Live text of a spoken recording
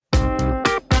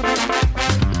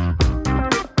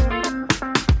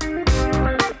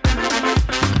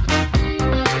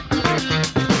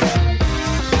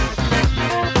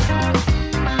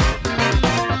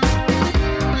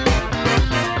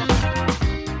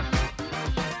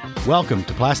Welcome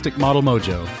to Plastic Model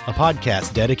Mojo, a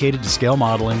podcast dedicated to scale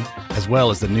modeling, as well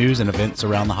as the news and events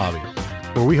around the hobby,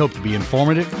 where we hope to be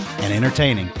informative and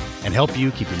entertaining and help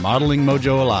you keep your modeling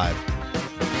mojo alive.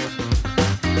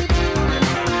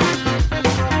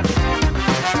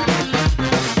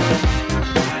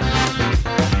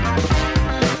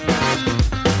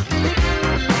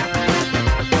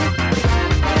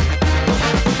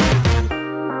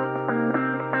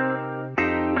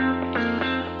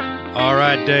 All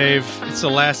right, Dave, it's the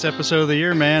last episode of the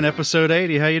year, man. Episode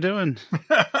 80. How you doing?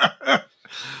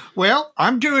 Well,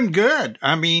 I'm doing good.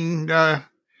 I mean, did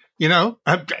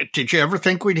you ever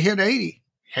think we'd hit 80?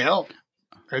 Hell,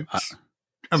 it's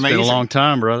amazing. Been a long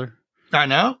time, brother. I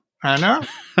know.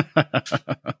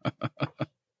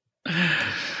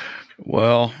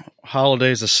 Well,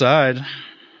 holidays aside,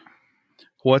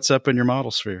 what's up in your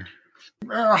model sphere?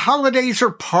 Holidays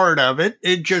are part of it.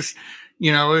 It just,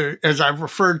 as I've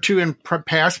referred to in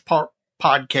past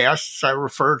podcasts, I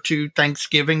refer to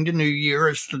Thanksgiving to New Year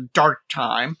as the dark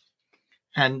time,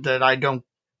 and that I don't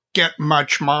get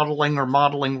much modeling or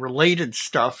modeling related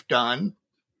stuff done.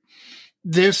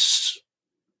 This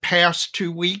past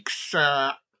 2 weeks,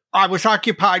 I was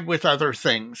occupied with other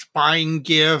things, buying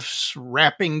gifts,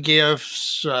 wrapping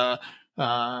gifts,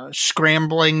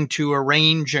 scrambling to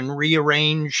arrange and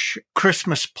rearrange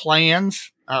Christmas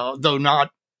plans, though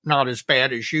not as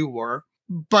bad as you were.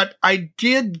 But I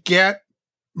did get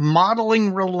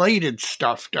modeling related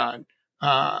stuff done.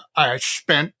 I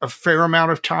spent a fair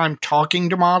amount of time talking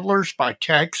to modelers by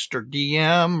text or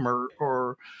DM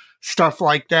or stuff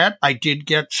like that. I did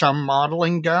get some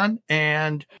modeling done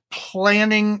and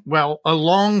planning. Well, a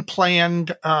long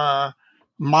planned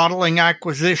modeling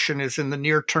acquisition is in the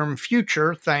near term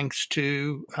future, thanks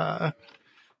to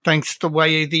the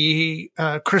way the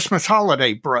Christmas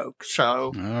holiday broke.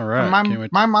 So, all right,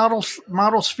 my model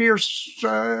sphere's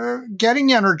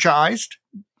getting energized,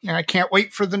 and I can't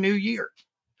wait for the new year.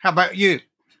 How about you?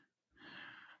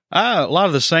 A lot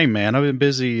of the same, man. I've been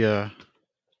busy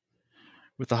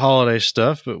with the holiday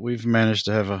stuff, but we've managed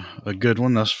to have a good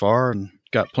one thus far, and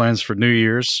got plans for New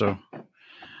Year's. So,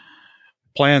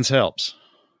 plans helps.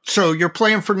 So your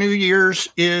plan for New Year's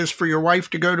is for your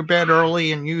wife to go to bed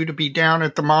early and you to be down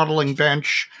at the modeling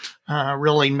bench,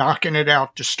 really knocking it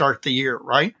out to start the year,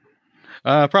 right?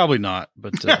 Probably not,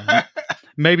 but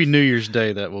maybe New Year's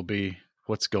Day that will be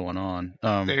what's going on.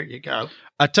 There you go.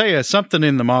 I tell you, something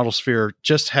in the model sphere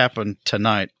just happened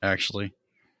tonight, actually.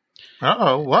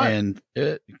 Uh-oh, what? And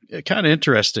it kind of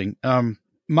interesting.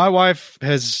 My wife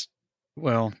has,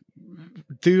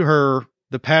 through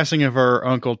the passing of her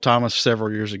uncle Thomas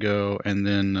several years ago, and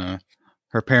then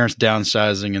her parents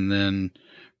downsizing, and then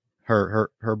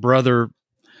her brother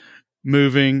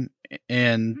moving,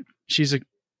 and she's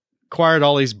acquired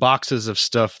all these boxes of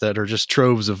stuff that are just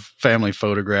troves of family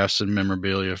photographs and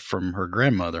memorabilia from her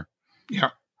grandmother. Yeah.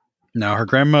 Now, her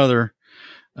grandmother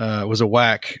was a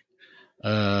WAC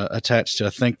attached to,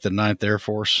 I think, the 9th Air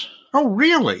Force. Oh,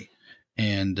 really?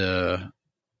 And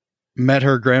met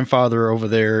her grandfather over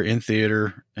there in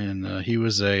theater, and he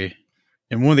was in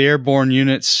one of the airborne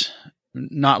units,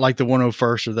 not like the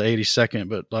 101st or the 82nd,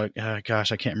 but like,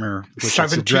 gosh, I can't remember. It's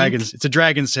a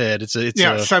Dragon's Head. It's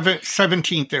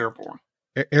 17th Airborne.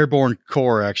 Airborne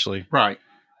Corps, actually. Right.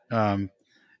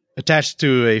 Attached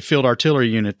to a field artillery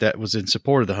unit that was in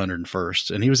support of the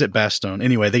 101st, and he was at Bastogne.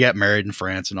 Anyway, they got married in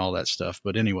France and all that stuff.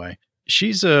 But anyway,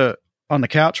 she's on the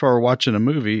couch while we're watching a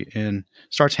movie and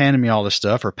starts handing me all this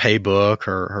stuff, her pay book,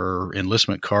 her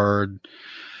enlistment card,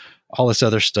 all this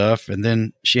other stuff. And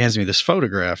then she hands me this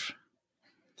photograph,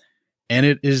 and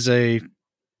it is a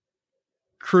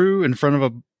crew in front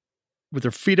of with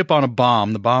their feet up on a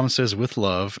bomb. The bomb says "With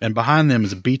Love," and behind them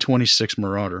is a B-26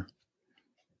 Marauder,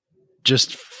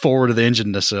 just forward of the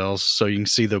engine nacelles, so you can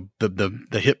see the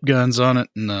hip guns on it,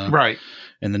 and right,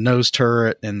 and the nose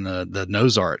turret and the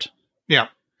nose art. Yeah.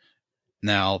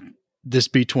 Now, this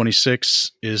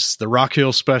B-26 is the Rock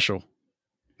Hill Special.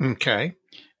 Okay.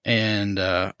 And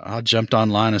I jumped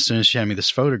online as soon as she had me this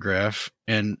photograph.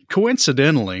 And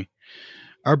coincidentally,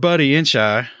 our buddy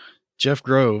Inchai, Jeff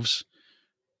Groves,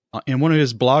 in one of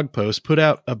his blog posts, put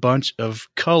out a bunch of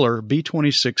color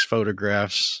B-26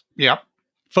 photographs. Yep.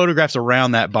 Photographs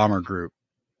around that bomber group.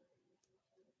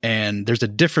 And there's a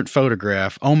different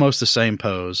photograph, almost the same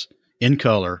pose, in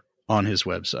color, on his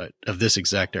website of this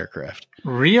exact aircraft.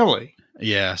 Really?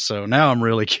 Yeah. So now I'm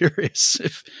really curious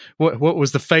what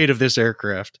was the fate of this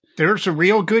aircraft. There's a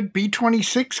real good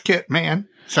B-26 kit, man.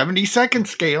 72nd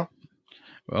scale.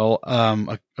 Well,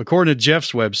 according to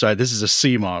Jeff's website, this is a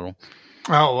C model.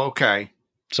 Oh, okay.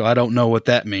 So I don't know what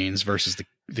that means versus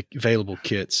the available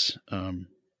kits.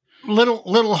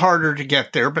 Little harder to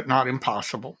get there, but not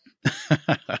impossible.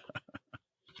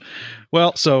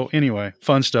 Well, so anyway,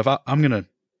 fun stuff. I'm going to.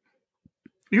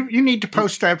 You need to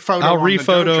post that photo. I'll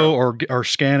rephoto or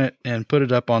scan it and put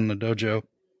it up on the dojo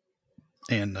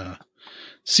and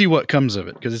see what comes of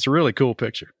it, because it's a really cool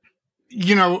picture.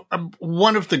 You know,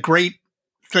 one of the great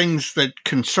things that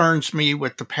concerns me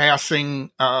with the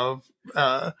passing of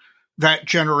that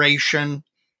generation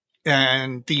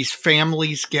and these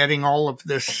families getting all of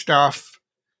this stuff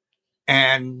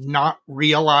and not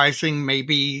realizing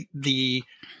maybe the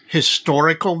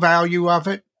historical value of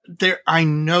it. I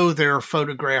know there are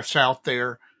photographs out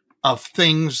there of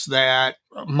things that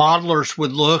modelers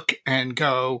would look and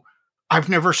go, I've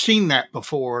never seen that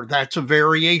before. That's a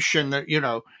variation that, you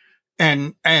know,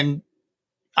 and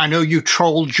I know you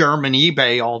troll German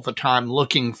eBay all the time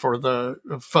looking for the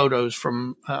photos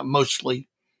from mostly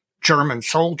German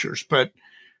soldiers. But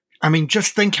I mean,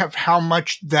 just think of how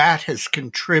much that has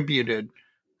contributed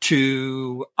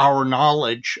to our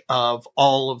knowledge of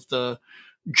all of the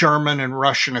German and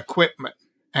Russian equipment.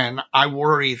 And I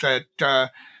worry that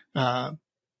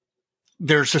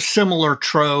there's a similar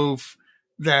trove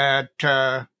that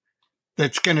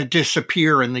that's going to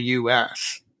disappear in the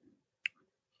U.S.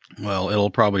 Well,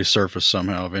 it'll probably surface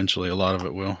somehow eventually. A lot of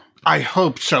it will. I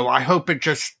hope so. I hope it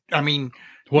just, I mean.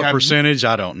 What percentage?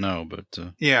 I don't know, but.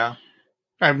 Yeah.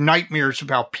 I have nightmares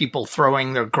about people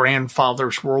throwing their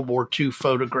grandfather's World War II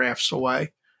photographs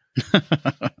away.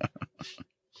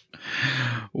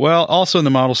 Well, also in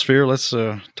the model sphere, let's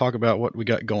talk about what we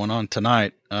got going on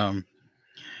tonight.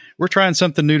 We're trying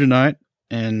something new tonight,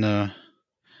 and I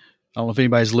don't know if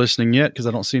anybody's listening yet because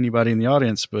I don't see anybody in the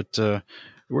audience, but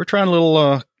we're trying a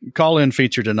little call-in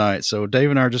feature tonight. So Dave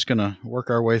and I are just going to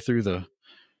work our way through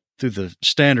the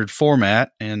standard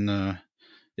format, and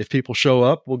if people show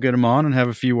up, we'll get them on and have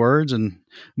a few words and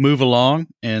move along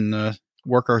and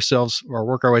work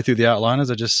our way through the outline,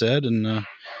 as I just said. And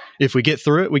if we get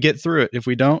through it, we get through it. If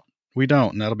we don't, we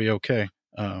don't, and that'll be okay.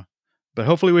 But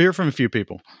hopefully we hear from a few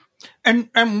people. And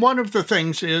one of the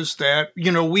things is that,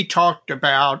 you know, we talked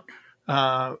about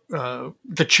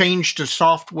the change to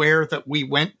software that we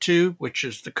went to, which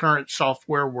is the current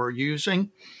software we're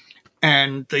using,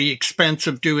 and the expense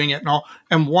of doing it and all.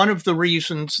 And one of the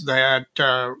reasons that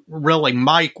really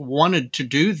Mike wanted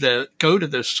to go to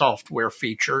this software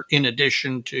feature, in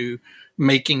addition to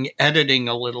making editing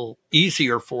a little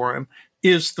easier for him,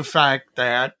 is the fact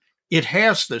that it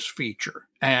has this feature.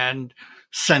 And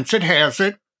since it has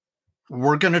it,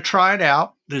 we're going to try it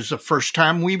out. This is the first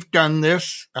time we've done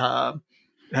this.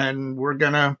 And we're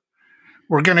going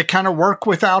to kind of work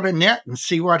without a net and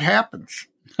see what happens.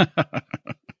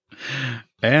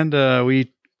 And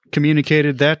we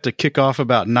communicated that to kick off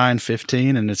about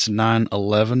 9:15, and it's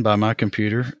 9:11 by my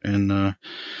computer. And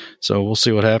so we'll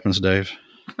see what happens, Dave.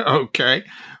 Okay.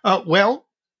 Well,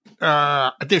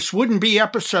 this wouldn't be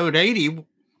episode 80.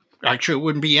 Actually, it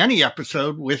wouldn't be any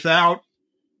episode without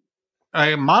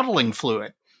a modeling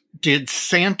fluid. Did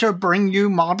Santa bring you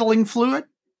modeling fluid?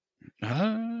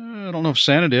 I don't know if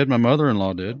Santa did. My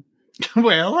mother-in-law did.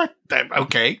 Well,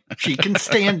 okay. She can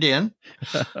stand in.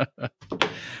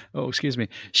 Oh, excuse me.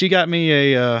 She got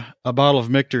me a bottle of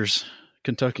Michter's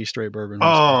Kentucky Straight Bourbon.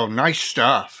 Oh, nice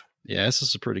stuff. Yeah, this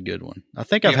is a pretty good one. I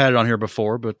think I've had it on here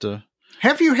before, but...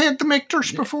 have you had the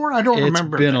Michter's before? I don't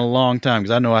remember. It's been a long time,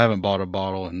 because I know I haven't bought a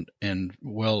bottle in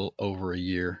well over a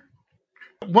year.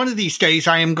 One of these days,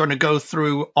 I am going to go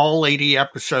through all 80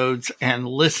 episodes and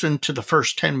listen to the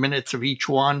first 10 minutes of each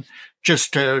one,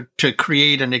 just to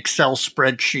create an Excel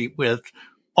spreadsheet with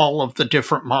all of the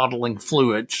different modeling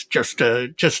fluids, just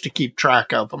to keep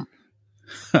track of them.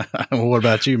 Well, what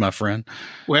about you, my friend?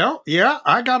 Well, yeah,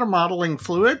 I got a modeling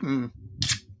fluid, and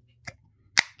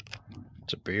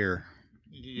it's a beer.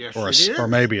 Yes, or it is. Or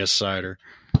maybe a cider.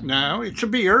 No, it's a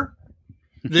beer.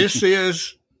 This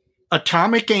is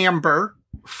Atomic Amber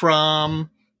from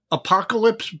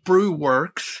Apocalypse Brew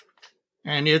Works,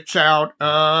 and it's out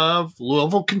of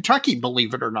Louisville, Kentucky,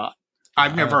 believe it or not.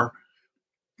 I've never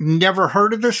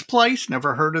heard of this place,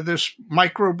 never heard of this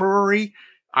microbrewery.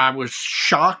 I was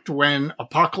shocked when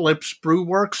Apocalypse Brew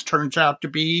Works turns out to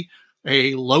be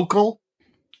a local.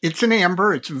 It's an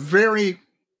amber. It's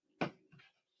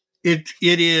it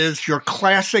is your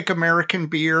classic American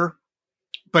beer,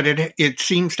 but it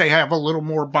seems to have a little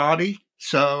more body.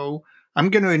 So I'm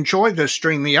going to enjoy this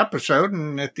during the episode,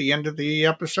 and at the end of the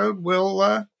episode,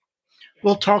 we'll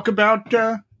talk about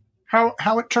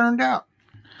how it turned out.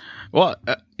 Well,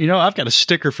 I've got a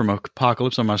sticker from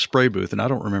Apocalypse on my spray booth, and I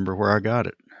don't remember where I got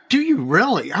it. Do you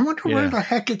really? I wonder where the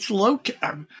heck it's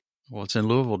located. Well, it's in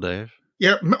Louisville, Dave.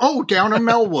 Yeah. Oh, down in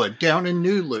Melwood, down in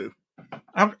New Lou.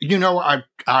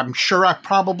 I'm sure I've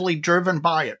probably driven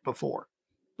by it before,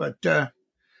 but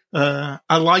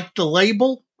I like the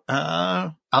label.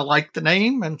 I like the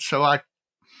name, and so I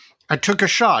took a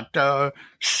shot.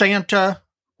 Santa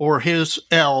or his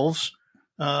elves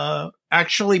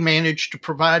actually managed to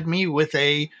provide me with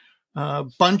a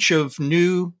bunch of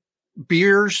new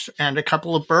beers and a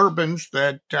couple of bourbons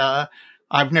that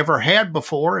I've never had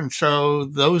before, and so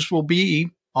those will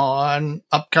be on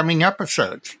upcoming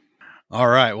episodes. All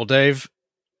right. Well, Dave,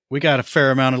 we got a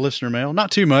fair amount of listener mail.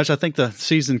 Not too much. I think the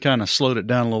season kind of slowed it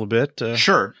down a little bit.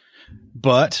 Sure.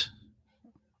 But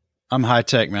I'm high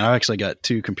tech, man. I've actually got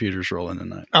 2 computers rolling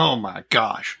tonight. Oh, my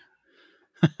gosh.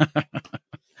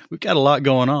 We've got a lot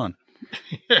going on.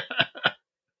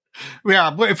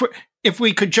 Yeah, if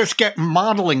we could just get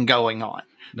modeling going on.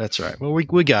 That's right. Well,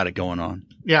 we got it going on.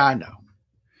 Yeah, I know.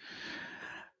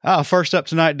 First up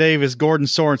tonight, Dave, is Gordon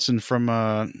Sorensen from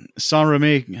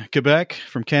Saint-Remy, Quebec,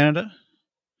 from Canada.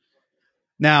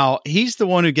 Now, he's the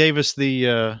one who gave us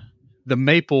the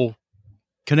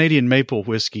Canadian maple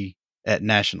whiskey at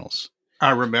Nationals. I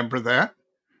remember that.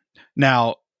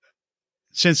 Now,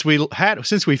 since we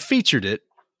featured it,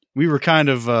 we were kind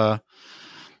of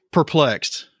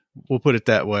perplexed. We'll put it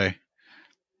that way,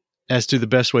 as to the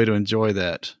best way to enjoy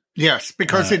that. Yes,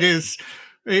 because it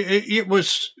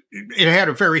had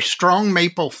a very strong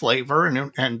maple flavor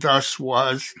and thus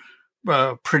was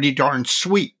pretty darn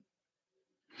sweet.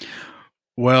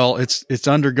 Well, it's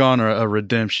undergone a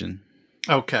redemption.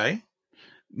 Okay.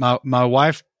 My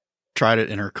wife tried it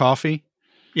in her coffee.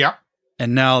 Yeah.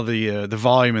 And now the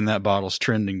volume in that bottle is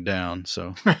trending down.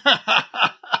 So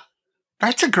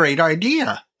that's a great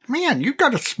idea. Man, you've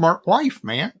got a smart wife,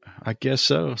 man. I guess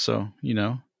so. So,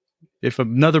 if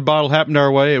another bottle happened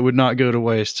our way, it would not go to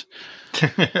waste.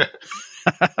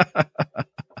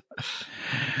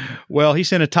 Well, he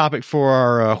sent a topic for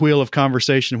our Wheel of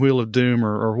Conversation, Wheel of Doom,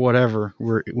 or whatever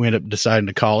we end up deciding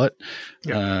to call it.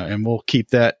 Yep. And we'll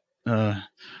keep that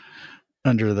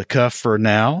under the cuff for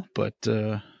now. But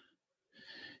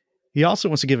he also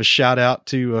wants to give a shout out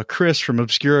to Chris from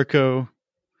Obscurico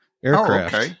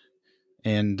Aircraft. Oh, okay.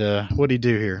 And what did he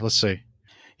do here? Let's see.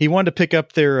 He wanted to pick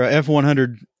up their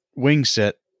F-100 wing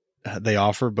set they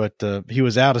offer, but he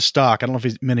was out of stock. I don't know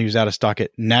if he was out of stock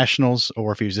at Nationals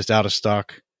or if he was just out of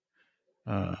stock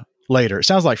later. It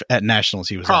sounds like at Nationals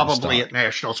he was probably at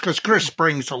Nationals because Chris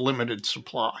brings a limited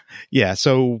supply. Yeah,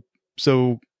 so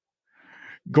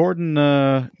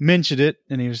Gordon mentioned it,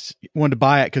 and he wanted to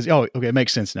buy it because it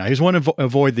makes sense now. He was wanting to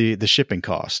avoid the shipping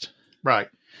cost. Right.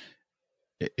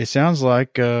 It sounds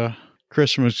like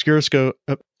Chris from Obscurico.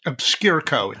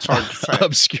 Obscurico, it's hard to say.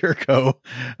 Obscurico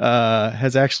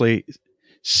has actually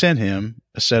sent him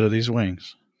a set of these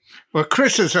wings. Well,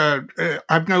 Chris is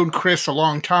I've known Chris a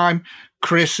long time.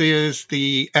 Chris is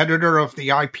the editor of the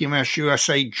IPMS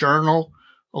USA Journal,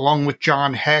 along with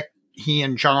John Heck. He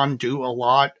and John do a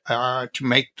lot to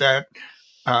make that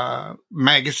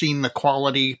magazine the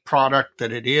quality product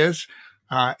that it is.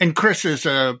 And Chris is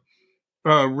a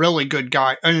really good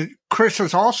guy. And Chris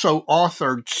has also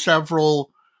authored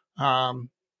several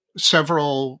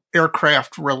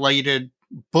aircraft related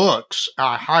books.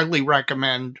 I highly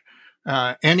recommend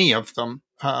any of them.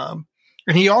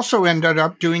 And he also ended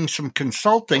up doing some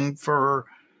consulting for,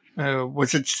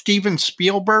 was it Steven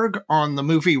Spielberg on the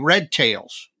movie Red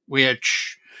Tails,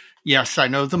 which, yes, I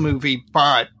know the movie,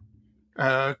 but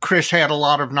Chris had a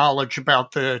lot of knowledge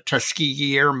about the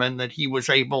Tuskegee Airmen that he was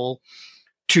able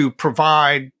to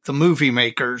provide the movie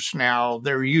makers. Now,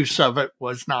 their use of it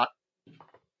was not,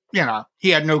 he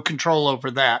had no control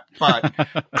over that. But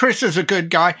Chris is a good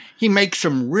guy. He makes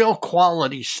some real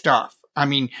quality stuff. I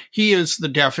mean, he is the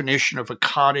definition of a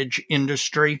cottage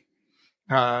industry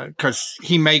because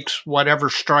he makes whatever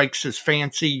strikes his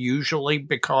fancy, usually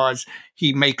because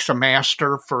he makes a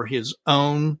master for his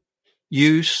own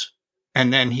use.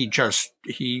 And then he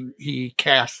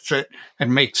casts it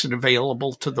and makes it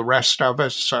available to the rest of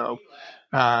us. So,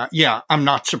 I'm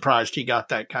not surprised he got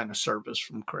that kind of service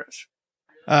from Chris.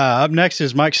 Up next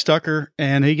is Mike Stucker,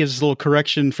 and he gives us a little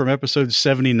correction from episode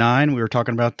 79. We were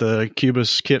talking about the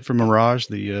Cubus kit from Mirage,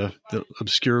 the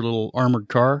obscure little armored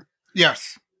car.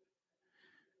 Yes.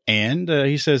 And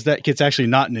he says that kit's actually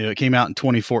not new. It came out in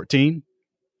 2014.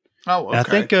 Oh, okay. And I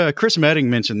think Chris Medding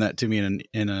mentioned that to me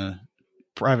in a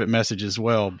private message as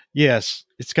well. Yes,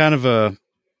 it's kind of an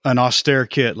austere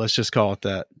kit. Let's just call it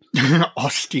that.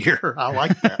 Austere. I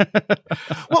like that.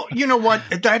 Well, you know what?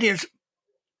 That is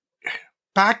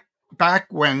back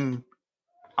when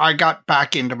I got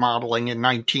back into modeling in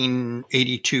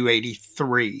 1982,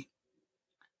 83.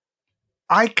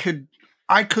 I could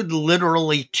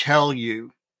literally tell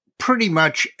you pretty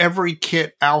much every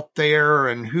kit out there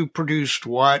and who produced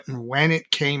what and when it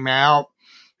came out.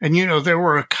 And, there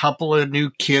were a couple of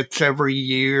new kits every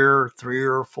year, 3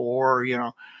 or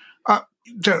 4,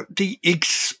 the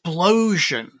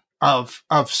explosion of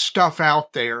stuff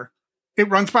out there. It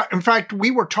runs by. In fact,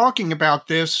 we were talking about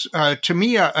this.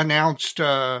 Tamiya announced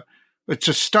it's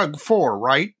a Stug 4,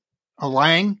 right? A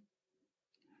Lang?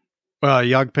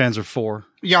 Jagdpanzer 4.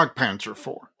 Jagdpanzer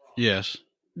 4. Yes.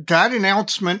 That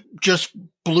announcement just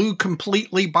blew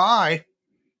completely by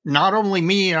not only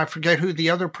me, I forget who the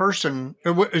other person,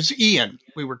 it was Ian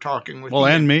we were talking with. Well,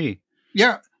 Ian. And me.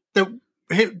 Yeah,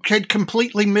 had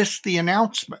completely missed the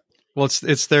announcement. Well,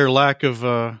 it's their lack of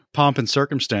pomp and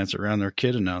circumstance around their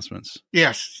kit announcements.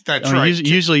 Yes, that's right.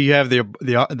 Usually you have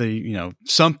the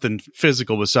something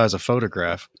physical besides a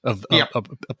photograph of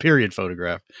a period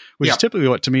photograph, which is typically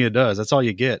what Tamiya does. That's all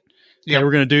you get. Yeah, hey,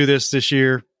 we're going to do this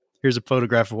year. Here's a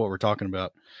photograph of what we're talking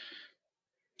about.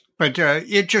 But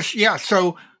it just,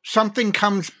 so something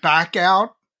comes back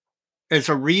out as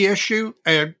a reissue,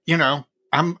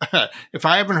 I'm if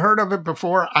I haven't heard of it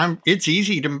before, it's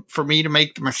easy for me to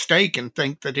make the mistake and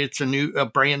think that it's a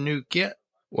brand new kit.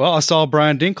 Well, I saw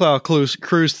Brian Dinklau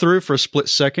cruise through for a split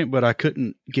second, but I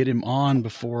couldn't get him on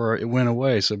before it went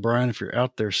away. So, Brian, if you're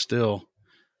out there still,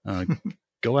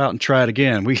 go out and try it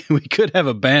again. We could have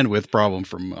a bandwidth problem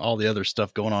from all the other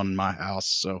stuff going on in my house.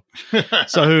 So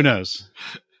who knows?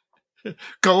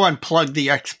 Go unplug the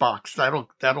Xbox.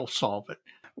 That'll solve it.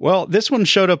 Well, this one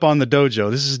showed up on the dojo.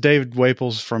 This is David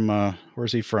Waples from,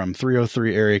 where's he from?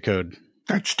 303 area code.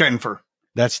 That's Denver.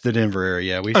 That's the Denver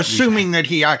area. Assuming that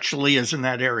he actually is in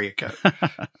that area code.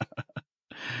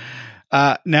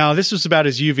 Now, this was about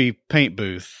his UV paint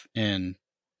booth. And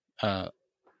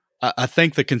I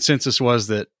think the consensus was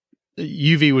that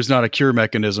UV was not a cure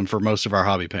mechanism for most of our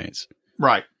hobby paints.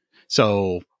 Right.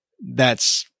 So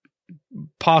that's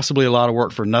possibly a lot of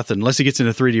work for nothing. Unless he gets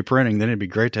into 3D printing, then it'd be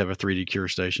great to have a 3D cure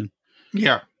station.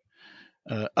 Yeah.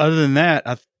 Other than that,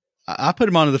 I put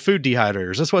him onto the food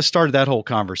dehydrators. That's what started that whole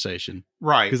conversation.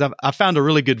 Right. Because I found a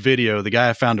really good video. The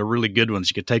guy found a really good one. So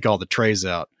you could take all the trays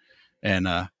out and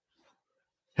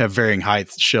have varying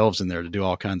height shelves in there to do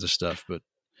all kinds of stuff. But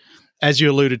as you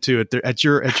alluded to, at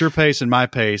your pace and my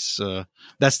pace,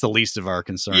 that's the least of our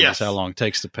concern. Yes. Is how long it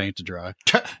takes the paint to dry.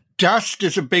 Dust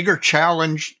is a bigger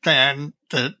challenge than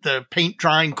the paint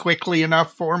drying quickly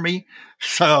enough for me.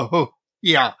 So,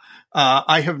 yeah,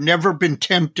 I have never been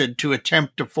tempted to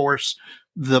attempt to force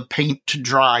the paint to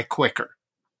dry quicker.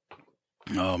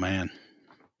 Oh, man.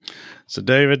 So,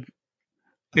 David,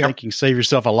 I think you can save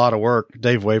yourself a lot of work.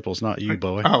 Dave Waples, not you,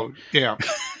 boy. Oh, yeah.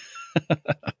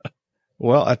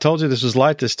 Well, I told you this was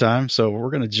light this time, so we're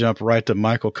going to jump right to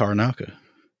Michael Karnauka.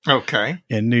 Okay.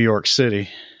 In New York City.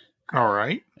 All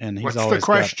right. And what's the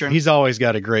question? He's always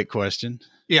got a great question.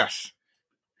 Yes.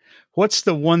 What's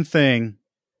the one thing,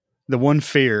 the one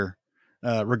fear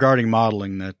regarding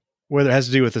modeling that, whether it has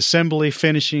to do with assembly,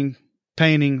 finishing,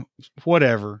 painting,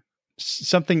 whatever,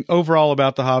 something overall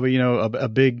about the hobby, a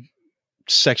big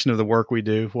section of the work we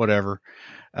do, whatever,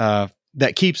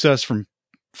 that keeps us from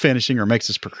finishing or makes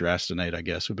us procrastinate, I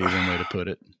guess would be one way to put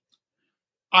it.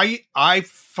 I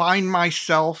find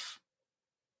myself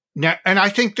now, and I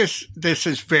think this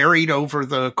has varied over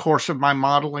the course of my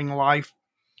modeling life.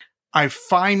 I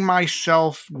find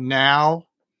myself now,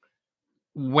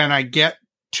 when I get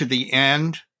to the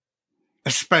end,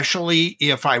 especially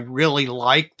if I really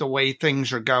like the way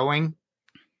things are going,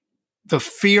 the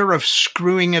fear of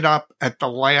screwing it up at the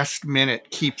last minute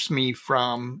keeps me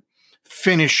from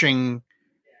finishing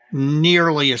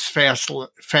nearly as fast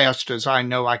as I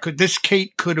know I could. This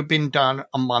Kate could have been done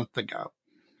a month ago.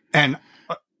 And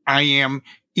I am,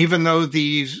 even though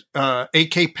these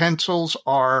AK pencils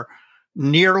are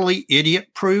nearly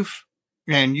idiot proof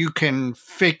and you can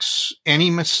fix any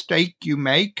mistake you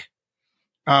make,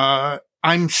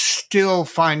 I'm still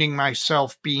finding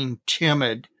myself being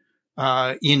timid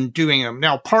in doing them.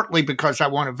 Now, partly because I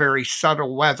want a very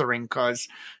subtle weathering, because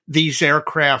these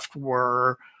aircraft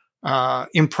were,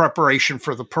 in preparation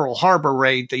for the Pearl Harbor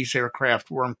raid, these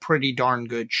aircraft were in pretty darn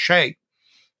good shape.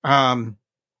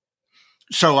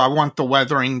 So I want the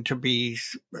weathering to be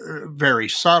very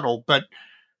subtle, but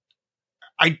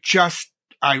I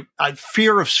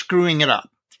fear of screwing it up.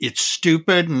 It's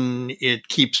stupid and it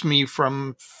keeps me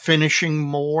from finishing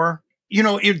more.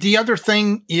 The other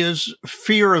thing is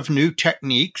fear of new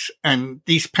techniques, and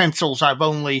these pencils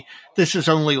this is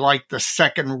only like the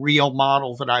second real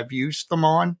model that I've used them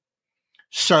on.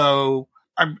 So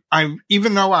I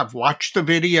even though I've watched the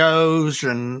videos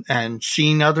and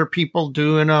seen other people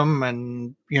doing them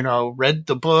and, read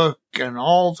the book and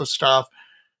all the stuff,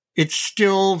 it's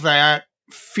still that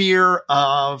fear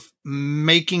of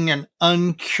making an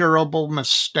uncurable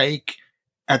mistake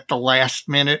at the last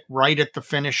minute, right at the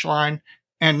finish line.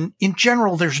 And in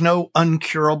general, there's no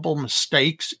uncurable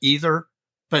mistakes either,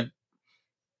 but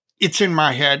it's in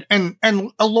my head. And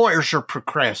lawyers are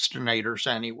procrastinators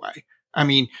anyway. I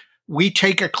mean, we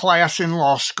take a class in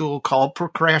law school called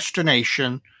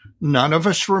procrastination. None of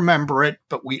us remember it,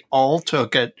 but we all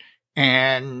took it.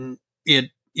 And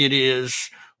it is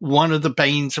one of the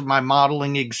banes of my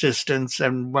modeling existence.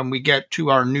 And when we get to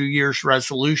our New Year's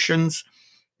resolutions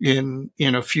in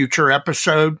a future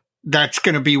episode, that's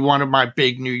going to be one of my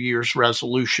big New Year's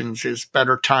resolutions is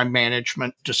better time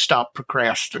management to stop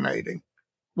procrastinating.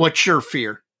 What's your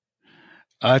fear?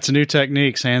 It's a new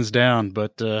techniques, hands down.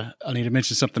 But I need to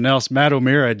mention something else. Matt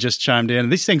O'Meara just chimed in.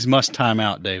 These things must time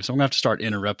out, Dave. So I'm going to have to start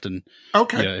interrupting.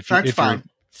 Okay, if that's fine. You're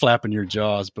flapping your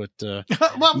jaws, but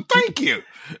well, thank you.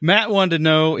 Matt wanted to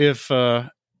know if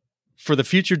for the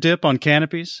future dip on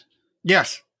canopies.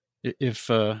 Yes. If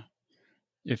the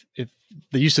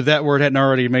use of that word hadn't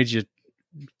already made you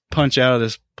punch out of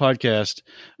this podcast,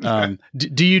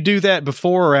 do you do that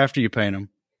before or after you paint them?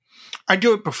 I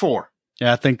do it before.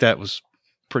 Yeah, I think that was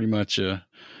pretty much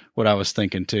what I was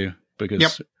thinking too.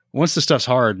 Because once the stuff's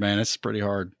hard, man, it's pretty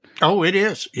hard. Oh, it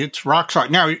is. It's rock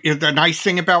solid. Now, the nice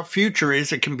thing about Future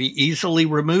is it can be easily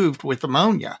removed with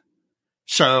ammonia.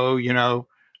 So,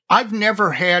 I've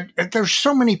never had, there's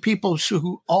so many people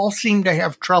who all seem to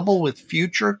have trouble with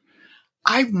Future.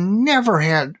 I've never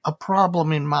had a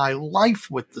problem in my life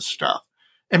with the stuff.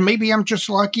 And maybe I'm just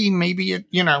lucky. Maybe it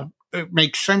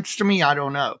makes sense to me. I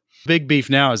don't know. Big beef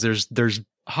now is there's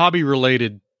hobby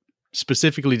related,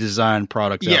 specifically designed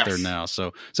products out there now.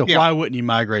 So why wouldn't you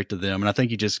migrate to them? And I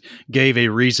think you just gave a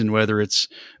reason whether it's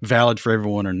valid for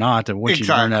everyone or not. And once you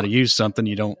learn how to use something,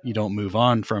 you don't move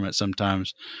on from it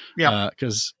sometimes. Yeah.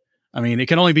 Because it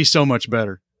can only be so much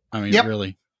better.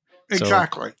 Really.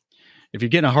 Exactly. So if you're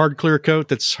getting a hard clear coat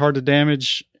that's hard to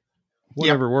damage,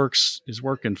 whatever works is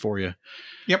working for you.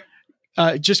 Yep.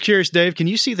 Just curious, Dave, can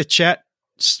you see the chat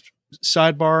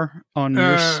sidebar on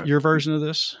your version of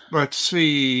this? Let's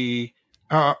see.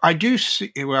 I do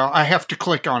see. Well, I have to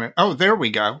click on it. Oh, there we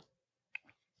go.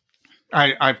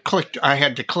 I've clicked. I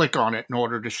had to click on it in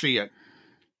order to see it.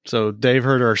 So Dave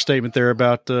heard our statement there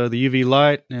about the UV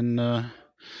light, and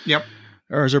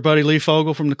there's our buddy Lee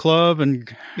Fogel from the club, and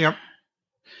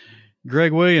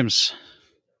Greg Williams.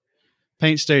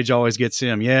 Paint stage always gets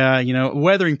him. Yeah,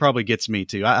 weathering probably gets me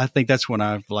too. I think that's when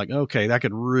I'm like, okay, that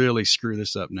could really screw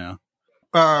this up now.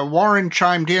 Warren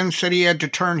chimed in, said he had to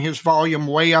turn his volume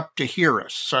way up to hear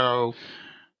us. So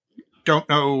don't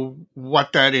know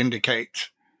what that indicates.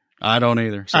 I don't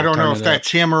either. So I don't know if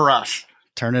that's him or us.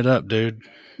 Turn it up, dude.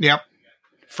 Yep.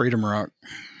 Freedom rock.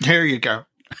 There you go.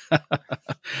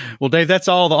 Well, Dave, that's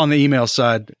all on the email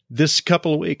side this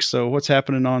couple of weeks. So what's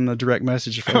happening on the direct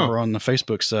message over on the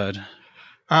Facebook side?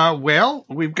 Well,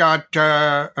 we've got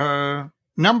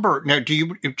number. Now, do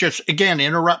you just, again,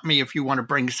 interrupt me if you want to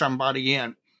bring somebody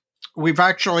in? We've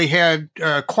actually had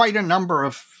quite a number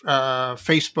of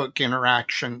Facebook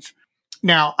interactions.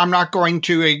 Now, I'm not going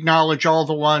to acknowledge all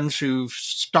the ones who've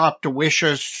stopped to wish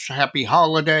us happy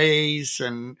holidays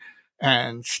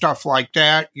and stuff like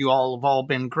that. You all have all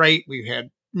been great. We've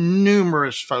had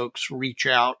numerous folks reach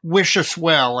out, wish us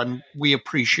well, and we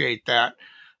appreciate that.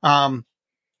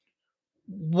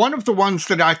 One of the ones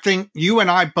that I think you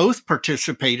and I both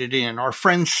participated in, our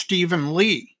friend Stephen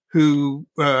Lee, who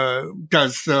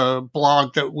does the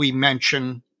blog that we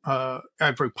mention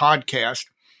every podcast,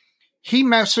 he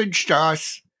messaged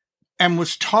us and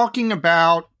was talking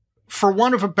about, for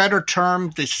want of a better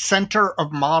term, the center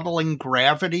of modeling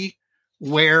gravity,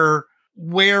 where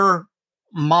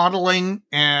modeling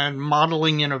and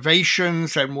modeling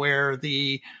innovations and where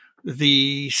the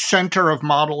center of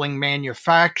modeling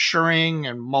manufacturing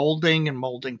and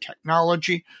molding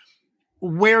technology,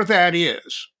 where that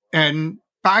is. And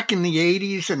back in the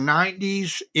 80s and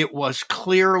 90s, it was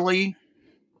clearly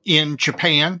in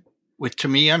Japan with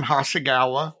Tamiya and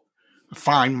Hasegawa,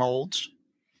 fine molds.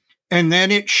 And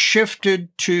then it shifted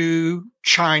to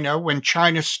China when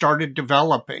China started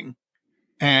developing.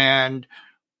 And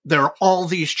there are all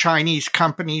these Chinese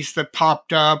companies that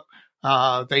popped up.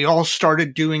 They all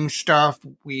started doing stuff.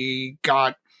 We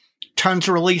got tons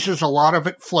of releases. A lot of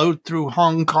it flowed through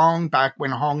Hong Kong back when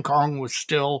Hong Kong was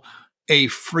still a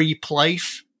free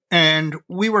place. And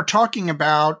we were talking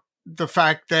about the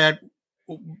fact that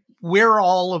we're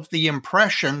all of the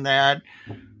impression that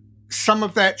some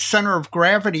of that center of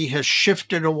gravity has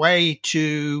shifted away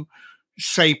to,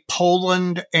 say,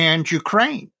 Poland and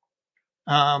Ukraine.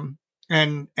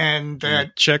 and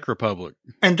that Czech Republic,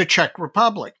 and the Czech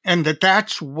Republic, and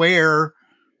that's where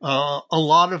a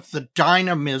lot of the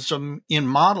dynamism in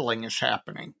modeling is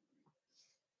happening.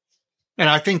 And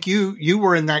I think you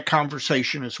were in that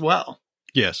conversation as well.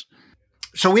 Yes.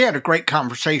 So we had a great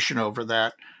conversation over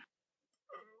that.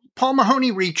 Paul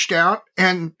Mahoney reached out,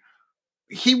 and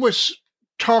he was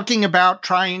talking about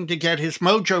trying to get his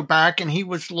mojo back, and he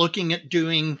was looking at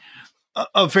doing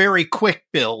a very quick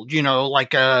build,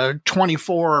 like a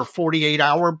 24 or 48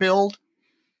 hour build.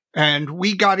 And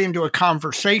we got into a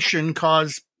conversation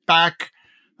because back,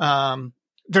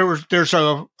 there's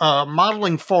a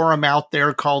modeling forum out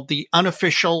there called the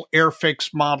Unofficial Airfix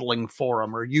Modeling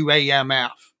Forum, or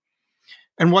UAMF.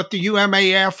 And what the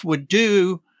UAMF would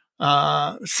do,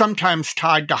 sometimes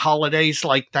tied to holidays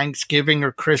like Thanksgiving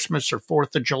or Christmas or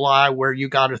 4th of July, where you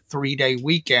got a 3-day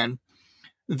weekend,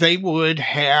 they would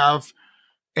have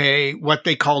what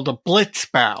they called a blitz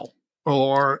bow,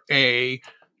 or a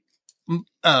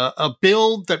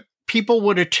build that people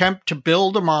would attempt to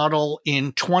build a model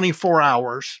in 24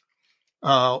 hours,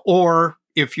 or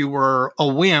if you were a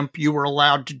wimp, you were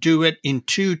allowed to do it in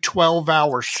 2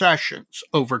 12-hour sessions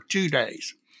over 2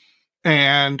 days.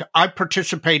 And I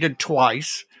participated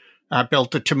twice. I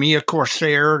built a Tamiya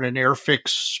Corsair and an Airfix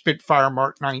Spitfire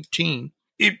Mark 19.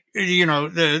 It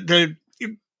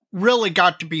really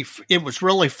got to be, it was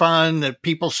really fun that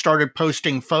people started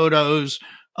posting photos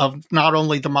of not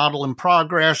only the model in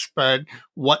progress, but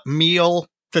what meal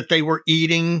that they were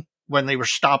eating when they were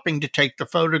stopping to take the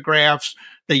photographs.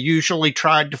 They usually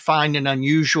tried to find an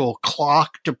unusual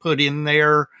clock to put in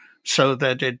there so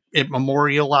that it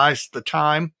memorialized the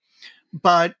time.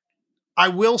 But I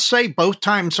will say both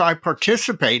times I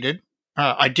participated,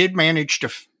 I did manage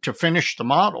to finish the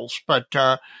models, but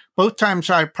both times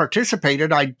I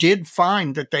participated, I did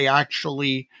find that they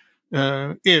actually,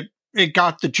 it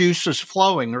got the juices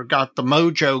flowing, or got the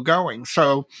mojo going.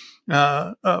 So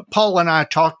Paul and I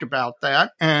talked about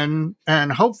that, and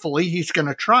hopefully he's going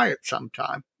to try it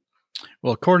sometime.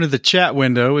 Well, according to the chat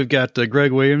window, we've got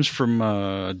Greg Williams from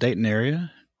Dayton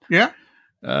area. Yeah.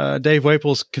 Dave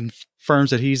Waples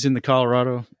confirms that he's in the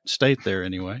Colorado state there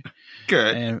anyway.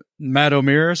 Good. And Matt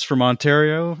O'Mearis from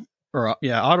Ontario,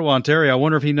 Ottawa, Ontario. I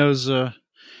wonder if he knows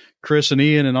Chris and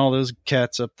Ian and all those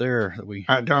cats up there that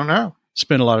I don't know.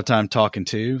 Spend a lot of time talking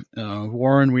to.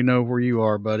 Warren, we know where you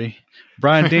are, buddy.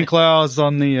 Brian Dinklau is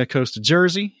on the coast of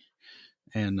Jersey,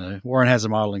 and Warren has a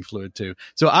modeling fluid too.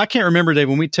 So I can't remember, Dave,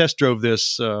 when we test drove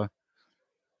this,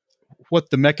 what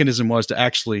the mechanism was to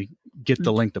actually get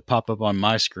the link to pop up on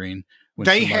my screen.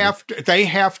 They have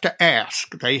to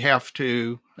ask. They have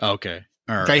to. Okay.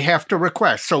 All right. They have to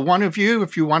request. So one of you,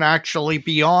 if you want to actually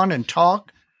be on and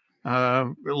talk,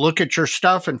 look at your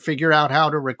stuff and figure out how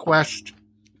to request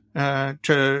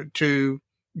to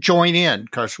join in,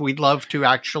 because we'd love to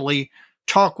actually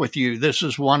talk with you. This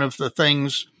is one of the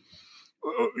things,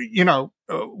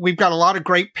 we've got a lot of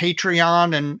great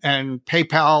Patreon and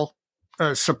PayPal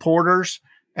supporters.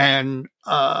 And,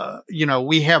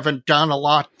 we haven't done a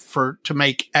lot to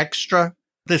make extra.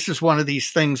 This is one of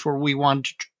these things where we want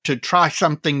to try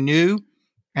something new.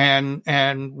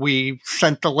 And we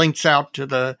sent the links out to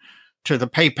the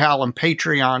PayPal and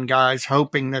Patreon guys,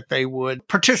 hoping that they would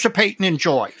participate and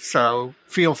enjoy. So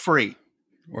feel free.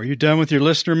 Are you done with your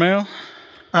listener mail?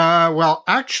 Well,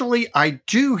 actually, I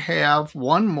do have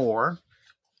one more.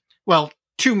 Well,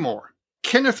 two more.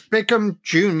 Kenneth Bickham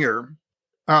Jr.,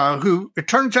 who it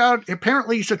turns out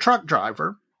apparently he's a truck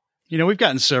driver. We've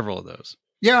gotten several of those.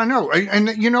 Yeah, I know.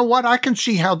 And you know what? I can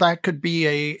see how that could be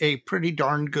a pretty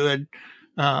darn good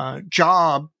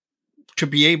job to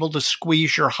be able to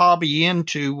squeeze your hobby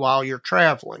into while you're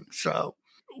traveling. So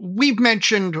we've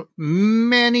mentioned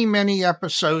many, many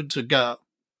episodes ago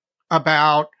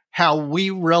about how we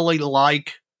really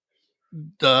like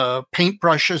the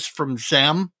paintbrushes from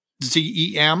Zem,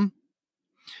 Z-E-M.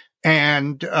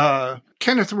 And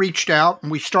Kenneth reached out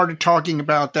and we started talking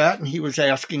about that, and he was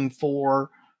asking for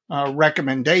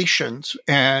recommendations.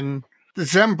 And the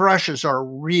Zem brushes are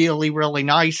really, really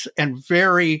nice and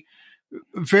very,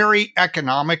 very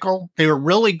economical. They were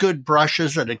really good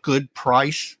brushes at a good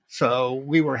price. So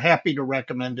we were happy to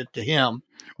recommend it to him.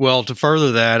 Well, to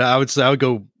further that, I would say I would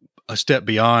go a step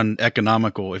beyond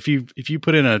economical. If you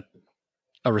put in a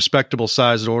respectable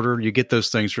sized order, you get those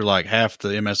things for like half the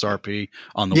MSRP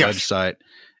on the website.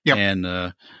 Yep.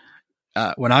 And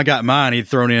when I got mine, he'd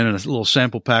thrown in a little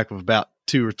sample pack of about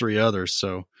 2 or 3 others.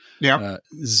 So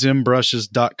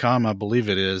zembrushes.com, I believe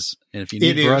it is. And if you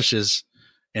need brushes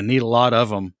and need a lot of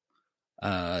them,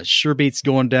 sure beats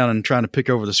going down and trying to pick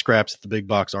over the scraps at the big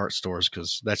box art stores,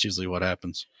 because that's usually what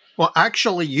happens. Well,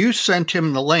 actually, you sent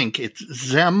him the link. It's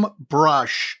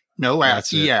ZemBrush, no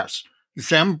S-E-S,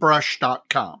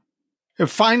 ZemBrush.com. And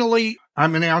finally,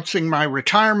 I'm announcing my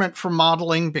retirement from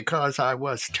modeling because I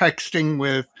was texting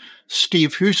with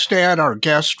Steve Hustad, our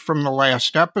guest from the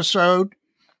last episode,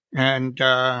 and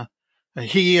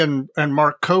he and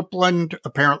Mark Copeland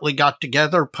apparently got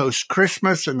together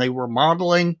post-Christmas, and they were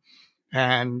modeling,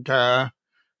 and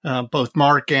both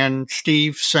Mark and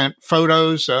Steve sent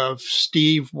photos of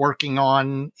Steve working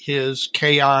on his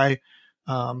KI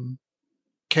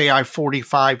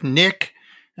 45 Nick,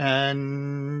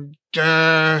 and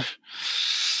I'd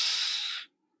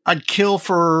kill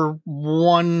for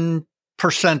 1%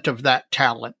 of that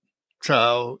talent.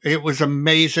 So it was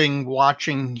amazing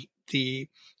watching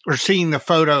seeing the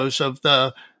photos of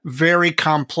the very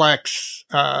complex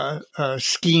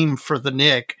scheme for the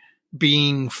Nick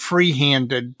being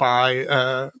free-handed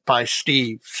by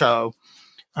Steve. So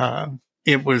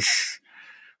it was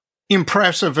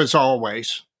impressive as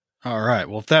always. All right.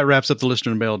 Well, if that wraps up the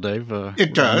listener mail, Dave,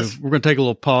 it does. We're going to take a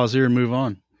little pause here and move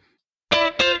on.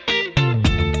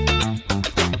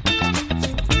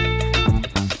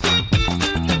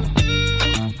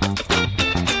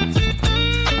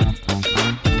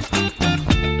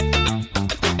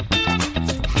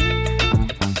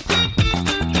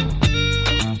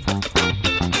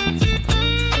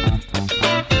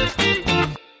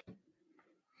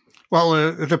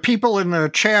 Well, the people in the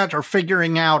chat are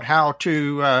figuring out how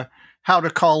to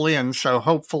call in, so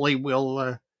hopefully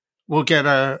we'll get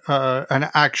an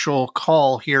actual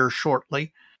call here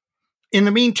shortly. In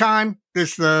the meantime, this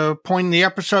is the point in the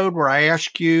episode where I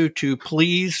ask you to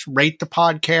please rate the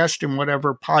podcast in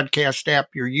whatever podcast app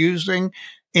you're using,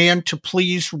 and to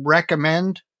please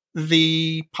recommend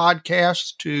the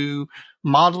podcast to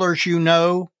modelers you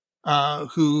know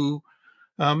who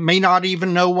may not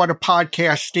even know what a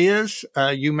podcast is.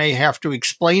 You may have to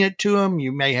explain it to them.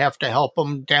 You may have to help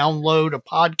them download a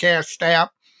podcast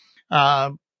app.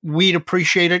 We'd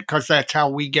appreciate it because that's how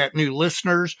we get new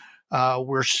listeners.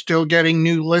 We're still getting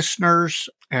new listeners,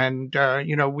 and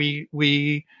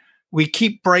we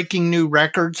keep breaking new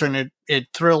records, and it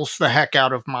thrills the heck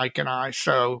out of Mike and I.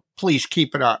 So please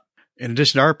keep it up. In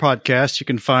addition to our podcast, you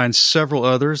can find several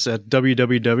others at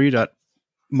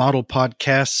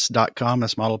www.modelpodcasts.com.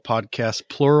 That's Model Podcast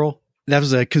plural. That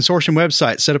was a consortium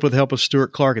website set up with the help of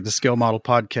Stuart Clark at the Scale Model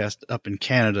Podcast up in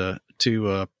Canada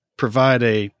to provide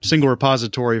a single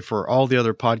repository for all the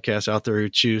other podcasts out there who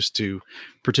choose to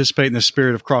participate in the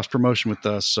spirit of cross-promotion with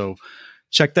us. So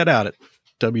check that out at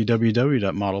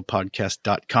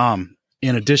www.modelpodcast.com.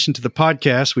 In addition to the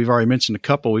podcast, we've already mentioned a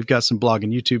couple. We've got some blog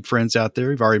and YouTube friends out there.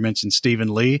 We've already mentioned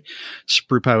Stephen Lee,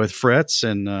 Sprue Pie with Frets,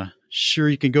 and sure,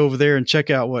 you can go over there and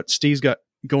check out what Steve's got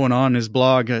going on in his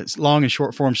blog. It's long and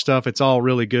short form stuff. It's all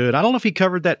really good. I don't know if he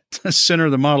covered that center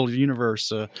of the model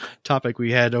universe topic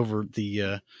we had over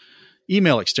the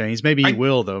email exchange. Maybe he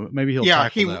will, though. Maybe he'll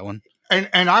tackle that one.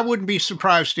 And I wouldn't be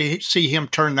surprised to see him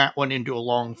turn that one into a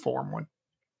long form one.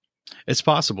 It's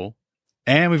possible.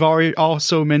 And we've already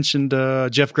also mentioned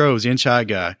Jeff Groves, the Inch High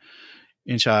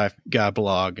guy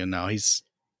blog. And now he's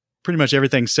pretty much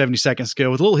everything 70-second scale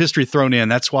with a little history thrown in.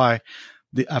 That's why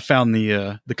I found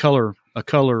the color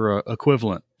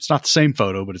equivalent. It's not the same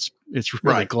photo, but it's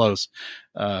really close.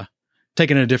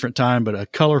 Taken at a different time, but a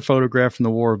color photograph from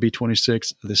the War of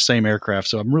B-26, the same aircraft.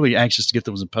 So I'm really anxious to get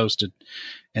those posted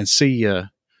and see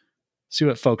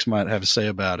what folks might have to say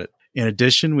about it. In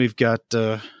addition, we've got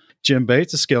Jim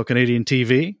Bates of Scale Canadian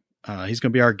TV. He's going to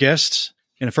be our guest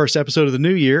in the first episode of the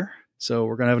new year. So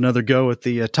we're going to have another go at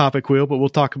the topic wheel, but we'll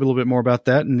talk a little bit more about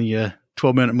that in the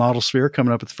 12-minute model sphere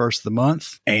coming up at the first of the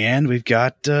month. And we've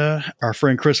got our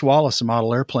friend Chris Wallace, a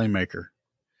model airplane maker.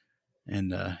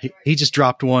 And he just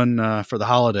dropped one for the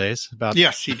holidays.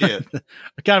 Yes, he did.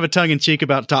 Kind of a tongue-in-cheek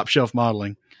about top shelf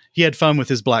modeling. He had fun with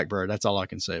his Blackbird. That's all I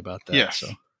can say about that. Yes. So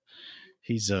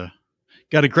he's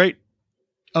got a great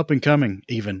up-and-coming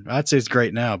even. I'd say it's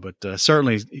great now, but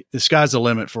certainly the sky's the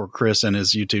limit for Chris and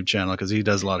his YouTube channel because he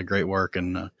does a lot of great work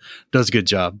and does a good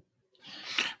job.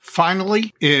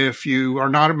 Finally, if you are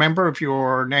not a member of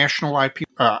your national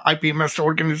IPMS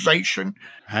organization.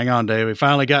 Hang on, Dave. We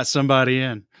finally got somebody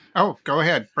in. Oh, go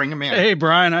ahead. Bring him in. Hey,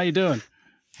 Brian. How you doing?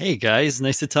 Hey, guys.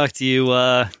 Nice to talk to you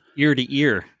ear to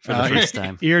ear for the first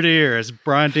time. Ear to ear. It's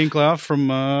Brian Dinkloff from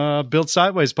Built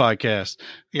Sideways podcast.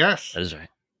 Yes. That is right.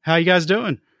 How you guys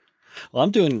doing? Well,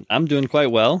 I'm doing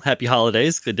quite well. Happy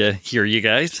holidays. Good to hear you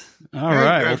guys. All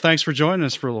right. Well, thanks for joining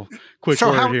us for a little quick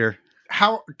word here.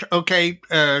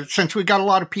 Since we got a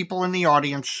lot of people in the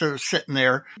audience sitting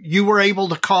there, you were able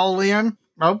to call in.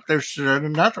 Oh, there's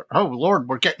another. Oh, Lord,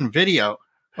 we're getting video.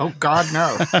 Oh, God,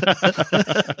 no.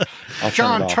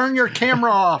 John, turn your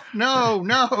camera off. No.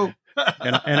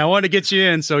 and I want to get you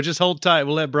in, so just hold tight.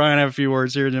 We'll let Brian have a few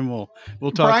words here, and then we'll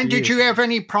talk. Brian, did you have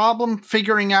any problem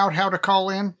figuring out how to call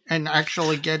in and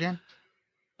actually get in?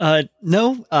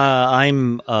 No,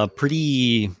 I'm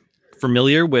pretty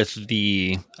familiar with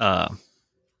the I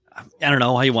don't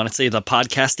know how you want to say, the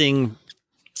podcasting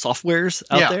softwares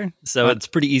out there, so it's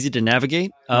pretty easy to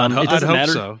navigate. It doesn't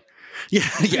matter. So. Yeah,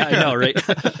 I know, right?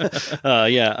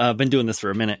 I've been doing this for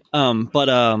a minute.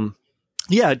 For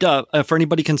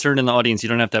anybody concerned in the audience, you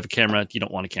don't have to have a camera. You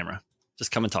don't want a camera.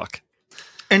 Just come and talk.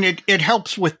 And it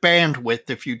helps with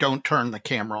bandwidth if you don't turn the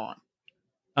camera on.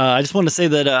 I just want to say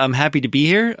that I'm happy to be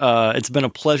here. It's been a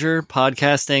pleasure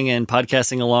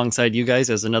podcasting alongside you guys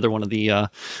as another one of the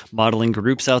modeling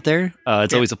groups out there.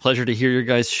 It's always a pleasure to hear your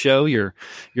guys' show. You're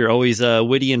always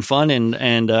witty and fun,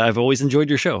 and I've always enjoyed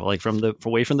your show, like from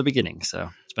the beginning. So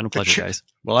it's been a pleasure, guys.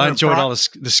 Well, I enjoyed all the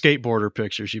skateboarder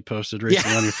pictures you posted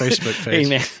recently on your Facebook page. Hey,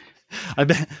 man.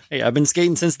 I've been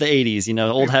skating since the 80s.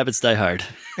 Old habits die hard.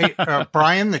 Hey,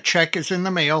 Brian, the check is in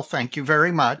the mail. Thank you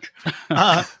very much.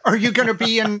 Are you going to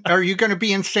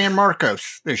be in San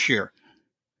Marcos this year?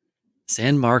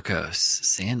 San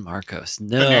Marcos.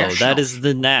 No, that is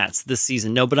the Nats this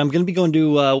season. No, but I'm going to be going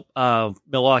to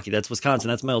Milwaukee. That's Wisconsin.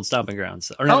 That's my old stomping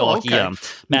grounds. Or not Milwaukee, okay.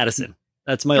 Madison.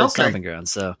 That's my old stomping ground.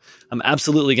 So I'm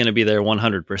absolutely going to be there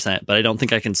 100%, but I don't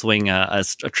think I can swing a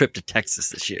trip to Texas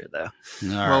this year, though.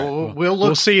 All right.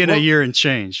 We'll see you in a year and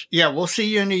change. Yeah, we'll see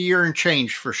you in a year and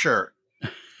change for sure.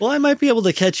 Well, I might be able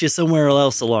to catch you somewhere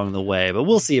else along the way, but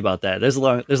we'll see about that. There's a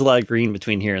lot of green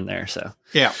between here and there. So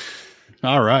yeah.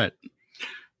 All right,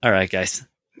 guys.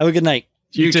 Have a good night.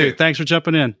 You too. Thanks for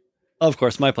jumping in. Of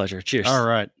course, my pleasure. Cheers. All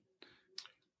right.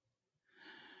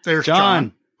 There's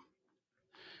John.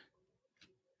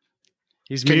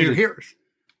 He's Can muted. you hear us?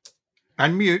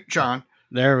 Unmute, John.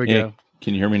 There we go.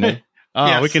 Can you hear me now?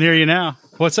 Yes. We can hear you now.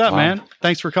 What's up, man?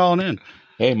 Thanks for calling in.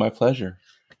 Hey, my pleasure.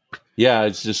 Yeah,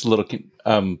 it's just a little.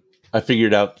 I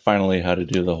figured out finally how to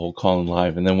do the whole calling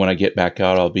live, and then when I get back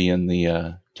out, I'll be in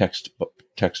the text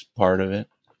part of it.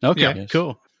 Okay,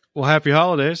 cool. Well, happy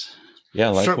holidays. Yeah,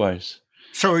 likewise.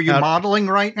 So are you modeling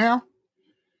right now?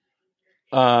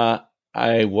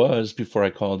 I was before I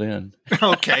called in.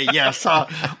 Okay, yes.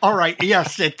 All right.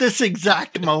 Yes, at this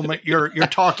exact moment you're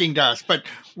talking to us, but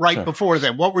before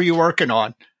then, what were you working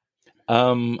on?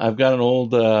 I've got an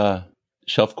old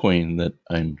shelf queen that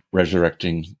I'm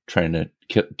resurrecting, trying to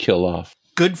kill off.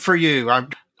 Good for you.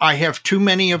 I have too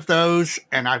many of those,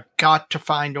 and I've got to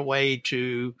find a way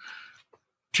to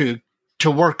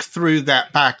work through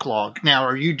that backlog. Now,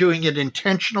 are you doing it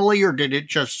intentionally, or did it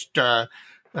just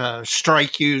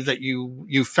strike you that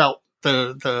you felt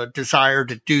the desire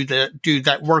to do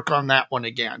that work on that one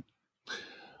again?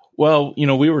 Well,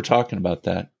 we were talking about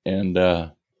that, and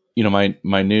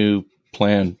my new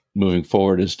plan moving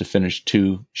forward is to finish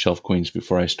 2 shelf queens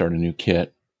before I start a new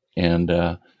kit. And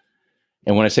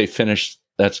when I say finish,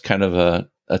 that's kind of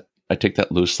I take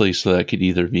that loosely, so that I could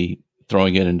either be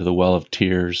throwing it into the well of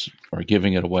tears or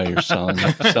giving it away or selling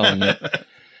it.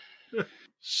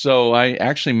 So I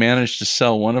actually managed to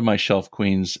sell one of my shelf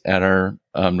queens at our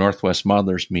Northwest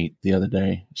Modelers meet the other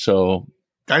day. So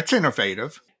that's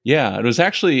innovative. Yeah, it was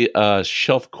actually a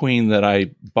shelf queen that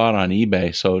I bought on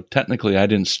eBay. So technically, I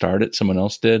didn't start it; someone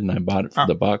else did, and I bought it for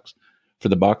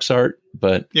the box art.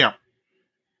 But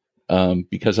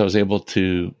because I was able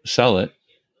to sell it,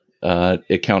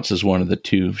 it counts as one of the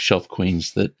 2 shelf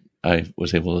queens that I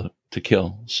was able to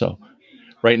kill. So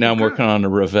right now, I'm working on a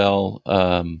Revell.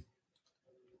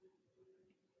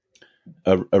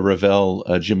 A Revell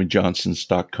Jimmy Johnson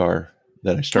stock car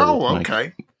that I started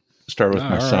with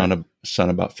my son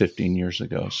about 15 years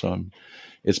ago. So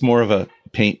it's more of a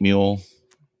paint mule,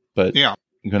 but I'm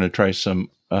going to try some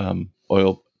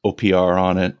oil OPR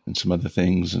on it and some other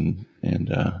things. And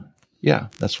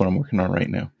that's what I'm working on right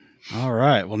now. All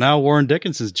right. Well, now Warren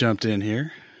Dickinson's jumped in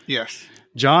here. Yes.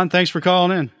 John, thanks for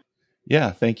calling in.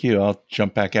 Yeah, thank you. I'll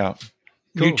jump back out.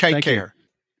 Cool. You take care.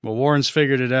 Well, Warren's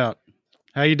figured it out.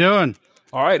 How you doing?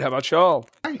 All right. How about y'all?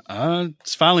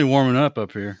 It's finally warming up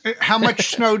here. How much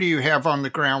snow do you have on the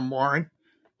ground, Warren?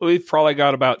 We've probably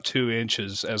got about 2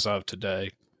 inches as of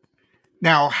today.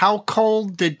 Now, how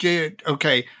cold did it?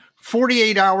 Okay,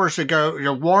 48 hours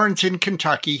ago, Warren's in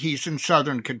Kentucky. He's in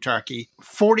southern Kentucky.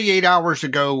 48 hours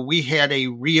ago, we had a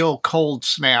real cold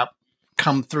snap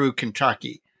come through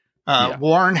Kentucky.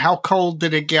 Warren, how cold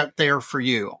did it get there for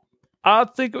you? I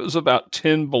think it was about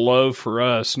 10 below for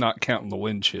us, not counting the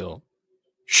wind chill.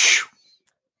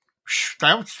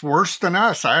 That was worse than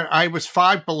us. I was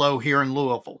 5 below here in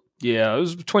Louisville. Yeah, it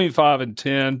was between 5 and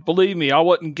 10. Believe me, I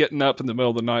wasn't getting up in the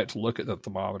middle of the night to look at the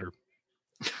thermometer.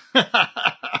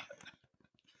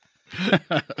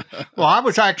 Well, I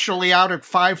was actually out at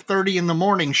 5:30 in the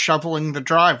morning shoveling the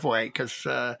driveway because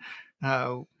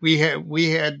we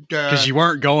had because you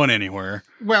weren't going anywhere.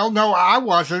 Well, no, I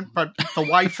wasn't, but the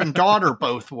wife and daughter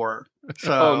both were.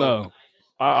 So, Oh no,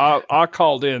 I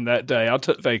called in that day. I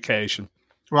took vacation.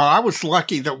 Well, I was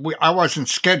lucky that I wasn't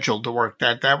scheduled to work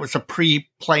that. That was a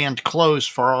pre-planned close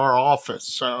for our office.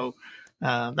 So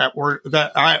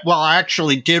I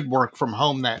actually did work from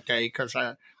home that day because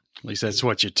At least that's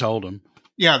what you told him.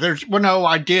 Yeah, no,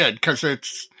 I did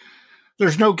because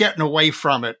there's no getting away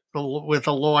from it with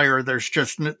a lawyer. There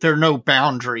are no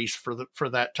boundaries for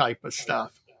that type of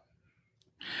stuff.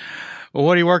 Well,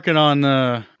 what are you working on?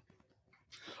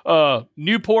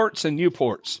 Newports and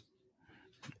Newports.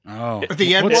 Oh,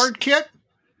 the Edward kit,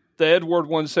 the Edward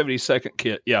 172nd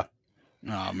kit. Yeah.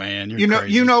 Oh man,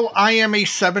 crazy. I am a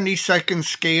 72nd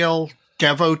scale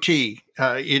devotee.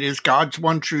 It is God's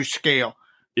one true scale.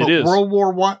 It is. World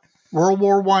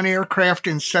War I aircraft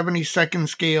in 72nd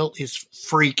scale is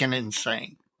freaking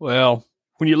insane. Well,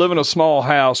 when you live in a small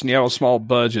house and you have a small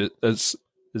budget, it's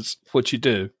what you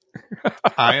do.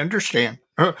 I understand.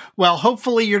 Well,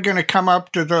 hopefully you're going to come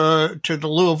up to the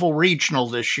Louisville Regional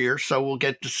this year, so we'll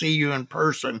get to see you in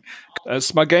person.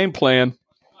 That's my game plan.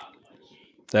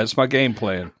 Well,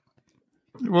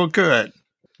 good.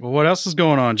 Well, what else is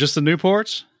going on? Just the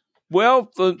Newports? Well,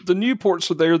 the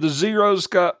Newports are there. The Zeros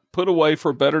got put away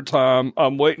for a better time.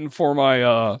 I'm waiting for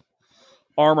my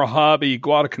Armor Hobby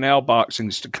Guadalcanal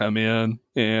boxings to come in,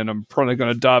 and I'm probably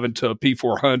going to dive into a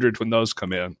P400 when those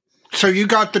come in. So you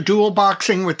got the dual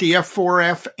boxing with the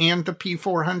F4F and the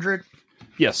P400?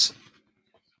 Yes.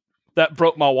 That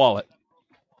broke my wallet.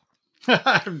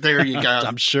 There you go.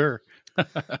 I'm sure.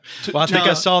 Well, I think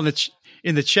I saw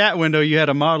in the chat window you had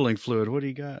a modeling fluid. What do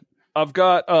you got? I've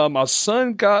got my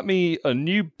son got me a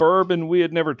new bourbon we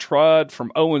had never tried from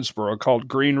Owensboro called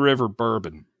Green River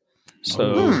Bourbon.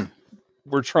 So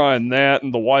we're trying that,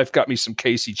 and the wife got me some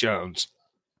Casey Jones.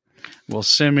 Well,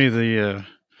 send me the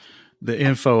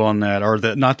info on that, or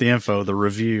not the info, the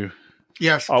review.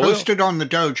 Yes, post it on the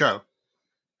dojo.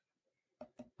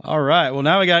 All right. Well,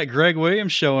 now we got Greg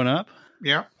Williams showing up.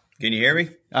 Yeah. Can you hear me?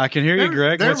 I can hear you,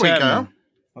 Greg. There What's we happening? go.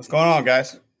 What's going on,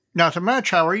 guys? Nothing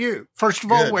much. How are you? First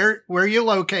of all, where are you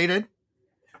located?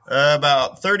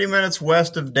 About 30 minutes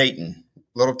west of Dayton,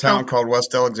 little town called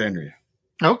West Alexandria.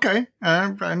 Okay.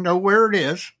 I know where it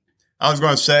is. I was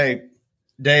going to say,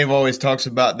 Dave always talks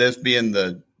about this being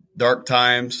the dark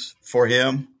times for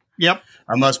him. Yep.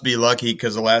 I must be lucky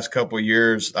because the last couple of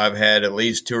years I've had at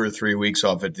least 2 or 3 weeks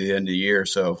off at the end of the year.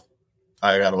 So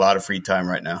I got a lot of free time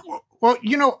right now. Well,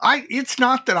 it's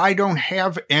not that I don't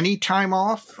have any time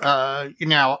off.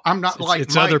 I'm not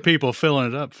it's other people filling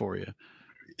it up for you.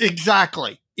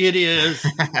 Exactly. It is.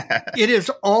 It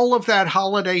is all of that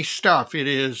holiday stuff. It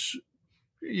is,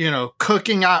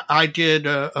 cooking. I did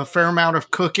a fair amount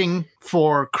of cooking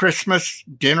for Christmas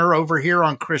dinner over here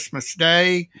on Christmas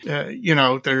Day.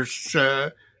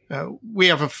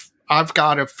 I've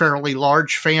got a fairly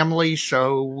large family,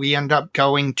 so we end up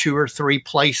going 2 or 3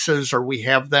 places, or we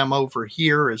have them over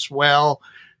here as well.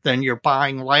 Then you're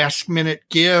buying last minute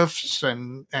gifts,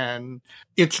 and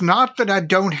it's not that I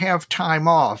don't have time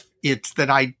off. It's that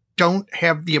I don't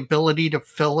have the ability to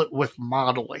fill it with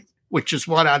modeling, which is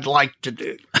what I'd like to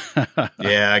do.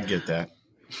 Yeah, I get that.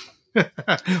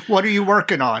 What are you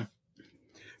working on?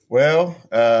 Well,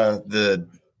 the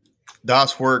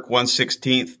Das Werk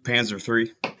 1/16 Panzer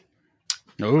III.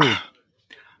 Oh,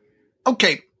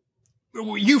 okay.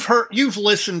 You've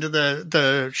listened to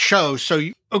the show. So,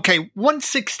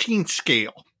 1/16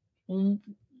 scale.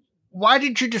 Why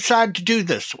did you decide to do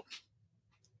this one?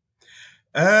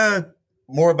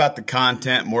 More about the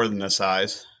content more than the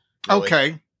size. Really.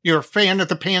 Okay. You're a fan of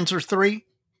the Panzer III?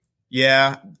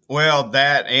 Yeah. Well,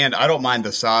 that, and I don't mind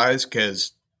the size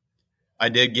because I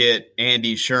did get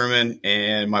Andy Sherman,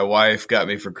 and my wife got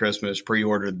me for Christmas,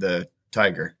 pre-ordered the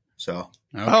Tiger. So.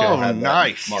 okay. Oh,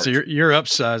 nice. So you're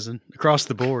upsizing across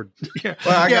the board. Yeah.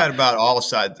 Well, I got about all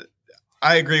sides.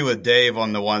 I agree with Dave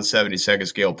on the 172nd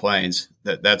scale planes.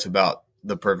 That's about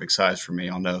the perfect size for me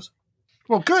on those.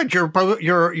 Well, good. You're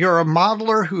a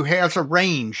modeler who has a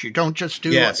range. You don't just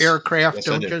do aircraft. Yes,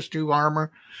 don't just do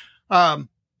armor.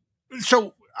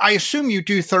 So I assume you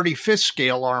do 35th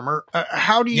scale armor.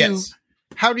 How do you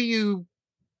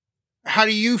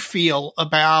feel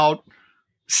about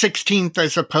 16th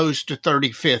as opposed to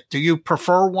 35th? Do you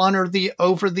prefer one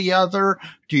over the other?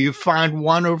 Do you find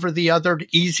one over the other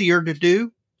easier to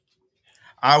do?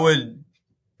 I would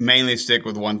mainly stick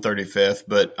with 135th,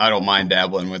 but I don't mind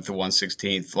dabbling with the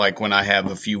 116th, like when I have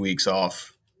a few weeks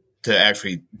off to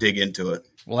actually dig into it.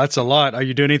 Well, that's a lot. Are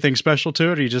you doing anything special to it,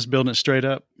 or are you just building it straight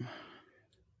up?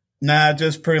 Nah,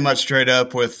 just pretty much straight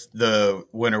up with the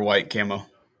winter white camo.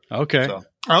 Okay.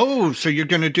 So you're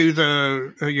going to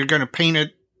do you're going to paint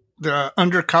it the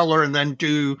undercolor and then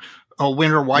do a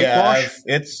winter whitewash?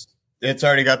 Yeah, it's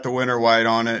already got the winter white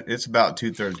on it. It's about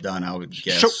 2/3 done, I would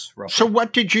guess. So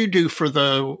what did you do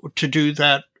to do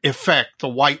that effect, the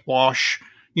whitewash,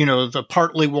 the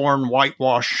partly worn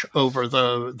whitewash over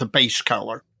the base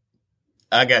color?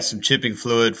 I got some chipping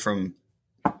fluid from,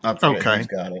 I forget who's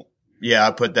got it. Yeah,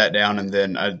 I put that down and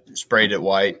then I sprayed it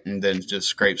white and then just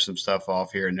scraped some stuff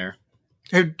off here and there.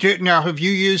 Now, have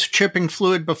you used chipping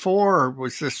fluid before, or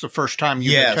was this the first time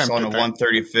you attempted that? Yes, on a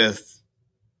 135th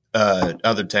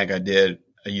other tank I did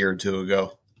a year or two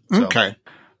ago. So. Okay.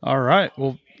 All right.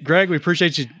 Well, Greg, we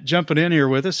appreciate you jumping in here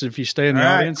with us. If you stay in the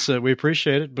audience, we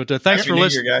appreciate it. But thanks for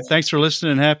listening. Thanks for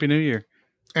listening, and Happy New Year.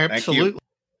 Absolutely.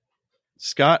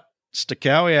 Scott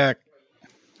Stakowiak.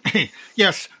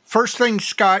 Yes. First thing,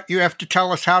 Scott, you have to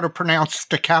tell us how to pronounce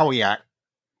Stakowiak.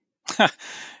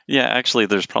 Yeah, actually,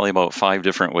 there's probably about 5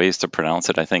 different ways to pronounce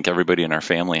it. I think everybody in our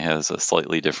family has a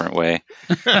slightly different way.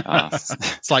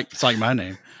 It's like my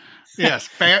name. Yes,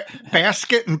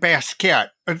 basket and basket.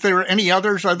 Are there any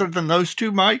others other than those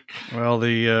two, Mike? Well,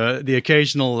 the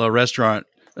occasional restaurant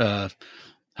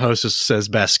hostess says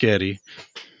Baschetti.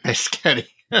 Baschetti.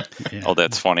 Yeah. Oh,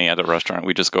 that's funny. At a restaurant,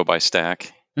 we just go by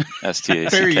Stack. S-T-A-C-K.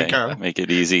 There you go. Make it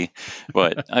easy.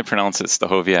 But I pronounce it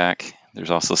Stahoviak.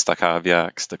 There's also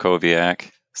Stakowiak,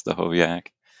 Stahoviak.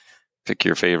 Pick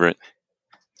your favorite.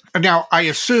 Now, I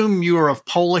assume you are of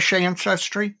Polish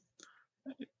ancestry?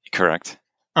 Correct.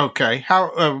 Okay.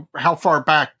 How far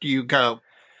back do you go?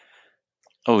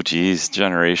 Oh, geez,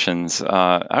 generations.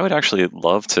 I would actually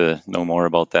love to know more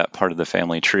about that part of the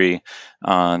family tree.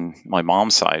 On my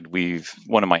mom's side,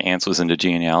 one of my aunts was into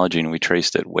genealogy, and we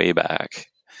traced it way back,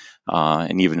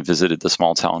 and even visited the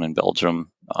small town in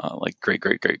Belgium, like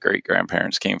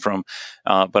great-great-great-great-grandparents came from.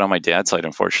 But on my dad's side,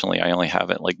 unfortunately, I only have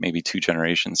it like maybe 2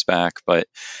 generations back. But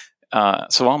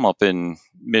so I'm up in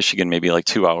Michigan, maybe like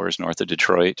 2 hours north of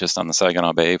Detroit, just on the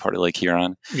Saginaw Bay, part of Lake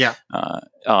Huron. Yeah.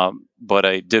 But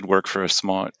I did work for a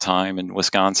small time in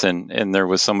Wisconsin, and there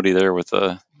was somebody there with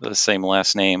the same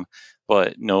last name,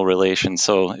 but no relation.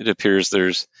 So it appears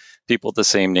there's people with the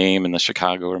same name in the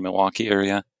Chicago or Milwaukee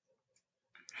area.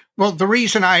 Well, the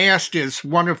reason I asked is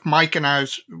one of Mike and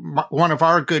one of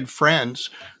our good friends,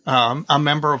 a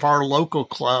member of our local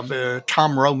club,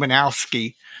 Tom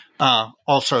Romanowski,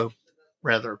 also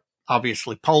rather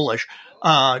obviously Polish.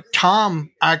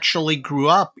 Tom actually grew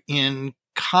up in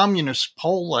communist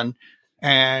Poland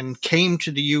and came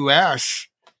to the U.S.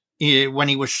 when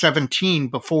he was 17,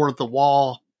 before the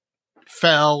wall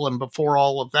fell and before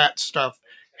all of that stuff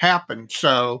happened.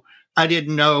 So I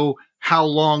didn't know how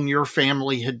long your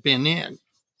family had been in.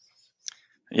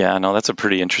 Yeah, no, that's a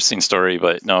pretty interesting story,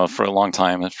 but no, for a long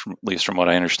time, at least from what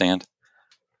I understand.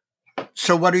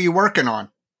 So what are you working on?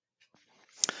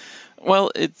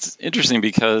 Well, it's interesting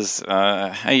because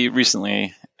I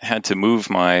recently had to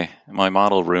move my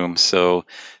model room, so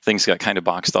things got kind of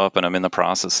boxed up, and I'm in the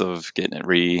process of getting it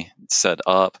reset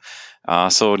up.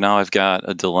 So now I've got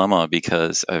a dilemma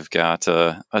because I've got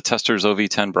a Testors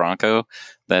OV10 Bronco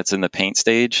that's in the paint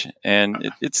stage,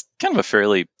 and it's kind of a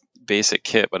fairly basic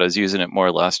kit, but I was using it more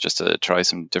or less just to try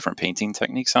some different painting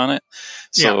techniques on it.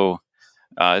 So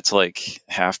it's like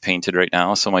half painted right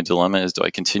now. So my dilemma is, do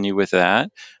I continue with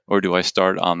that, or do I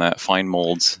start on that fine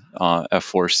molds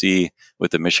F4C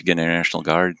with the Michigan International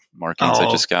Guard markings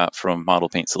I just got from Model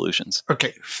Paint Solutions?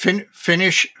 Okay,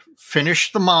 finish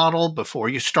the model before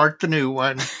you start the new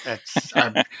one. That's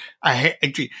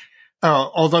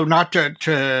although not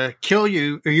to kill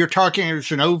you, you're talking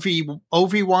as an OV1 or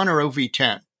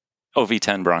OV10?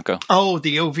 OV10 Bronco. Oh,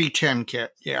 the OV10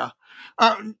 kit. Yeah.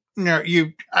 No,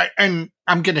 and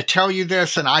I'm going to tell you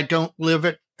this, and I don't live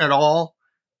it at all.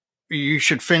 You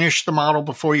should finish the model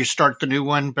before you start the new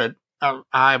one, but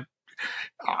I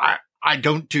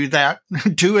don't do that.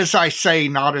 Do as I say,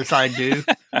 not as I do.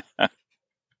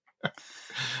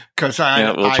 Because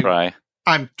we'll try.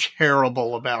 I'm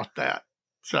terrible about that.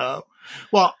 So,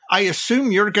 well, I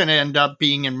assume you're going to end up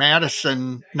being in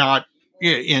Madison, not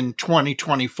in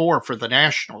 2024 for the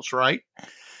Nationals, right?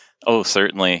 Oh,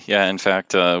 certainly. Yeah. In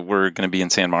fact, we're going to be in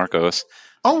San Marcos.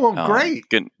 Oh, well, great.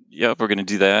 We're going to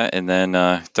do that. And then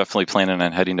definitely planning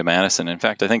on heading to Madison. In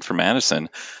fact, I think for Madison,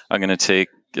 I'm going to take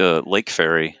Lake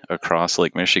Ferry across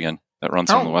Lake Michigan that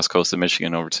runs from the west coast of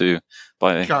Michigan over to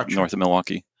north of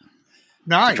Milwaukee.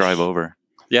 Nice. Drive over.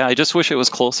 Yeah, I just wish it was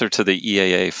closer to the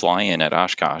EAA fly-in at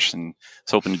Oshkosh, and I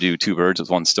was hoping to do two birds with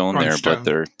one stone there, but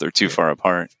they're too far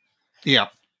apart. Yeah.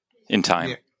 In time.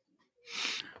 Yeah.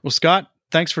 Well, Scott,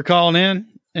 thanks for calling in,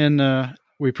 and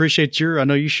we appreciate I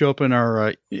know you show up in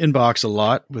our inbox a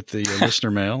lot with the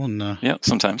listener mail, and yeah,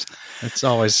 sometimes it's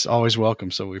always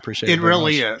welcome. So we appreciate it. It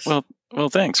really is. Well,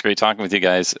 thanks. Great talking with you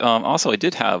guys. Also, I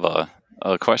did have a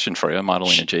question for you,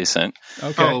 modeling adjacent.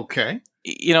 Okay.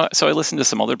 So I listened to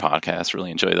some other podcasts, really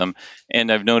enjoy them,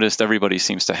 and I've noticed everybody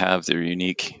seems to have their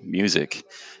unique music.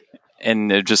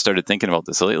 And I just started thinking about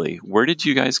this lately. Where did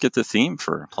you guys get the theme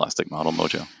for Plastic Model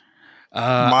Mojo?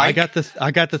 I got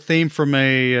the theme from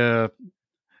a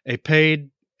paid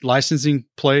licensing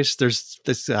place. There's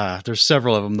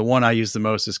several of them. The one I use the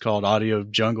most is called Audio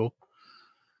Jungle,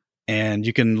 and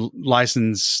you can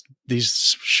license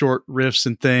these short riffs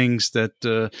and things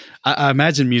that I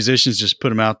imagine musicians just put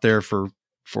them out there for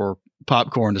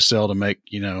popcorn to sell to make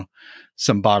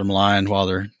some bottom line while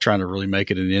they're trying to really make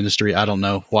it in the industry. I don't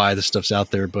know why this stuff's out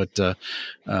there, but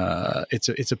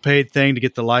it's a paid thing to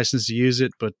get the license to use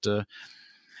it. But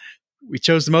we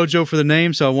chose the Mojo for the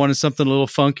name, so I wanted something a little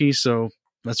funky. So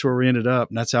that's where we ended up,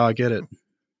 and that's how I get it.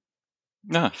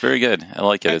 No, very good. I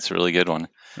like it. It's a really good one.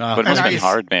 But it must have been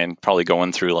hard, man, probably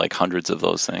going through like hundreds of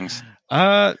those things.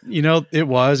 It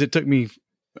was. It took me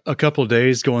a couple of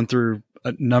days going through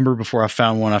a number before I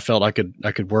found one I felt I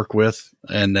could work with,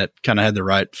 and that kind of had the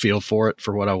right feel for it,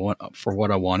 for what I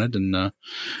wanted. And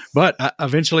but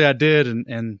eventually I did,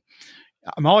 and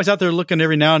I'm always out there looking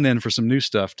every now and then for some new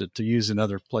stuff to use in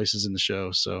other places in the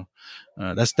show. So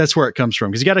that's where it comes from,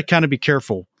 because you got to kind of be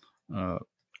careful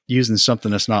using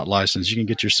something that's not licensed. You can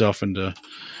get yourself into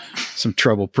some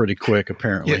trouble pretty quick,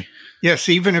 apparently. Yeah. Yes,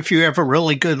 even if you have a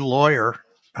really good lawyer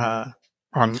on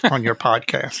your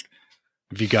podcast.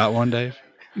 Have you got one, Dave?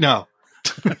 No.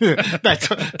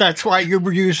 That's why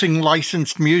you're using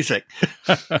licensed music.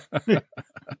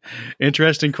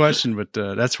 Interesting question, but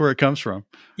that's where it comes from.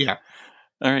 Yeah.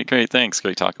 All right, great. Thanks.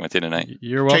 Great talking with you tonight.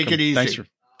 You're welcome. Take it easy.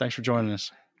 Thanks for joining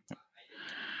us.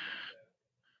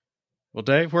 Well,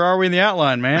 Dave, where are we in the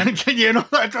outline, man? That's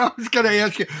what I was going to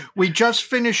ask you. We just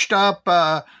finished up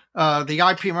the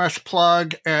IPMS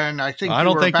plug, and I think I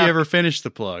don't think you ever finished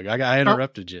the plug. I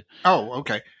interrupted you. Oh,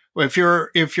 okay. Well,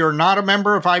 if you're not a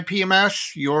member of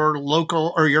IPMS, your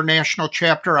local or your national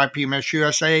chapter, IPMS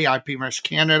USA, IPMS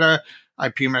Canada,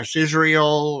 IPMS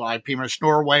Israel, IPMS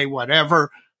Norway,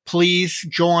 whatever, please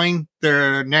join.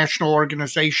 The national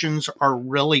organizations are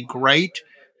really great,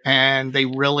 and they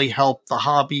really help the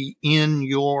hobby in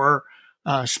your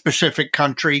specific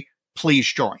country.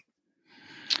 Please join.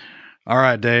 All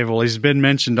right, Dave. Well, he's been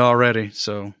mentioned already,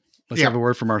 so let's have a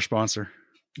word from our sponsor.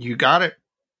 You got it.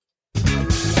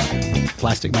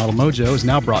 Plastic Model Mojo is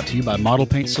now brought to you by Model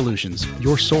Paint Solutions,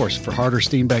 your source for Harder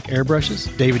Steenbeck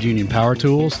airbrushes, David Union power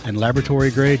tools, and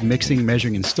laboratory-grade mixing,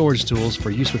 measuring, and storage tools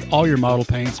for use with all your model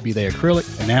paints, be they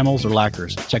acrylic, enamels, or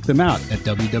lacquers. Check them out at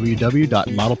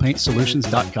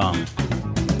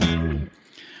www.modelpaintsolutions.com.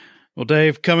 Well,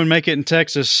 Dave, come and make it in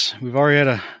Texas. We've already had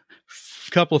a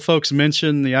couple of folks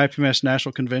mention the IPMS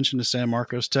National Convention to San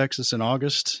Marcos, Texas in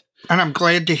August. And I'm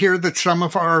glad to hear that some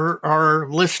of our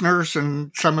listeners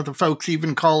and some of the folks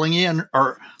even calling in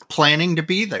are planning to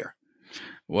be there.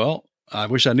 Well, I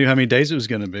wish I knew how many days it was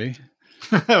going to be.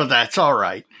 Oh, that's all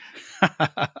right.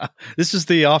 This is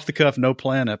the off-the-cuff,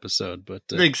 no-plan episode. But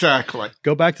exactly.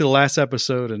 Go back to the last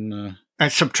episode and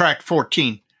subtract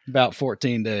 14. About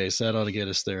 14 days. That ought to get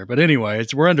us there. But anyway,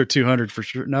 we're under 200 for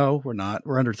sure. No, we're not.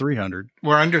 We're under 300.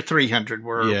 We're under 300.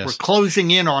 We're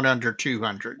closing in on under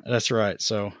 200. That's right.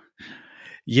 So...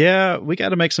 yeah, we got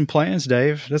to make some plans,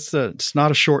 Dave. It's not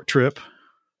a short trip.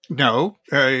 No,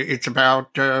 it's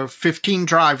about 15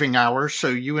 driving hours. So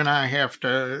you and I have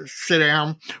to sit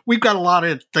down. We've got a lot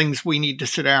of things we need to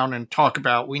sit down and talk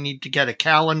about. We need to get a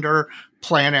calendar,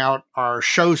 plan out our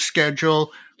show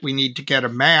schedule. We need to get a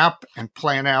map and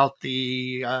plan out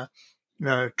the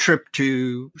trip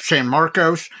to San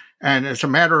Marcos. And as a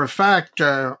matter of fact,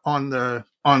 on the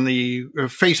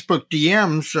Facebook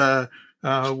DMs,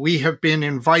 we have been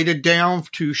invited down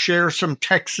to share some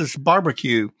Texas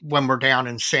barbecue when we're down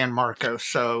in San Marcos.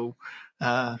 So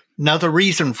another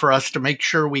reason for us to make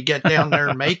sure we get down there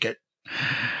and make it.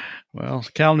 Well,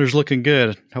 the calendar's looking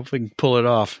good. Hopefully we can pull it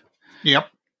off. Yep.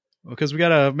 Because we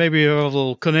got maybe a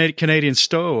little Canadian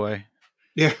stowaway.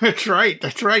 Yeah, that's right.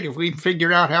 That's right. If we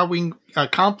figure out how we can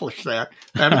accomplish that,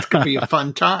 that's going to be a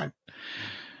fun time.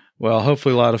 Well,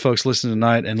 hopefully a lot of folks listening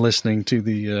tonight and listening to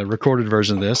the recorded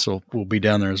version of this will be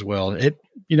down there as well.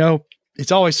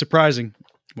 It's always surprising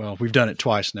Well, we've done it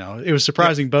twice now. It was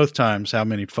surprising both times how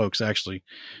many folks actually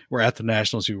were at the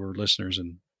Nationals who were listeners,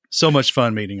 and so much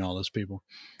fun meeting all those people.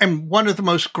 And one of the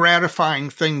most gratifying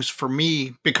things for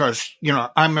me, because,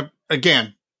 I'm,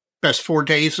 again, best 4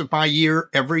 days of my year,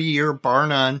 every year, bar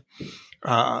none.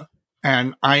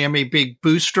 And I am a big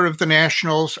booster of the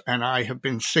Nationals, and I have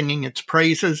been singing its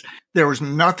praises. There was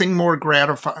nothing more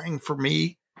gratifying for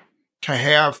me to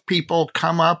have people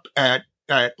come up at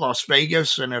Las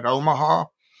Vegas and at Omaha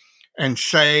and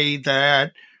say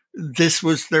that this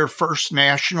was their first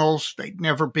Nationals. They'd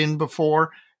never been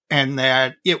before, and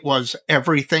that it was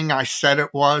everything I said it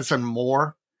was and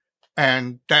more.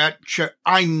 And that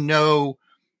I know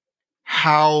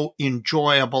how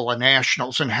enjoyable a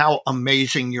Nationals and how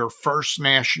amazing your first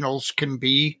Nationals can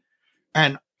be.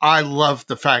 And I love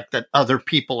the fact that other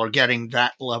people are getting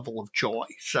that level of joy.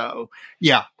 So,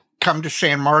 yeah, come to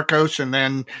San Marcos and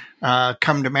then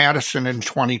come to Madison in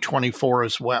 2024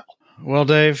 as well. Well,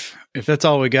 Dave, if that's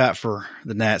all we got for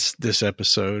the Nats this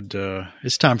episode,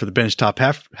 it's time for the Bench Top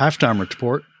Halftime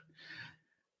Report.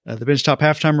 The Bench Top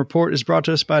Halftime Report is brought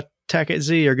to us by Tackett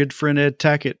Z, our good friend Ed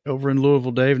Tackett over in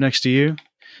Louisville. Dave, next to you,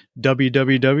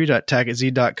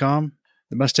 www.tacketz.com.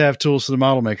 The must-have tools for the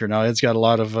model maker. Now, Ed's got a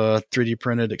lot of 3D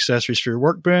printed accessories for your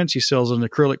workbench. He sells an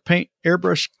acrylic paint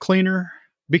airbrush cleaner.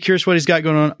 Be curious what he's got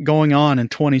going on in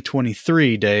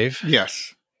 2023, Dave.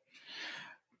 Yes.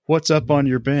 What's up on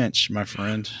your bench, my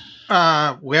friend?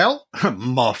 Well,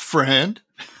 my friend,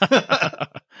 it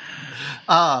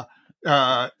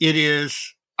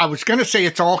is, I was going to say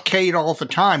it's all Kate all the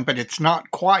time, but it's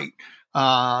not quite.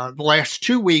 The last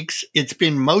 2 weeks, it's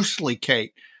been mostly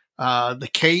Kate. The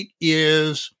Kate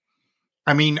is,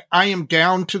 I am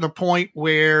down to the point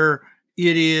where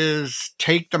it is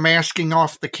take the masking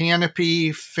off the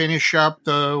canopy, finish up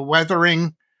the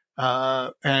weathering,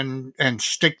 and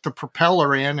stick the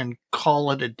propeller in and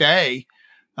call it a day.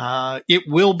 It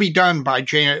will be done by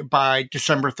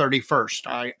December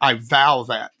 31st. I vow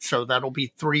that. So that'll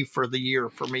be 3 for the year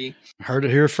for me. Heard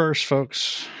it here first,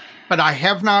 folks. But I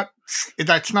have not,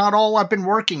 that's not all I've been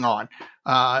working on.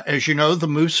 As you know, the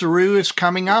Moosaroo is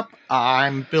coming up.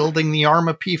 I'm building the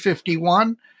Arrma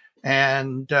P51.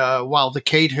 And while the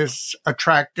Kate has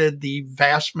attracted the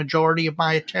vast majority of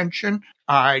my attention,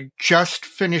 I just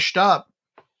finished up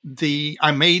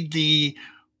I made the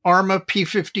Arrma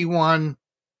P51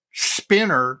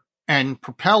 spinner and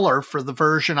propeller for the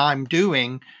version I'm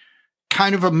doing,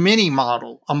 kind of a mini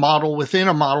model, a model within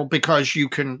a model, because you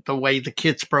can, the way the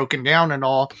kit's broken down and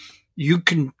all, you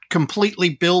can completely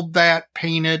build that,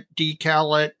 paint it,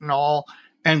 decal it and all,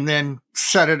 and then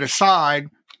set it aside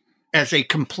as a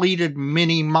completed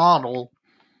mini model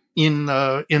in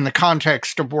the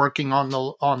context of working on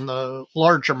the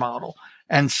larger model.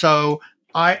 And so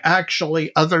I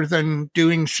actually, other than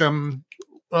doing some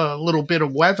little bit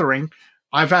of weathering,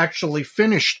 I've actually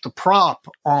finished the prop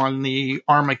on the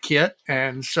Arrma kit.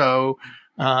 And so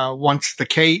once the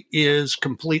Kate is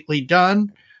completely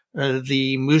done,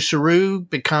 the Moosaroo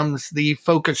becomes the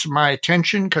focus of my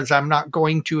attention, because I'm not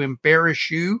going to embarrass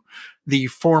you, the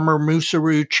former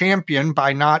Moosaroo champion,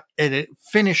 by not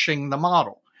finishing the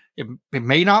model. It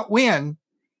may not win,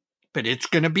 but it's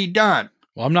going to be done.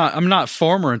 Well, I'm not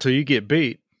former until you get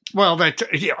beat. Well, that's,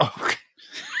 yeah.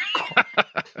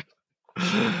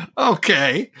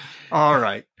 Okay. All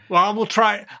right. Well,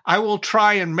 I will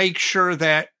try and make sure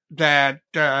that at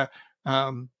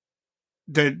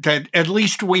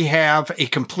least we have a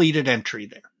completed entry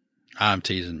there. I'm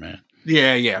teasing, man.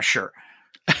 Yeah, sure.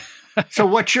 So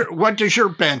what does your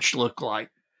bench look like?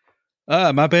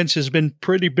 My bench has been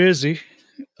pretty busy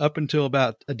up until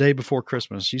about a day before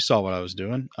Christmas. You saw what I was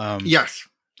doing. Yes.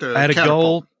 I had a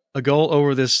goal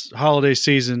over this holiday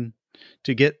season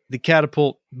to get the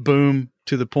catapult boom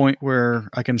to the point where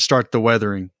I can start the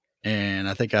weathering. And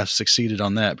I think I've succeeded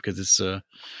on that, because it's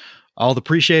all the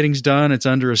pre-shading's done. It's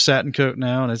under a satin coat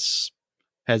now, and it's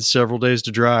had several days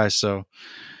to dry. So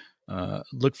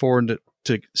look forward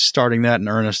to starting that in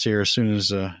earnest here as soon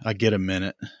as I get a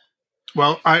minute.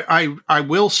 Well, I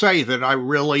will say that I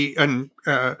really, and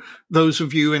those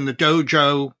of you in the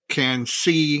dojo can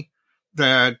see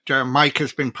that Mike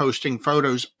has been posting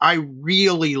photos. I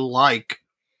really like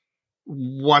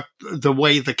the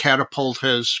way the catapult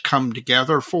has come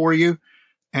together for you.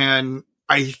 And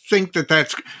I think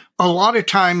that's a lot of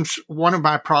times one of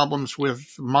my problems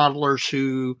with modelers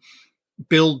who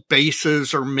build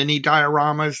bases or mini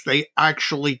dioramas. They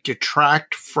actually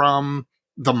detract from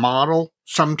the model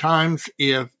sometimes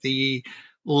if the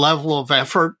level of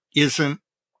effort isn't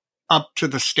up to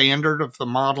the standard of the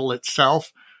model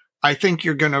itself. I think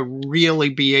you're going to really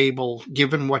be able,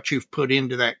 given what you've put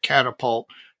into that catapult,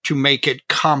 to make it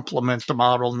complement the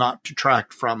model, not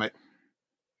detract from it.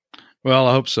 Well,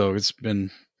 I hope so. It's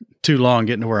been too long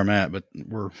getting to where I'm at, but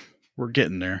we're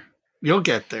getting there. You'll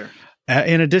get there.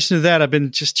 In addition to that, I've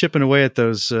been just chipping away at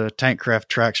those Tankcraft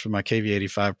tracks for my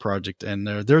KV-85 project, and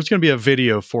there's going to be a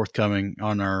video forthcoming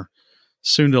on our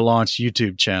soon-to-launch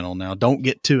YouTube channel. Now, don't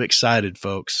get too excited,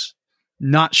 folks.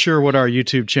 Not sure what our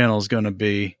YouTube channel is going to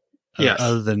be,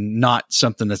 other than not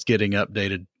something that's getting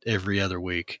updated every other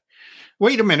week.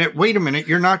 Wait a minute.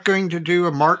 You're not going to do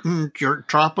a Martin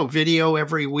drop a video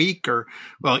every week, or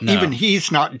no. Even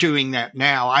he's not doing that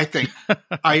now. I think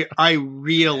I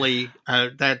really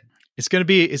that it's going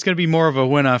to be more of a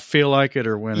when I feel like it,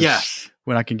 or when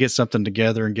when I can get something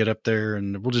together and get up there,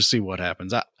 and we'll just see what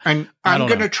happens. I'm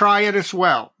going to try it as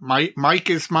well. Mike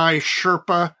is my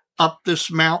Sherpa up this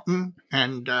mountain,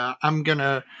 and I'm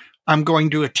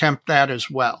going to attempt that as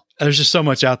well. There's just so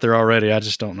much out there already. I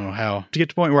just don't know how to get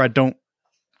to the point where I don't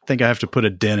think I have to put a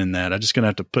dent in that. I'm just going to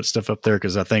have to put stuff up there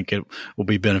because I think it will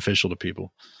be beneficial to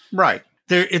people. Right.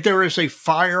 There is a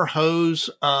fire hose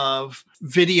of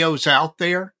videos out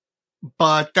there,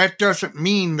 but that doesn't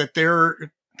mean that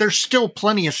there's still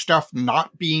plenty of stuff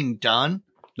not being done.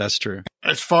 That's true.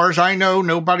 As far as I know,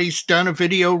 nobody's done a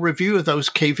video review of those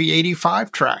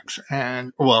KV-85 tracks.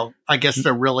 And, well, I guess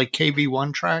they're really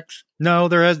KV-1 tracks. No,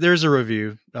 there's a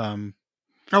review.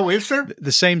 Oh, is there?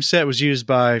 The same set was used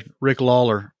by Rick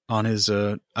Lawler on his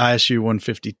ISU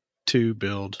 152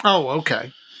 build. Oh,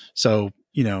 okay. So,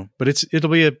 but it'll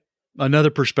be another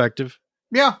perspective.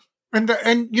 Yeah. And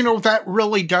that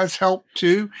really does help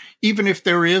too, even if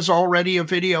there is already a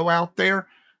video out there.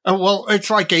 Well, it's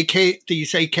like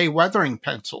these AK weathering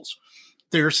pencils.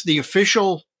 There's the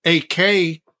official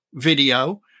AK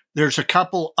video. There's a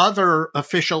couple other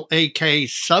official AK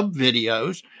sub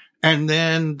videos, and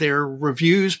then there are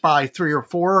reviews by 3 or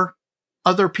 4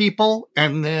 other people.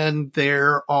 And then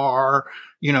there are,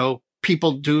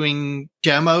 people doing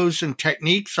demos and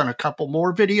techniques on a couple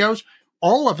more videos.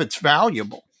 All of it's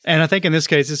valuable. And I think in this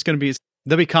case,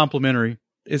 they'll be complimentary.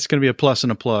 It's going to be a plus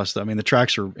and a plus. I mean, the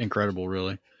tracks are incredible,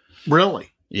 really.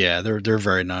 Really? Yeah, they're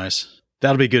very nice.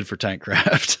 That'll be good for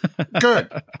Tankcraft.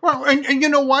 Good. Well, and you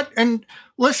know what? And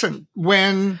listen,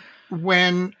 when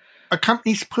a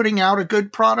company's putting out a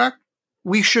good product,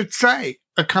 we should say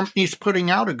a company's putting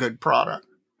out a good product.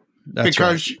 That's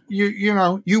because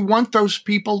right. You want those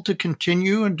people to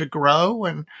continue and to grow,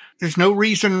 and there's no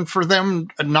reason for them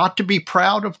not to be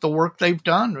proud of the work they've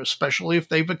done, especially if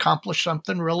they've accomplished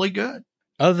something really good.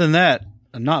 Other than that,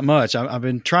 not much. I've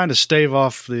been trying to stave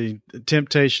off the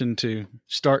temptation to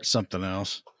start something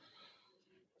else.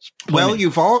 Well,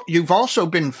 you've also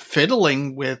been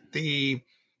fiddling with the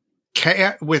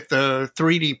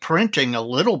 3D printing a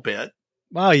little bit.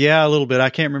 Well, yeah, a little bit. I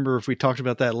can't remember if we talked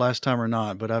about that last time or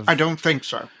not, but I don't think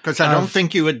so, because I don't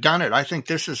think you had done it. I think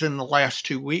this is in the last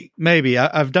 2 weeks. Maybe.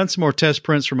 I've done some more test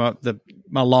prints from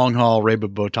my long haul Reba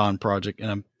Botan project,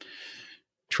 and I'm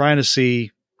trying to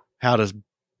see how to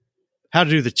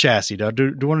do the chassis. Do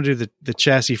I want to do the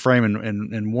chassis frame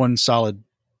in one solid,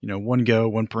 one go,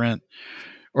 one print?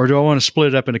 Or do I want to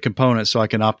split it up into components so I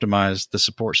can optimize the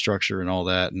support structure and all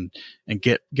that and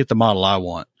get the model I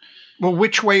want? Well,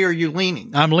 which way are you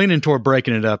leaning? I'm leaning toward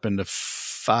breaking it up into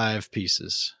 5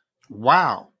 pieces.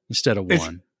 Wow. Instead of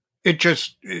 1.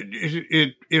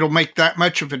 It'll make that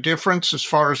much of a difference as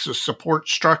far as the support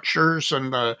structures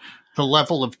and the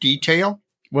level of detail?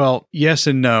 Well, yes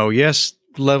and no. Yes,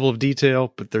 level of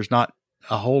detail, but there's not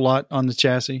a whole lot on the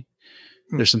chassis.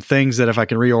 There's some things that if I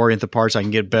can reorient the parts, I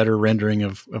can get better rendering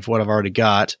of what I've already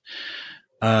got.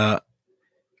 It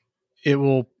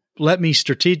will let me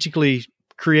strategically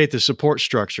create the support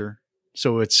structure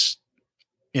so it's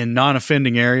in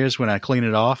non-offending areas when I clean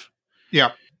it off.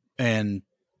 Yeah.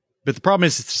 But the problem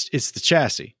is it's the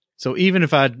chassis. So even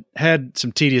if I had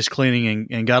some tedious cleaning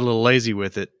and got a little lazy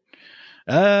with it,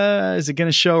 is it going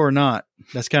to show or not?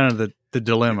 That's kind of the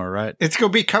dilemma, right? It's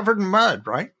going to be covered in mud,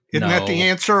 right? Isn't that the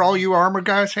answer all you armor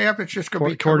guys have? It's just going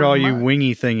to be covered in mud. Toward all you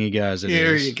wingy thingy guys.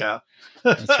 There you go.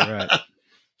 That's right.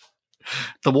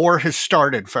 The war has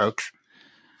started, folks.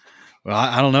 Well,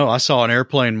 I don't know. I saw an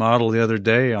airplane model the other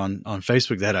day on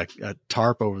Facebook that had a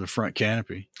tarp over the front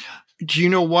canopy. Do you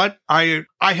know what? I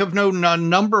have known a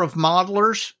number of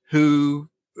modelers who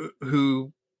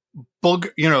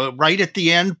right at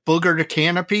the end, boogered a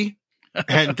canopy,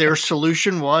 and their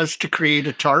solution was to create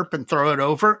a tarp and throw it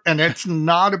over. And it's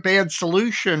not a bad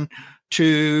solution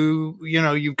to,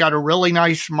 you've got a really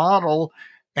nice model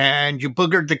and you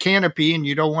boogered the canopy and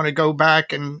you don't want to go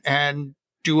back and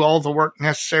do all the work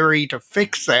necessary to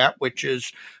fix that, which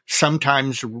is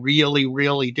sometimes really,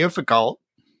 really difficult.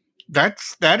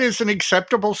 that is an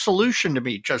acceptable solution to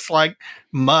me, just like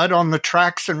mud on the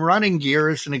tracks and running gear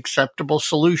is an acceptable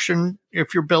solution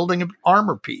if you're building an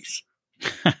armor piece.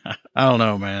 I don't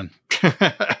know, man.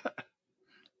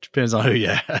 Depends on who you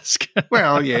ask.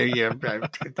 Well, yeah.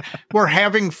 We're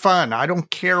having fun. I don't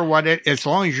care as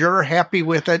long as you're happy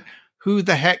with it, who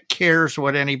the heck cares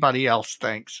what anybody else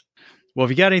thinks? Well, if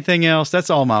you got anything else, that's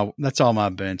all my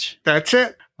bench. That's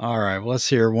it. All right. Well, let's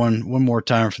hear one more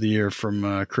time for the year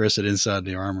from Chris at Inside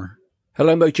the Armor.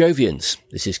 Hello, Mojovians.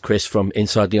 This is Chris from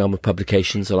Inside the Armor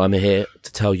Publications, and I'm here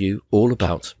to tell you all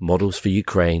about Models for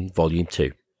Ukraine Volume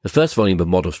 2. The first volume of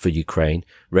Models for Ukraine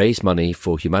raised money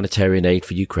for humanitarian aid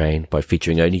for Ukraine by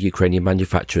featuring only Ukrainian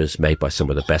manufacturers made by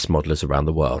some of the best modelers around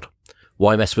the world.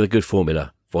 Why mess with a good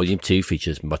formula? Volume 2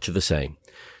 features much of the same.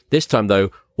 This time,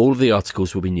 though, all of the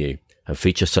articles will be new and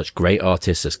feature such great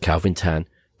artists as Calvin Tan,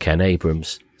 Ken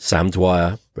Abrams, Sam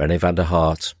Dwyer, Rene van der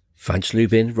Hart, Vance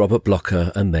Lubin, Robert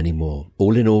Blocker, and many more.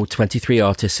 All in all, 23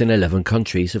 artists in 11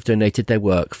 countries have donated their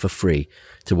work for free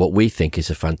to what we think is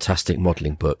a fantastic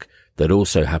modelling book that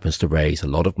also happens to raise a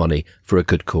lot of money for a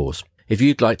good cause. If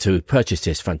you'd like to purchase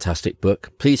this fantastic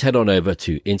book, please head on over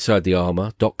to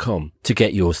InsideTheArmor.com to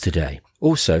get yours today.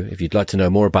 Also, if you'd like to know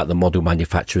more about the model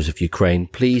manufacturers of Ukraine,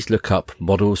 please look up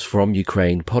Models from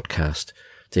Ukraine podcast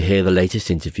to hear the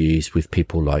latest interviews with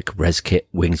people like ResKit,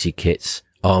 Wingsy Kits,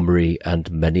 Armory,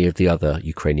 and many of the other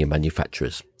Ukrainian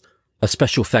manufacturers. A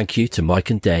special thank you to Mike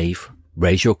and Dave.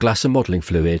 Raise your glass of modelling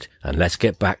fluid, and let's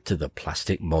get back to the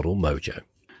plastic model mojo.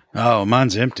 Oh,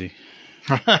 mine's empty.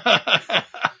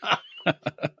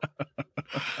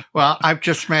 Well, I've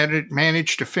just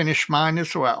managed to finish mine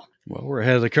as well. Well, we're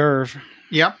ahead of the curve.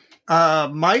 Yep.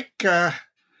 Mike,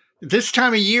 this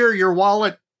time of year, your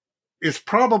wallet is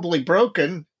probably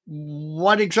broken.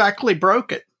 What exactly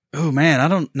broke it? Oh, man, I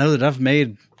don't know that I've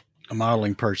made a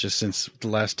modeling purchase since the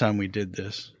last time we did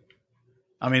this.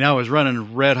 I mean, I was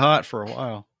running red hot for a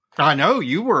while. I know,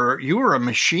 you were a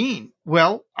machine.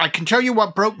 Well, I can tell you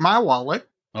what broke my wallet.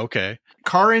 Okay.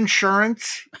 Car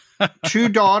insurance, 2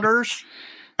 daughters,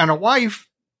 and a wife,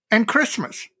 and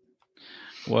Christmas.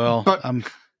 Well, but, I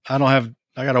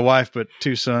got a wife, but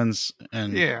 2 sons.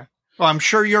 And yeah. Well, I'm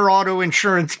sure your auto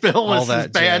insurance bill is as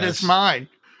bad as mine.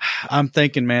 I'm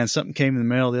thinking, man, something came in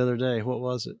the mail the other day. What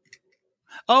was it?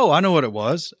 Oh, I know what it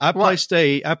was. I placed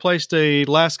a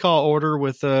last call order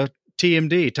with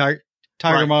TMD,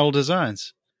 Tiger Model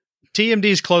Designs.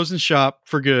 TMD's closing shop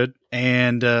for good,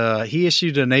 and he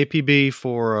issued an APB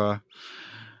for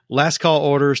last call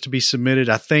orders to be submitted,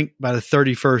 I think, by the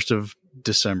 31st of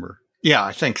December. Yeah,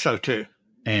 I think so too.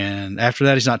 And after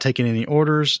that, he's not taking any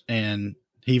orders, and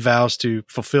he vows to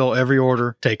fulfill every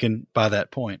order taken by that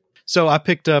point. So I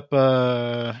picked up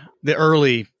the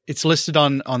early. It's listed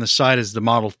on the site as the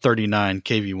Model 39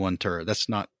 KV1 turret. That's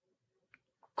not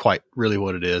quite really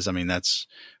what it is. I mean, that's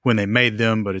when they made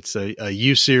them, but it's a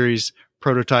U-series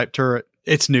prototype turret.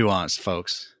 It's nuanced,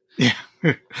 folks. Yeah.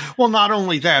 Well, not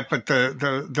only that, but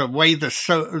the way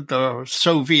the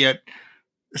Soviet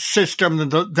system,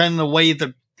 then the way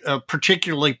the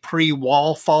particularly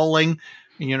pre-wall falling,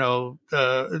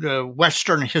 the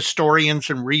Western historians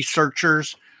and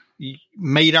researchers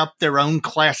made up their own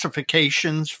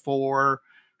classifications for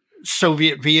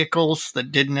Soviet vehicles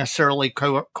that didn't necessarily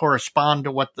correspond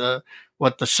to what the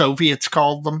Soviets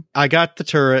called them. I got the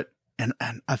turret, and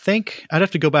I think I'd have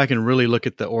to go back and really look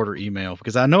at the order email,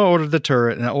 because I know I ordered the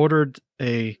turret, and I ordered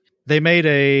the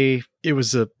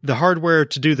hardware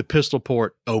to do the pistol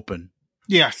port open.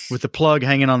 Yes. With the plug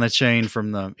hanging on the chain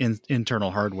from the internal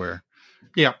hardware.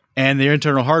 Yeah. And the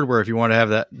internal hardware, if you want to have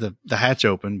that the hatch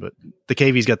open, but the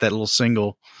KV's got that little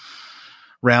single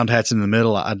round hatch in the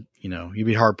middle. You'd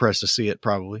be hard pressed to see it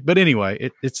probably, but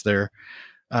anyway, it's there.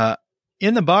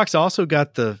 In the box, I also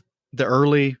got the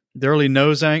early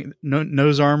nose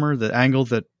armor, the angle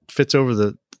that fits over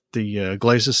the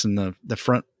glacis and the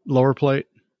front lower plate.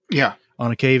 Yeah,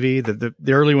 on a KV.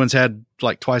 The early ones had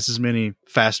like twice as many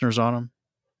fasteners on them.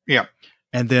 Yeah,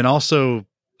 and then also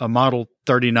a Model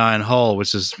 39 hull,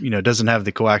 which is, doesn't have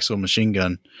the coaxial machine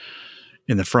gun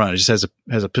in the front. It just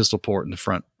has a pistol port in the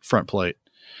front plate.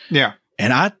 Yeah.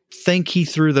 And I think he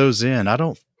threw those in. I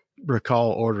don't recall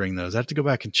ordering those. I have to go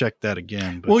back and check that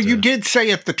again. But, well, you did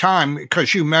say at the time,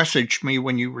 because you messaged me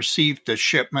when you received the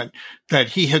shipment, that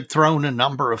he had thrown a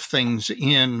number of things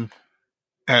in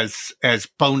as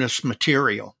bonus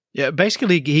material. Yeah,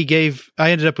 basically I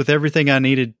ended up with everything I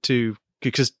needed to,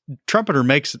 because Trumpeter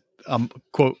makes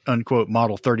quote unquote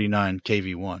Model 39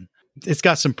 KV1. It's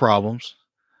got some problems.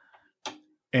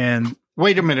 And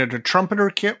wait a minute, a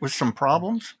Trumpeter kit with some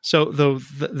problems? So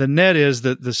the net is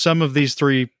that the sum of these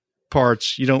three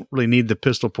parts, you don't really need the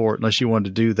pistol port unless you want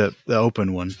to do the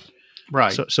open one.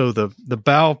 Right. So the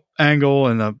bow angle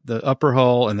and the upper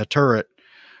hull and the turret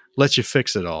lets you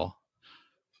fix it all.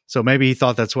 So maybe he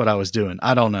thought that's what I was doing.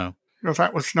 I don't know. Well,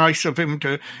 that was nice of him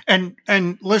to. And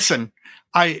listen,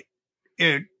 I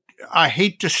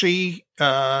hate to see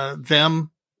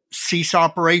them cease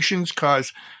operations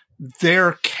because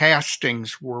their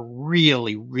castings were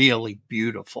really, really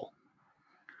beautiful.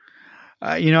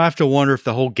 I have to wonder if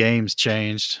the whole game's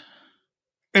changed.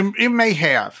 And it may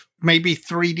have. Maybe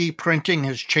 3D printing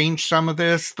has changed some of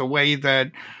this, the way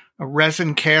that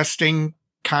resin casting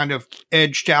kind of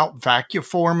edged out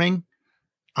vacuforming.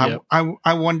 Yep.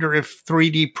 I wonder if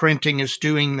 3D printing is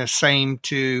doing the same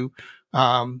to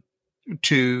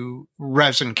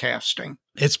resin casting.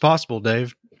 It's possible,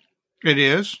 Dave. It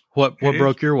is. What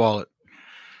broke your wallet?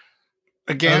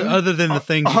 Again, other than the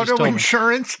things you just auto told me.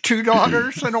 insurance, 2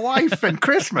 daughters and a wife, and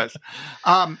Christmas.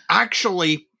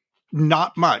 Actually,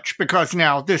 not much, because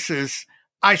now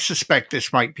I suspect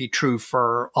this might be true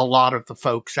for a lot of the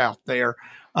folks out there.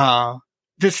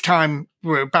 This time,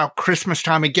 about Christmas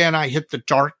time, again, I hit the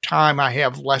dark time. I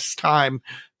have less time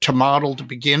to model to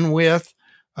begin with.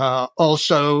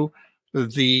 Also,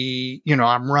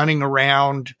 I'm running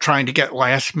around trying to get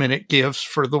last minute gifts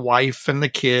for the wife and the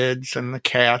kids and the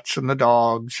cats and the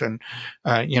dogs and,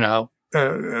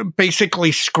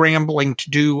 basically scrambling to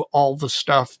do all the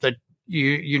stuff that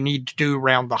you need to do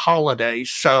around the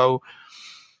holidays. So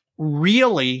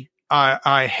really,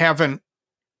 I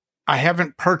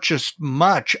haven't purchased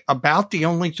much. About the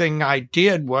only thing I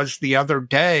did was the other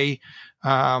day,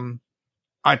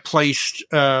 I placed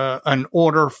an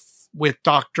order with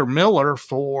Dr. Miller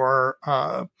for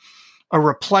a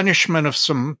replenishment of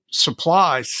some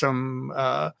supplies, some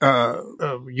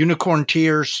unicorn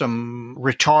tears, some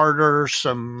retarders,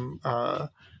 some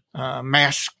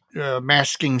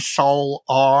masking Sol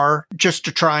R, just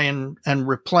to try and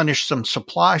replenish some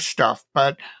supply stuff.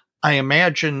 But I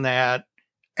imagine that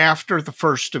after the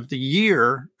first of the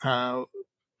year,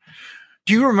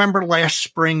 do you remember last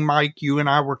spring, Mike, you and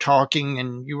I were talking,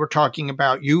 and you were talking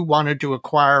about you wanted to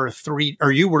acquire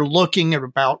you were looking at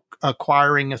about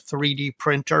acquiring a 3D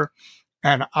printer.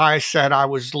 And I said I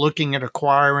was looking at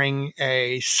acquiring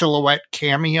a Silhouette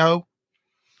Cameo.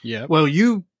 Yeah. Well,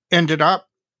 you ended up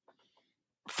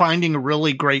finding a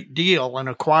really great deal and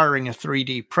acquiring a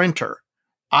 3D printer.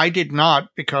 I did not,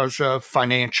 because of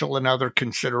financial and other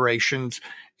considerations,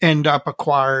 end up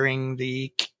acquiring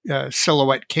the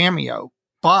Silhouette Cameo.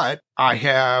 But I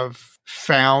have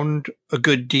found a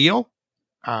good deal.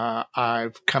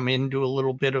 I've come into a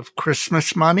little bit of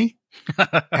Christmas money,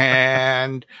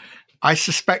 and I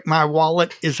suspect my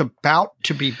wallet is about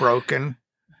to be broken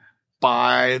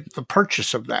by the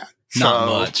purchase of that. Not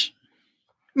much.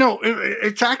 No,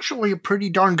 it's actually a pretty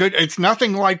darn good. It's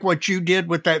nothing like what you did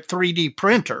with that 3D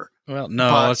printer. Well,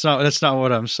 no, that's not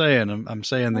what I'm saying. I'm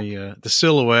saying the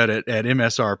Silhouette at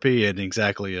MSRP isn't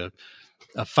exactly a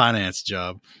finance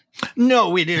job.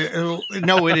 No, it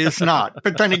is not.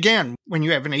 But then again, when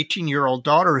you have an 18-year-old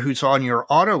daughter who's on your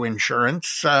auto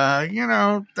insurance, there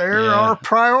are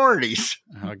priorities.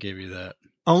 I'll give you that.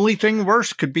 Only thing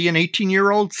worse could be an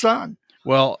 18-year-old son.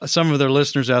 Well, some of their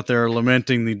listeners out there are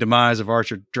lamenting the demise of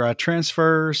Archer Dry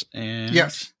Transfers, and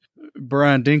yes,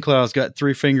 Brian Dinklau's got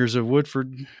 3 fingers of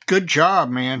Woodford. Good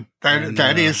job, man.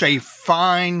 That is a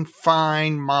fine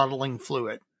modeling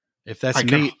fluid. If that's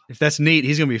neat,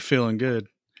 he's going to be feeling good.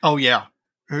 Oh yeah.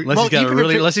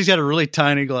 Unless he's got a really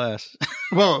tiny glass.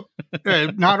 Well,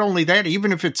 not only that,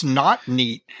 even if it's not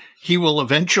neat, he will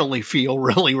eventually feel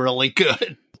really, really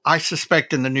good. I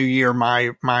suspect in the new year,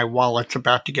 my wallet's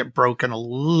about to get broken a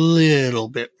little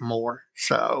bit more.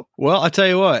 So, well, I tell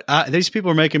you what, these people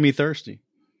are making me thirsty.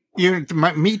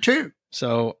 Me too.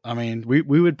 So, I mean, we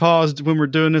would pause when we're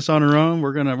doing this on our own.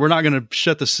 We're not gonna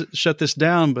shut this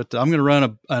down, but I'm gonna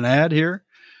run an ad here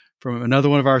from another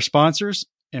one of our sponsors,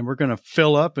 and we're gonna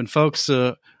fill up. And folks,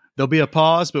 there'll be a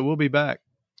pause, but we'll be back.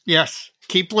 Yes,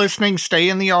 keep listening. Stay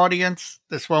in the audience.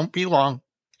 This won't be long.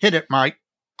 Hit it, Mike.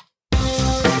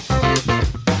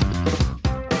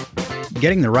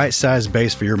 Getting the right size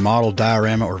base for your model,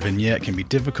 diorama, or vignette can be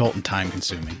difficult and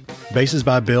time-consuming. Bases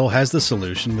by Bill has the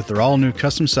solution with their all-new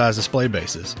custom-size display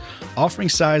bases. Offering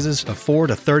sizes of 4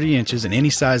 to 30 inches and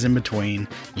any size in between,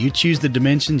 you choose the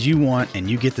dimensions you want and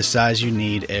you get the size you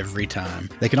need every time.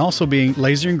 They can also be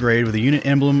laser engraved with a unit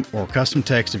emblem or custom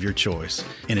text of your choice.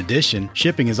 In addition,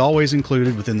 shipping is always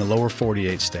included within the lower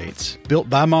 48 states. Built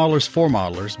by modelers for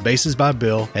modelers, Bases by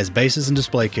Bill has bases and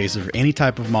display cases for any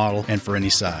type of model and for any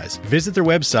size. Visit their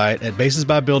website at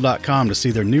basesbybill.com to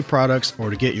see their new products or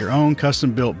to get your own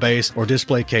custom-built base case or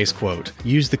display case quote.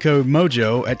 Use the code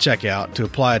MOJO at checkout to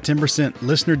apply a 10%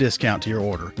 listener discount to your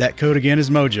order. That code again is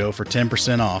MOJO for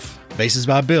 10% off. Bases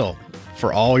by Bill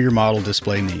for all your model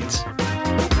display needs.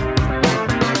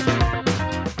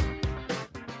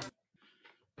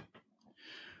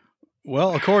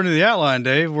 Well, according to the outline,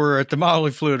 Dave, we're at the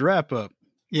Motley Fluid wrap-up.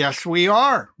 Yes, we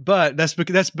are. But that's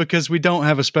because we don't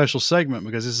have a special segment,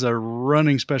 because this is a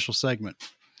running special segment.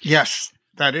 Yes,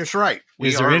 that is right.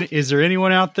 Is there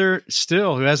anyone out there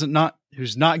still who's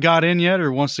not got in yet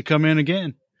or wants to come in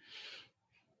again?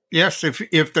 Yes,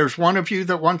 if there's one of you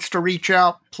that wants to reach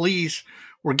out, please.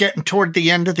 We're getting toward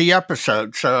the end of the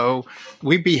episode, so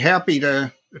we'd be happy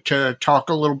to talk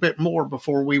a little bit more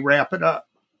before we wrap it up.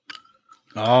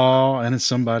 Oh, and it's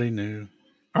somebody new.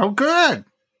 Oh, good.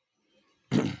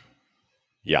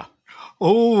 Yeah.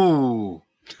 Oh.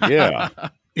 Yeah.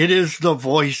 It is the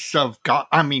voice of God.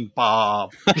 I mean,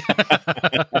 Bob.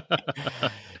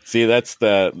 See, that's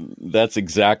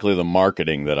exactly the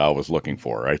marketing that I was looking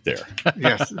for right there.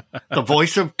 Yes. The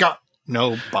voice of God.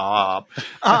 No, Bob.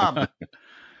 I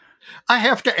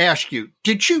have to ask you,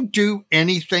 did you do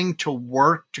anything to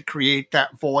work to create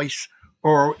that voice?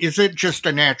 Or is it just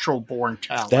a natural born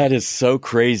talent? That is so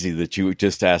crazy that you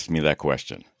just asked me that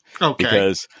question. Okay.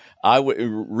 Because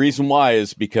reason why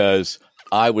is because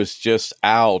I was just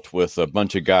out with a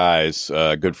bunch of guys,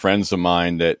 good friends of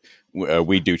mine that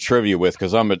we do trivia with.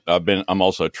 Because I'm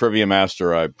also a trivia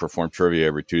master. I perform trivia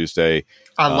every Tuesday.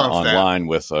 I love online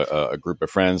with a group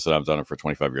of friends, and I've done it for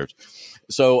 25 years.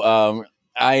 So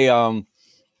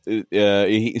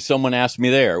someone asked me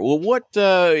there, well, what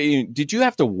did you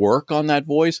have to work on that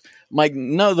voice? I'm like,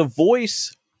 no, the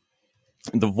voice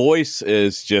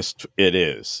is just,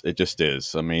 it just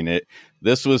is. I mean,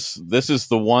 this is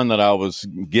the one that I was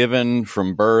given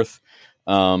from birth.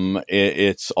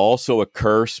 It's also a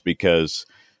curse because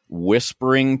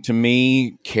whispering to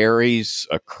me carries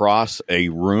across a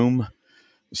room.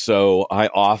 So I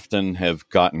often have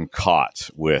gotten caught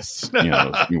with,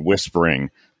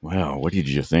 whispering. Wow, what did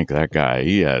you think of that guy?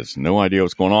 He has no idea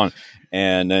what's going on.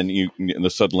 And then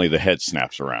suddenly the head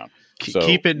snaps around.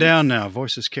 Keep it down now.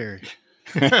 Voices carry.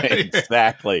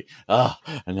 Exactly.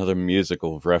 Another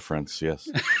musical reference. Yes.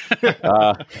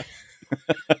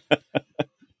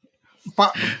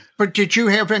 But did you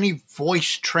have any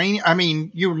voice training? I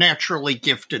mean, you're naturally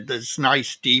gifted. This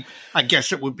nice, deep. I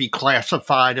guess it would be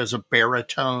classified as a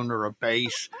baritone or a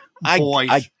bass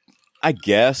voice. I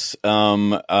guess,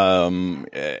 as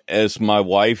my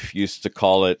wife used to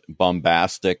call it,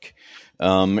 bombastic.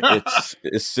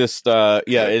 It's just,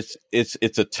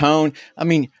 it's a tone. I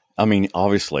mean,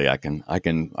 obviously I can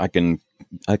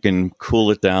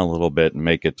cool it down a little bit and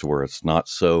make it to where it's not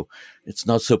so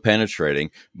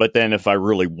penetrating. But then if I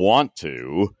really want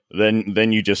to,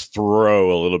 then you just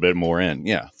throw a little bit more in.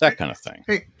 Yeah. That kind of thing.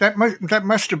 Hey, that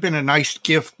must have been a nice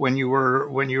gift when you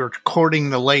were courting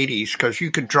the ladies, because you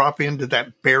could drop into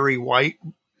that Barry White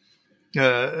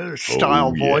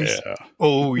style voice.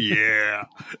 Oh yeah.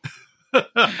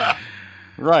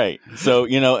 Right. So,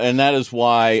 and that is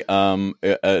why,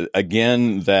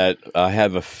 again, that I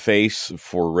have a face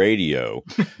for radio,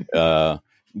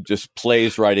 just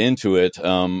plays right into it.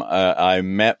 I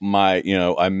met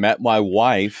my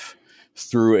wife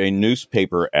through a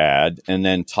newspaper ad, and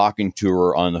then talking to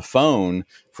her on the phone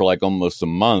for like almost a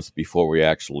month before we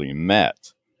actually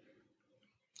met.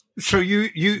 So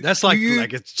that's like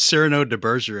a Cyrano de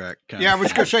Bergerac kind I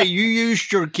was going to say, you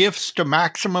used your gifts to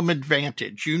maximum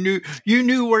advantage. You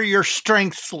knew where your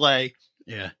strengths lay.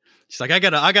 Yeah. She's like, I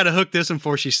gotta hook this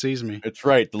before she sees me. That's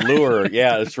right. The lure.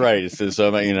 Yeah, that's right. It says,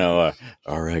 all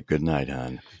right, good night,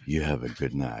 hon. You have a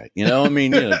good night.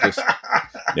 Just,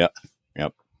 yep.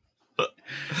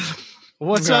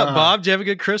 What's up, Bob? Did you have a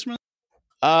good Christmas?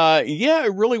 Yeah,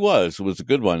 it really was. It was a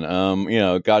good one.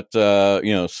 Got,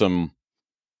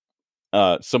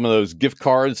 some of those gift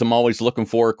cards I'm always looking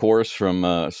for, of course, from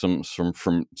some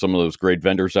of those great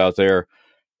vendors out there.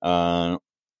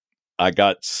 I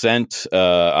got sent,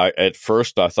 at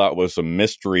first I thought it was a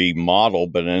mystery model,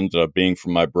 but it ended up being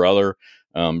from my brother,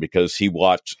 because he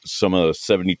watched some of the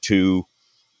 72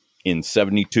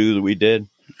 that we did.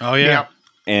 Oh yeah.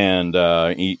 And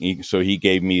he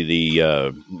gave me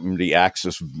the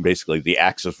Axis, basically the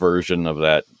Axis version of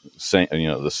that same,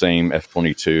 the same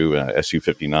F-22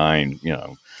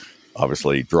 Su-59,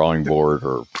 obviously drawing board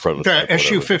or prototype. The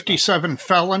Su-57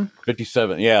 Felon.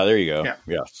 57, yeah, there you go. Yeah.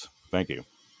 Yes, thank you.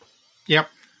 Yep.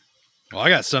 Well, I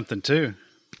got something too.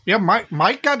 Yeah,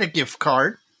 Mike got a gift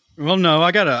card. Well, no,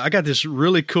 I got this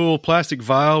really cool plastic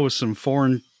vial with some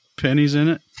foreign pennies in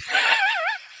it,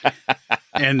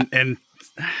 and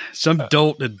Some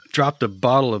dolt had dropped a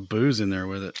bottle of booze in there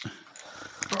with it.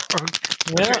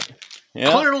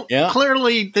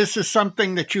 Clearly, this is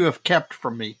something that you have kept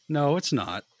from me. No, it's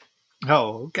not.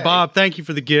 Oh, okay. Bob, thank you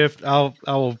for the gift. I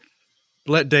will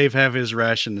let Dave have his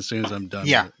ration as soon as I'm done.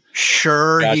 Yeah, with it.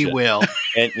 Sure he will.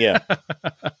 And yeah.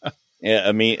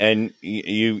 I mean, and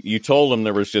you told him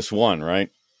there was just one, right?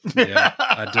 Yeah,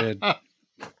 I did.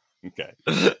 Okay.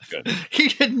 Good. He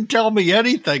didn't tell me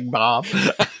anything, Bob.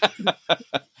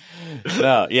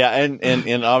 No, yeah,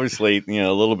 and obviously,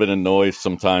 a little bit of noise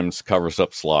sometimes covers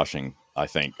up sloshing. I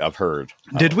think I've heard.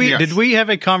 Did we have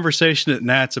a conversation at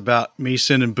Nats about me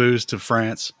sending booze to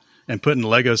France and putting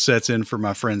Lego sets in for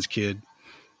my friend's kid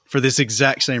for this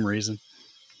exact same reason?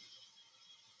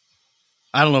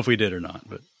 I don't know if we did or not,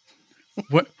 but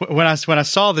when I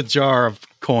saw the jar of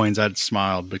coins, I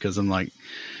smiled because I'm like,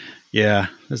 yeah,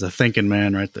 there's a thinking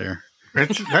man right there.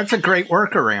 That's a great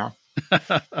workaround.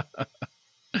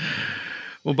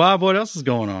 Well, Bob, what else is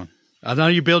going on? I know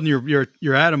you're building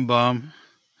your atom bomb.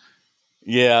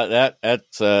 Yeah,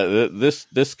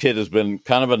 this kit has been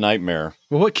kind of a nightmare.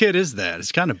 Well, what kit is that?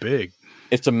 It's kind of big.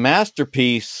 It's a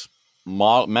masterpiece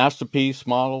models.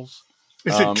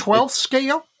 Is it 12th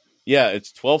scale? Yeah,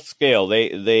 it's 12th scale.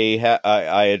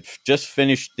 I had just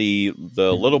finished the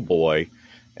little boy,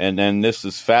 and then this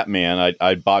is Fat Man.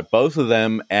 I bought both of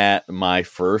them at my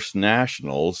first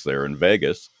nationals there in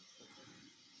Vegas.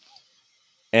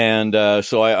 And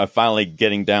so I finally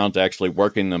getting down to actually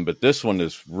working them, but this one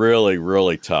is really,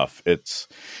 really tough. It's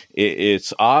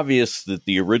obvious that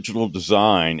the original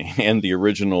design and the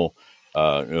original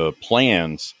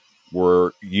plans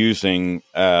were using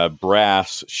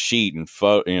brass sheet and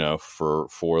for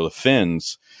the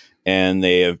fins, and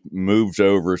they have moved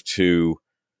over to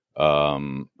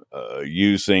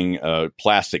using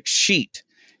plastic sheet,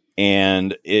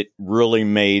 and it really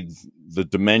made the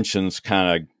dimensions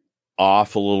kind of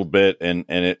off a little bit, and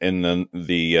then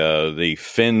the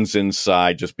fins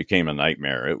inside just became a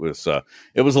nightmare. It was a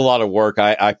lot of work.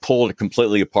 I pulled it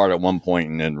completely apart at one point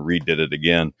and then redid it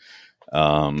again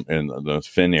in the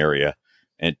fin area,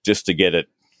 and just to get it,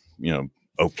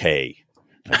 okay.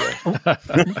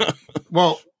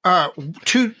 Well,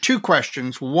 two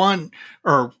questions. One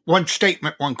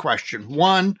statement, one question.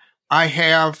 One, I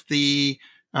have the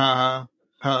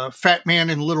Fat Man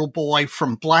and Little Boy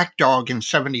from Black Dog in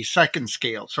 72nd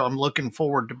scale. So I'm looking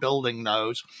forward to building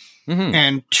those. Mm-hmm.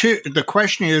 And two, the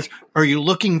question is, are you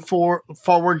looking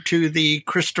forward to the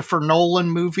Christopher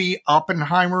Nolan movie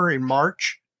Oppenheimer in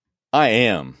March? I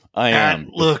am. That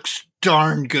looks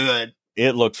darn good.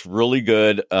 It looks really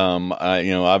good.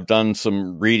 I've done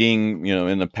some reading,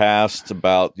 in the past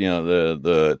about,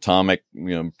 the atomic,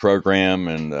 program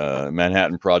and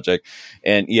Manhattan Project.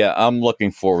 And yeah, I'm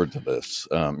looking forward to this.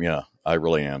 I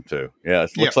really am too. Yeah,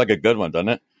 it looks like a good one, doesn't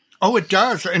it? Oh, it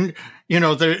does. And,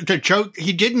 the joke,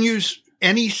 he didn't use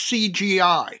any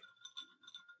CGI.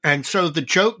 And so the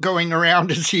joke going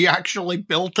around is he actually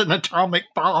built an atomic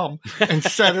bomb and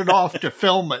set it off to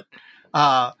film it.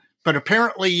 But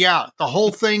apparently, the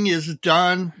whole thing is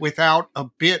done without a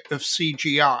bit of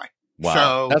CGI. Wow.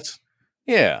 So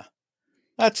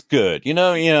that's good.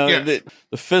 The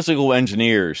physical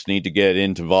engineers need to get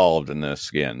involved in this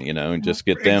again, and just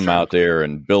get them out there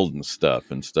and building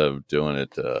stuff instead of doing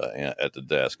it at the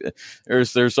desk.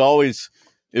 There's always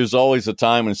a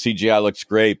time when CGI looks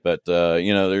great, but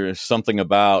there's something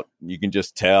about you can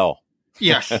just tell.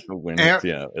 Yes, when at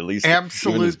least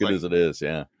absolutely even as good as it is.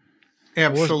 Yeah.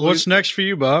 Absolutely. What's next for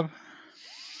you, Bob?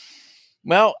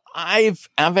 Well, I've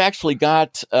actually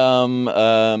got a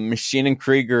Machine &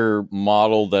 Krieger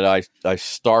model that I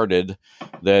started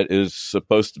that is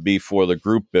supposed to be for the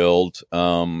group build.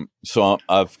 So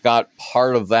I've got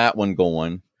part of that one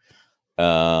going.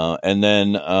 And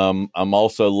then I'm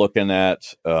also looking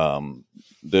at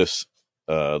the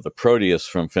Proteus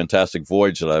from Fantastic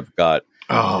Voyage that I've got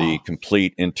the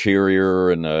complete interior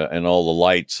and all the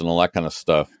lights and all that kind of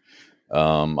stuff.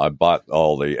 I bought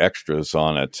all the extras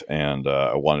on it, and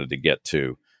I wanted to get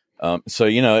to. So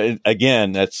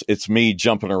again, it's me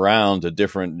jumping around to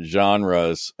different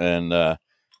genres, and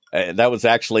that was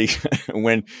actually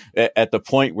when at the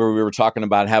point where we were talking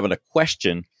about having a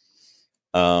question.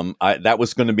 That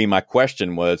was going to be my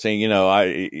question was saying,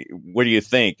 what do you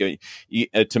think?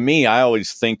 To me, I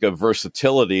always think of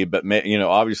versatility, but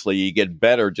obviously you get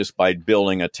better just by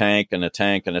building a tank and a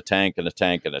tank and a tank and a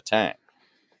tank and a tank.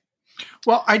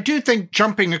 Well, I do think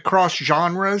jumping across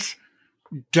genres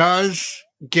does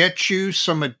get you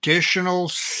some additional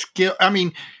skill. I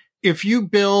mean, if you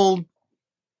build,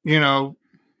 World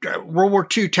War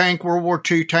II tank, World War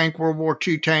II tank, World War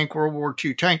II tank, World War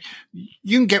II tank,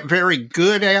 you can get very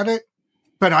good at it.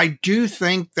 But I do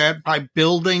think that by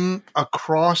building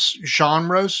across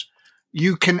genres,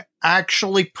 you can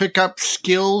actually pick up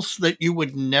skills that you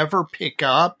would never pick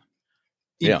up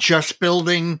just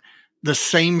building the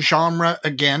same genre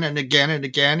again and again and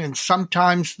again. And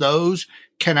sometimes those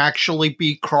can actually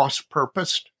be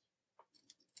cross-purposed.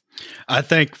 I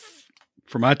think,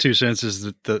 for my 2 cents, is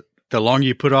that the longer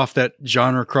you put off that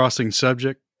genre-crossing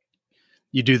subject,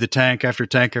 you do the tank after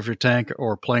tank after tank,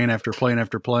 or plane after plane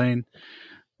after plane,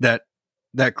 that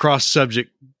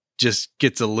cross-subject just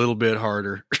gets a little bit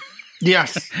harder.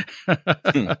 Yes. I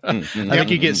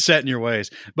think you get set in your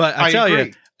ways. But I tell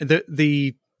agree.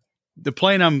 You, the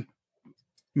plane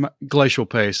glacial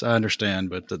pace, I understand,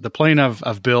 but the plane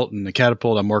I've built and the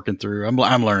catapult I'm working through, I'm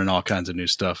learning all kinds of new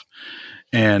stuff,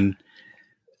 and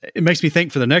it makes me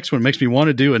think for the next one. It makes me want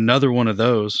to do another one of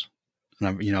those.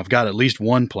 And I've got at least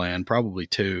one plan, probably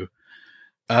two.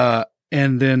 And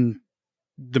then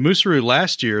the Musaru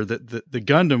last year, the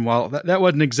Gundam, while that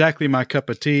wasn't exactly my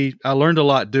cup of tea, I learned a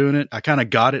lot doing it. I kind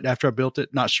of got it after I built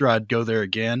it. Not sure I'd go there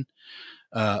again.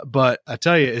 But I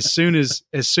tell you, as soon as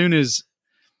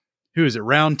who is it?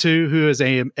 Round 2? Who is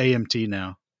AMT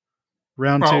now?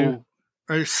 Round 2?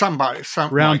 Something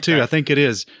round like 2, that. I think it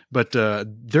is. But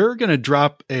they're going to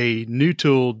drop a new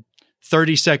tooled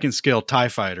 32nd scale TIE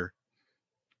fighter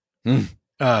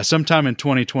sometime in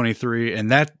 2023, and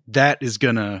that's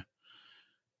gonna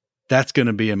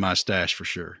be in my stash for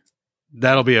sure.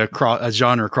 That'll be a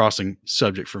genre crossing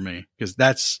subject for me, because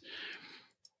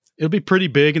it'll be pretty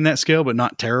big in that scale, but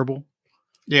not terrible.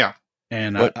 Yeah,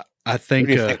 and I think,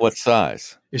 what do you think, what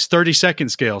size? It's 32nd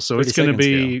scale, so it's going to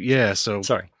be So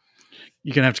sorry,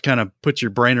 you're gonna have to kind of put your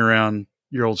brain around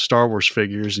your old Star Wars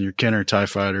figures and your Kenner TIE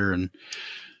fighter, and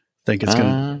think it's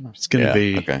gonna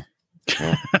be okay.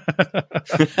 Well.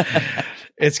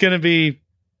 It's gonna be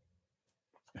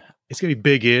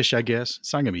big-ish, I guess.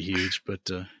 It's not gonna be huge, but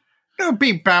it'll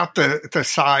be about the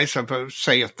size of a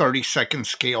 32nd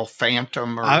scale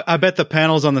Phantom. Or I bet the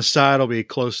panels on the side will be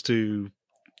close to,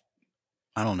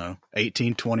 I don't know,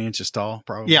 18, 20 inches tall,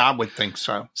 probably. Yeah, I would think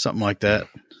so. Something like that.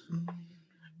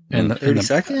 And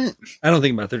 32nd? I don't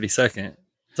think about 32nd.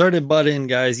 Sorry to butt in,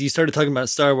 guys. You started talking about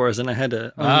Star Wars, and I had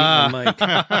to unmute my mic.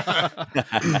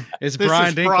 It's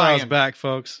Brian Dinklau's back,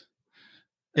 folks.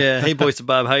 Yeah. Hey, Voice of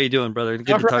Bob. How you doing, brother? Good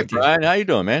to talk to you. Brian, how you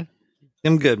doing, man?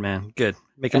 I'm good, man. Good.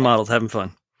 Making models, having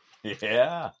fun.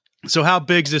 Yeah. So how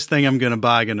big's this thing I'm going to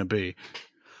buy going to be?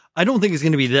 I don't think it's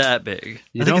going to be that big.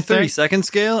 You I think don't a 32nd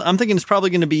scale. I'm thinking it's probably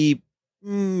going to be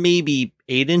maybe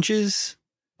 8 inches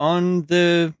on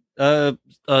the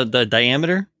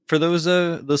diameter for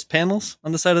those panels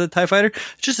on the side of the TIE fighter.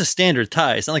 It's just a standard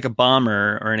TIE. It's not like a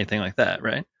bomber or anything like that,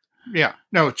 right? Yeah.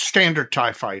 No, it's standard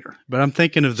TIE fighter. But I'm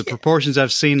thinking of the proportions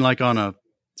I've seen, like on a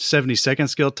 72nd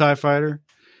scale TIE fighter,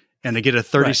 and to get a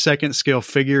 32nd scale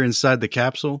figure inside the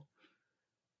capsule.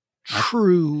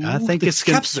 True. I think the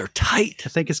capsules are tight. I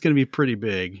think it's going to be pretty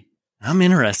big. I'm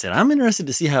interested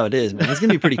to see how it is, man. It's going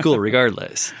to be pretty cool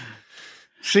regardless.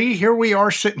 See, here we are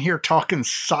sitting here talking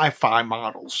sci-fi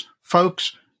models.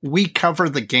 Folks, we cover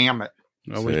the gamut.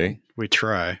 Well, we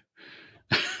try.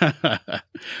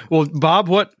 Well, Bob,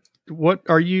 what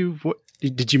are you? What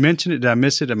did you mention it? Did I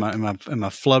miss it? Am I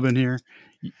flubbing here?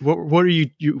 What are you?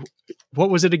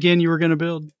 What was it again? You were going to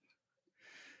build?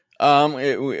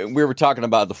 We were talking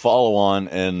about the follow-on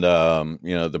and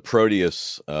the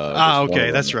Proteus.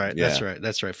 Okay, that's right. Yeah.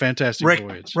 That's right. Fantastic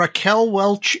Voyage. Raquel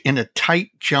Welch in a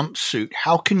tight jumpsuit.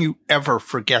 How can you ever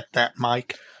forget that,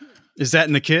 Mike? Is that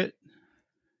in the kit?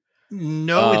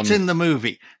 No, it's in the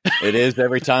movie. It is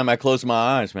every time I close my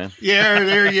eyes, man. Yeah,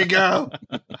 there you go.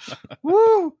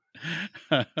 Woo!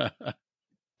 That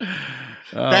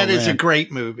is a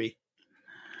great movie.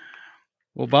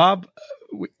 Well, Bob,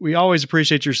 we always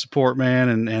appreciate your support,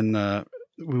 man, and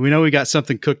we know we got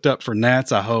something cooked up for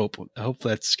Nats. I hope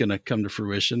that's going to come to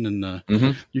fruition, and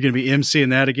you're going to be emceeing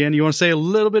that again. You want to say a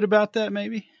little bit about that,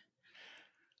 maybe?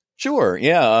 Sure.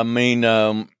 Yeah. I mean,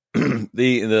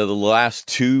 the last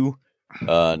two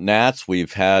Nats,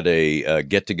 we've had a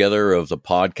get together of the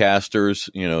podcasters,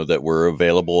 that were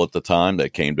available at the time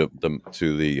that came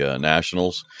to the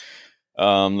nationals.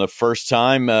 The first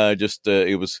time,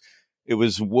 it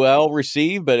was well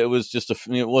received, but it was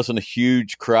it wasn't a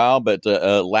huge crowd. But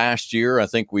last year, I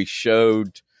think we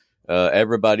showed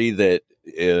everybody that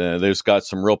there's got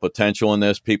some real potential in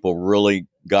this. People really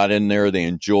got in there. They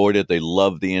enjoyed it. They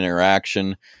loved the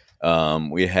interaction.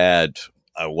 We had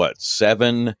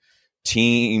 7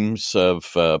 teams of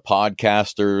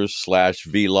podcasters /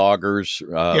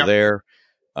 vloggers there.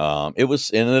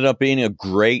 It ended up being a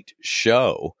great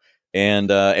show.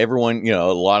 And everyone,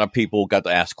 a lot of people got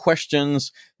to ask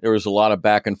questions. There was a lot of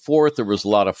back and forth. There was a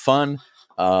lot of fun.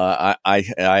 I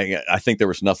think there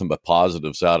was nothing but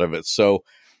positives out of it. So,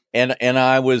 and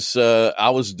I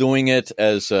was doing it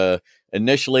as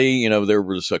initially, there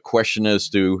was a question as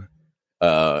to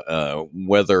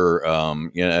whether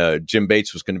Jim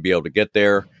Bates was going to be able to get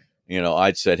there.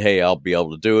 I'd said, hey, I'll be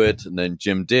able to do it, and then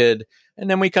Jim did. And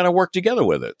then we kind of worked together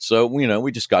with it. So,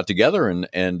 we just got together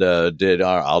and did,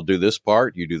 I'll do this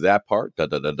part, you do that part,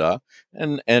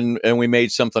 and we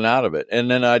made something out of it.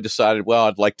 And then I decided, well,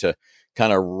 I'd like to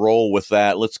kind of roll with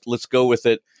that. Let's go with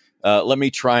it. Let me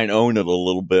try and own it a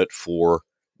little bit for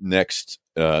next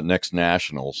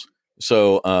nationals.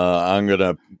 So I'm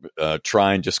going to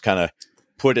try and just kind of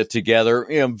put it together,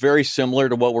 very similar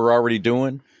to what we're already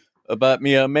doing, but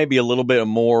maybe a little bit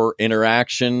more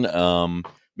interaction,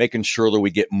 making sure that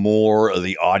we get more of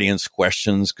the audience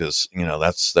questions, because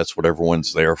that's what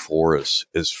everyone's there for, is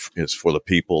for the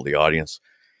people, the audience,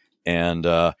 and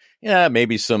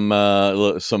maybe some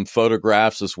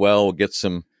photographs as well. We'll get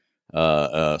some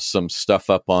stuff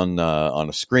up on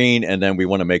a screen, and then we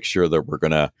want to make sure that we're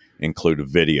going to include a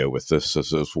video with this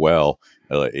as well,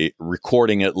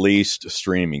 recording at least,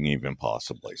 streaming even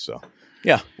possibly. So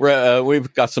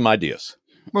we've got some ideas.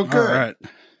 Well, good. All right.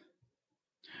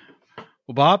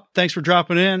 Well, Bob, thanks for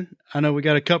dropping in. I know we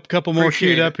got a couple more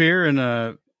queued up here, and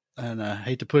I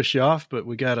hate to push you off, but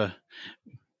we gotta.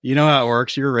 You know how it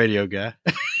works. You're a radio guy.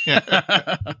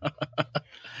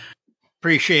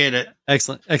 Appreciate it.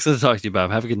 Excellent to talk to you,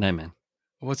 Bob. Have a good night, man.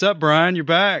 What's up, Brian? You're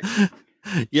back.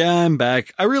 Yeah, I'm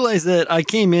back. I realized that I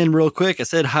came in real quick. I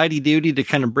said Heidi Doody to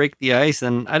kind of break the ice,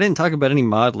 and I didn't talk about any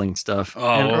modeling stuff.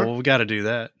 Oh, well, we got to do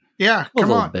that. Yeah, a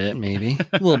little bit, maybe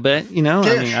a little bit.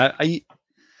 I mean,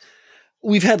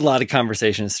 we've had a lot of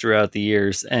conversations throughout the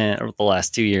years or the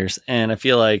last 2 years, and I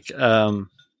feel like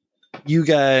you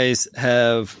guys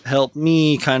have helped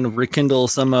me kind of rekindle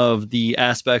some of the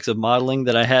aspects of modeling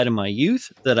that I had in my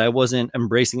youth that I wasn't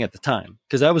embracing at the time,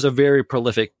 because I was a very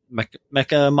prolific mecha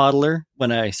modeler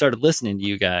when I started listening to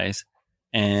you guys,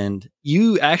 and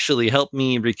you actually helped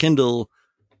me rekindle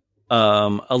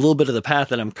a little bit of the path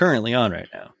that I'm currently on right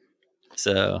now.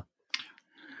 So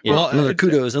yeah, well, another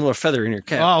kudos, another feather in your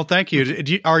cap. Oh, thank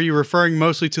you. Are you referring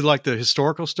mostly to like the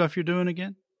historical stuff you're doing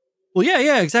again? Well,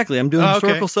 yeah, exactly. I'm doing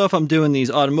historical stuff. I'm doing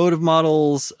these automotive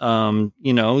models.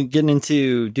 Getting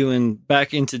into doing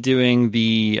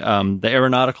the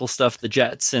aeronautical stuff, the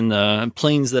jets and the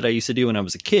planes that I used to do when I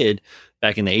was a kid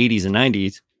back in the 80s and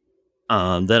 90s.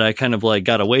 That I kind of like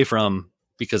got away from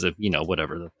because of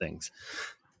whatever the things.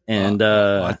 And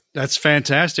that's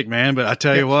fantastic, man. But I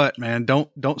tell you what, man,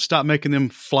 don't stop making them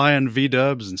flying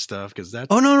V-dubs and stuff, because that's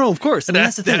no, of course. I mean,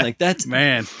 that's the thing. Like that's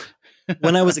man.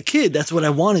 When I was a kid, that's what I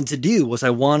wanted to do. Was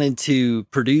I wanted to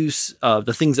produce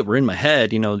the things that were in my head,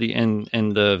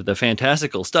 the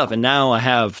fantastical stuff. And now I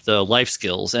have the life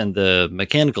skills and the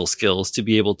mechanical skills to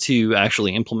be able to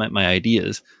actually implement my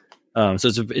ideas. So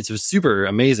it's super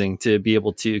amazing to be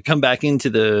able to come back into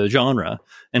the genre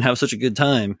and have such a good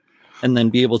time, and then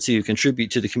be able to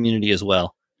contribute to the community as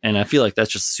well. And I feel like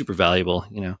that's just super valuable,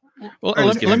 Well,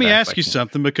 let me ask you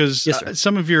something, because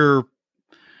some of your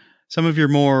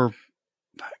more,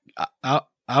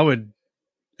 I would,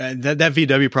 that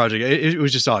VW project, it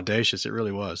was just audacious. It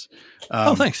really was.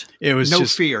 Thanks. It was no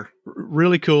fear.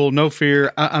 Really cool. No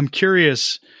fear. I'm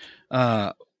curious,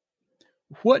 what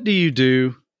do you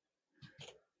do?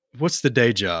 What's the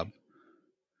day job?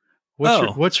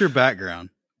 What's your background?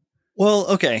 Well,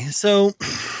 okay. So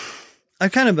I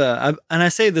kind of, and I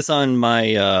say this on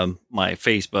my, my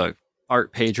Facebook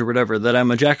art page or whatever, that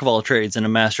I'm a jack of all trades and a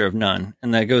master of none.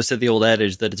 And that goes to the old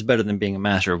adage that it's better than being a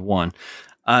master of one.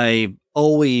 I've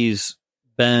always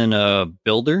been a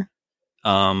builder.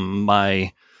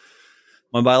 My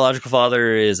biological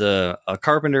father is a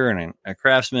carpenter and a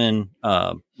craftsman.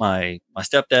 My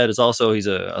stepdad is also, he's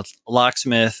a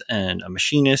locksmith and a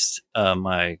machinist.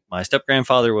 My step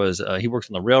grandfather was, he worked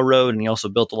on the railroad, and he also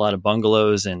built a lot of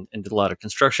bungalows and did a lot of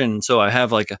construction. So I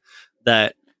have like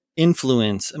that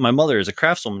influence. My mother is a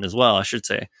craftswoman as well, I should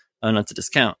say, not to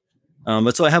discount.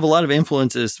 But so I have a lot of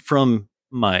influences from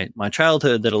my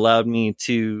childhood that allowed me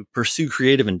to pursue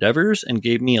creative endeavors and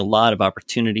gave me a lot of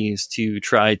opportunities to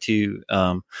try to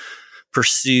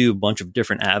pursue a bunch of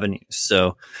different avenues.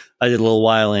 So I did a little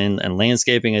while in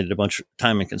landscaping. I did a bunch of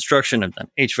time in construction. I've done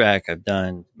HVAC. I've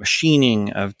done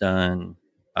machining. I've done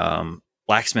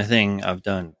blacksmithing. I've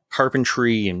done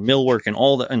carpentry and millwork and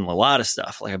and a lot of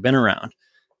stuff. Like I've been around.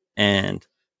 And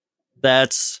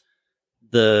that's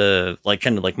the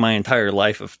kind of my entire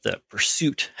life of the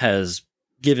pursuit has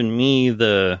given me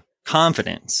the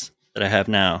confidence that I have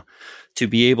now to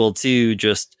be able to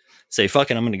just say,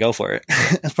 fuck it, I'm going to go for it.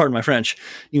 Pardon my French.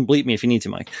 You can bleep me if you need to,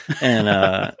 Mike. And,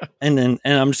 and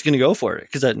I'm just going to go for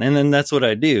it. And then that's what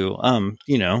I do.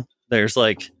 There's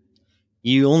like,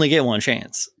 you only get one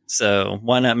chance. So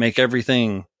why not make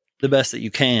everything the best that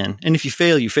you can? And if you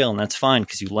fail, and that's fine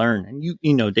because you learn. And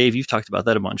you know, Dave, you've talked about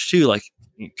that a bunch too. Like,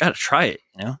 you got to try it.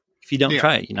 If you don't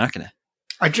try it, you're not going to.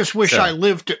 I just wish I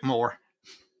lived it more.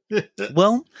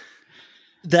 Well,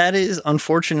 that is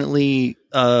unfortunately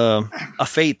a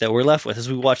fate that we're left with as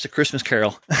we watch the Christmas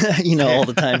Carol, all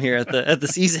the time here at the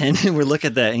season, and we look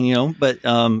at that, but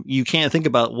you can't think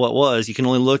about what was. You can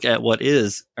only look at what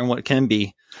is and what can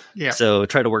be. Yeah. So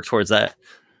try to work towards that.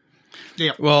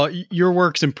 Yeah. Well, your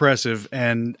work's impressive,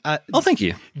 and thank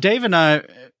you, Dave and I.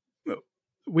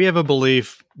 We have a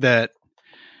belief that,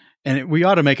 and we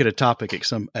ought to make it a topic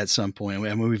at some point.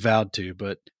 I mean, we vowed to,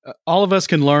 but all of us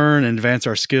can learn and advance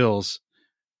our skills.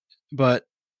 But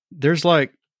there's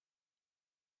like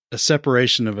a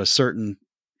separation of a certain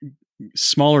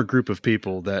smaller group of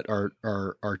people that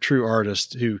are true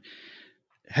artists who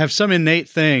have some innate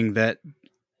thing that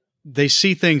they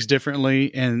see things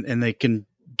differently and they can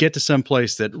get to some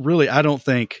place that really I don't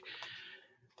think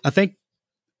a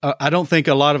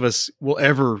lot of us will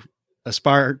ever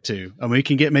aspire to. I mean, we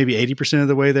can get maybe 80% of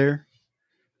the way there.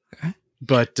 Okay.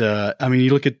 But, you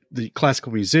look at the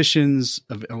classical musicians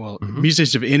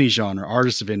musicians of any genre,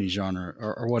 artists of any genre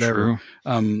or whatever.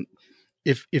 True.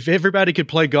 If everybody could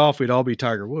play golf, we'd all be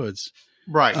Tiger Woods.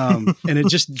 Right. And it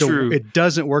just, it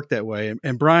doesn't work that way.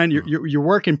 And Brian, your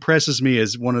work impresses me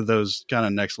as one of those kind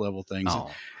of next level things. Oh.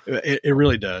 It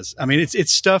really does. I mean,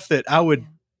 it's stuff that I would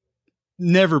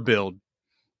never build,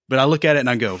 but I look at it and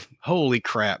I go, holy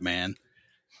crap, man.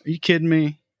 Are you kidding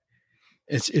me?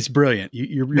 It's brilliant.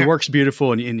 Your work's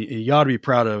beautiful, and you ought to be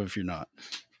proud of it if you're not.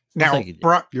 Now,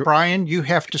 Brian, you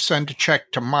have to send a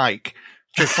check to Mike,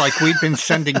 just like we've been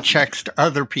sending checks to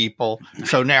other people.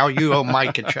 So now you owe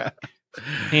Mike a check.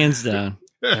 Hands down.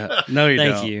 No, you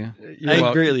don't. Thank you.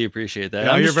 I greatly appreciate that.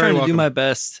 No, I'm just trying to do welcome. my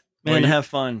best, man, to have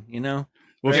fun, Well,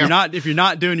 if you're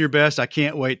not doing your best, I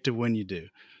can't wait to when you do.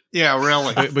 Yeah,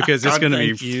 really. Because it's going to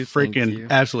be Thank freaking you.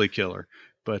 absolutely killer.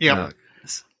 But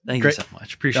thank great. you so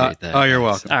much. Appreciate that. Oh, you're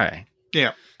welcome. All right.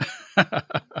 Yeah.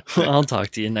 Well, I'll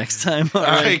talk to you next time. All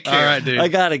right. Take care. All right, dude. I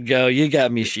gotta go. You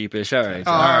got me sheepish. All right.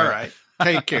 All right.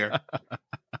 Take care.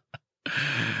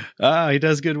 He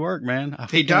does good work, man.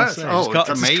 He does. Oh, it's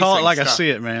amazing. Just call it like stuff. I see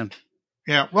it, man.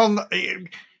 Yeah. Well,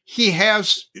 he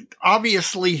has,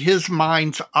 obviously his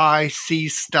mind's eye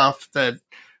sees stuff that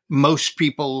most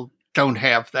people don't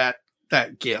have that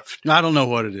gift. I don't know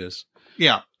what it is.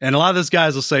 Yeah. And a lot of those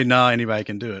guys will say, no, anybody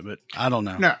can do it, but I don't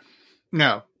know.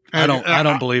 No. I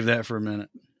don't believe that for a minute.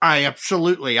 I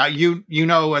absolutely. At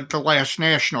the last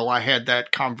National, I had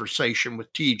that conversation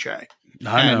with TJ.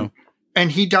 I know.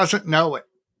 And he doesn't know it.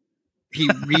 He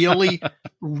really,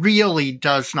 really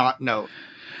does not know it.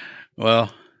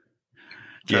 Well,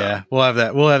 yeah, we'll have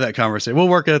that conversation. We'll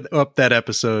work up that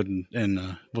episode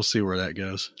and we'll see where that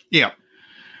goes. Yeah.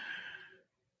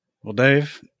 Well,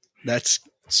 Dave, that's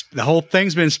the whole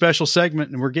thing's been a special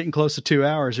segment, and we're getting close to 2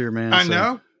 hours here, man.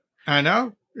 I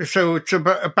know. So it's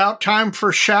about time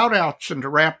for shout outs and to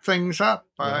wrap things up.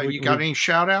 You got any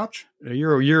shout outs?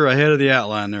 You're ahead of the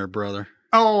outline there, brother.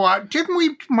 Oh, didn't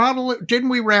we model it? Didn't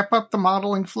we wrap up the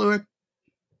modeling fluid?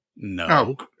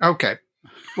 No. Oh, okay.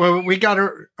 Well, we got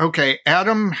to, okay.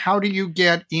 Adam, how do you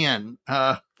get in?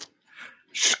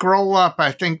 Scroll up.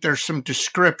 I think there's some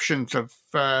descriptions of,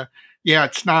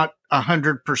 it's not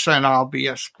 100%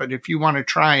 obvious, but if you want to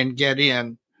try and get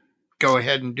in, go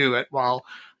ahead and do it while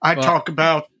I talk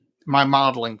about my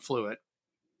modeling fluid.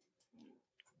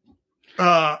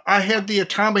 I had the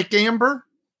Atomic Amber.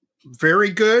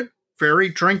 Very good. Very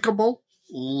drinkable.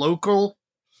 Local.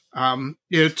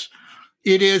 It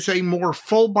is a more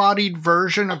full-bodied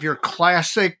version of your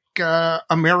classic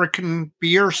American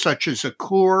beer, such as a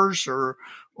Coors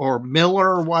or Miller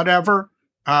or whatever.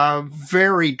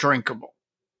 Very drinkable.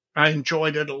 I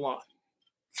enjoyed it a lot.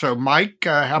 So, Mike,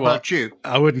 how about you?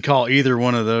 I wouldn't call either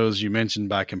one of those you mentioned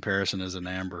by comparison as an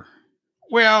amber.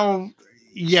 Well,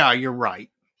 yeah, you're right.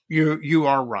 You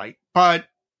are right. But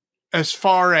as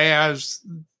far as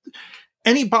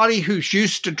anybody who's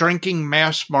used to drinking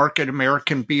mass market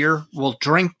American beer will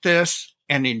drink this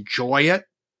and enjoy it.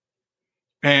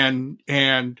 And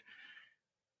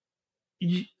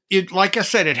it, like I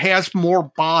said, it has more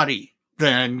body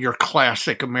than your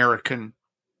classic American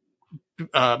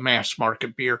mass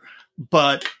market beer,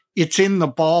 but it's in the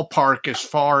ballpark as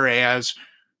far as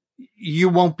you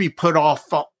won't be put off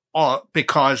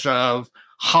because of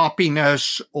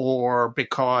hoppiness or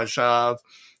because of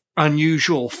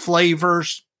unusual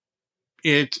flavors.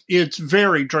 It's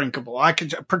very drinkable. I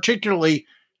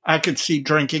could see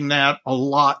drinking that a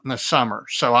lot in the summer,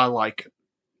 so I like it.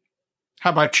 How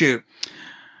about you?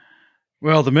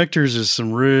 Well, the Michter's is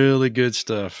some really good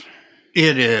stuff.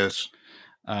 It is.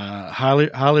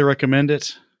 Highly recommend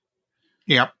it.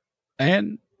 Yep.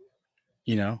 And,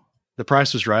 the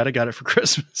price was right. I got it for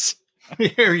Christmas.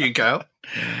 Here you go.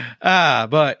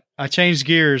 But I changed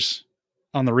gears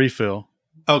on the refill.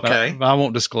 Okay. But I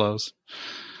won't disclose.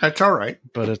 That's all right.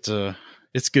 But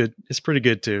it's good. It's pretty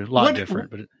good too. A lot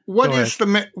different. But what is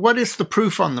the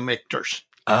proof on the Michter's?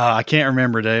 I can't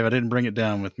remember, Dave. I didn't bring it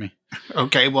down with me.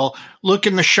 Okay, well, look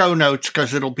in the show notes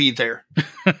because it'll be there.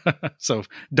 So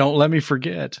don't let me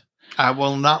forget. I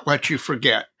will not let you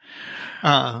forget.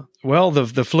 Well,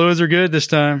 the fluids are good this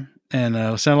time,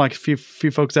 and sound like a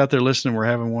few folks out there listening were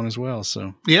having one as well.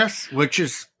 So yes, which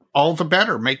is all the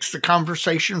better. Makes the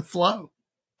conversation flow.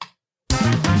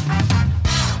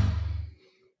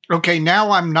 Okay,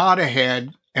 now I'm not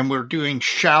ahead, and we're doing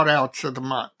shout outs of the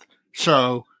month.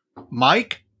 So,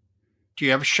 Mike, do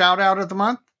you have a shout out of the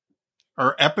month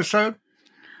or episode?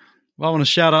 Well, I want to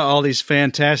shout out all these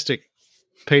fantastic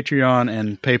Patreon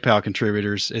and PayPal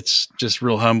contributors. It's just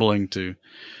real humbling to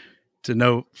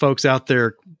know folks out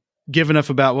there give enough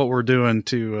about what we're doing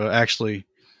to actually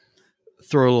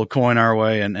throw a little coin our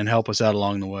way and help us out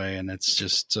along the way. And it's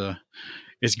just,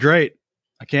 it's great.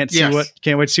 I can't wait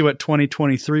to see what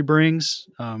 2023 brings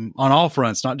on all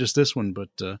fronts, not just this one, but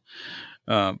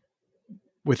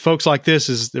with folks like this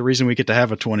is the reason we get to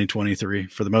have a 2023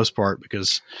 for the most part,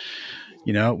 because,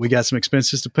 we got some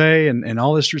expenses to pay and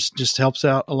all this just helps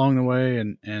out along the way.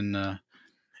 And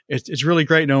it's really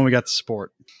great knowing we got the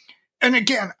support. And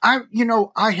again,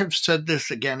 I have said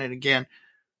this again and again.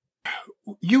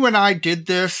 You and I did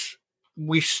this.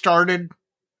 We started,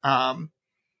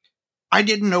 I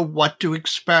didn't know what to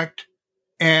expect,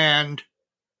 and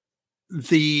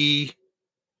the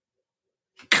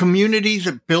community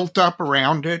that built up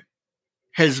around it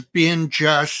has been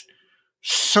just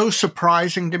so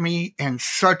surprising to me and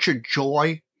such a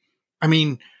joy. I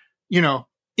mean, in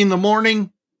the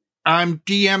morning, I'm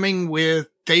DMing with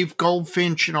Dave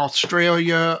Goldfinch in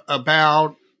Australia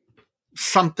about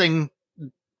something,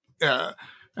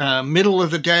 middle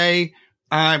of the day.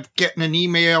 I'm getting an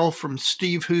email from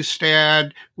Steve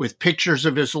Hustad with pictures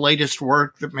of his latest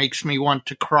work that makes me want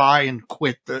to cry and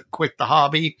quit the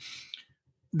hobby.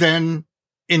 Then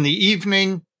in the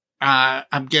evening,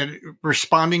 I'm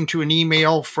responding to an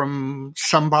email from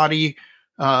somebody,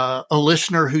 a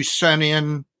listener who sent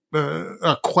in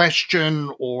a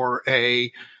question or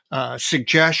a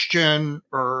suggestion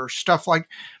or stuff like.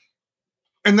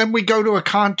 And then we go to a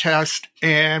contest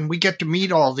and we get to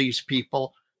meet all these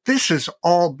people. This has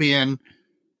all been,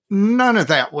 none of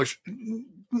that was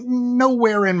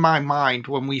nowhere in my mind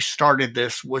when we started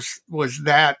this was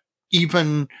that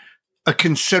even a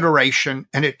consideration,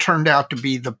 and it turned out to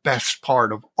be the best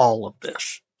part of all of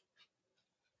this.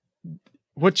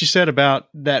 What you said about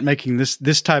that making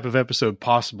this type of episode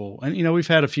possible, and we've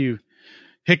had a few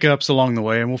hiccups along the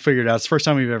way, and we'll figure it out. It's the first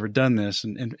time we've ever done this,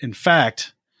 and in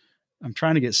fact, I'm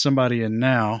trying to get somebody in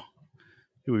now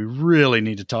who we really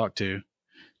need to talk to.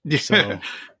 So,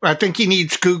 I think he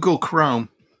needs Google Chrome.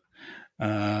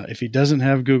 If he doesn't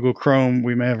have Google Chrome,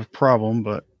 we may have a problem,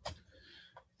 but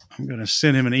I'm going to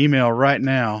send him an email right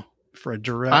now for a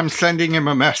direct. I'm sending him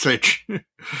a message.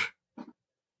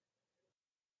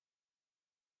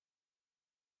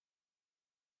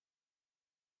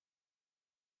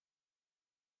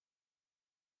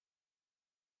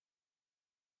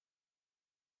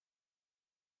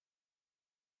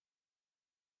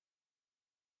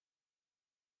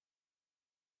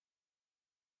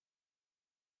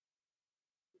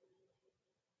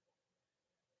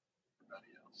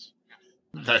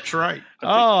 That's right.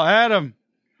 Oh, Adam.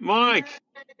 Mike.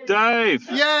 Dave.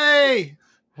 Yay.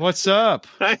 What's up?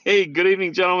 Hey, good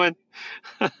evening, gentlemen.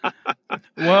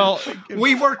 Well,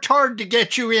 we worked hard to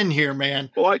get you in here,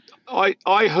 man. Well,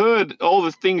 I heard all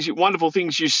the wonderful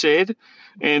things you said,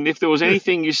 and if there was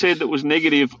anything you said that was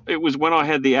negative, it was when I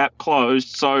had the app closed,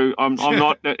 so I'm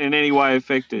not in any way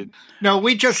affected. No,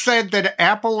 we just said that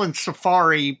Apple and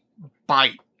Safari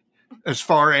bite as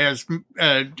far as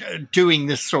doing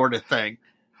this sort of thing.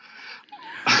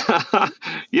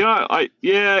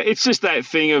 It's just that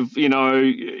thing of,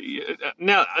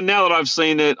 now that I've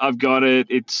seen it, I've got it.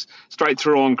 It's straight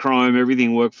through on Chrome.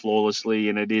 Everything worked flawlessly,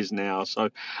 and it is now. So,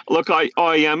 look, I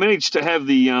managed to have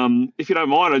the. If you don't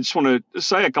mind, I just want to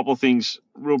say a couple of things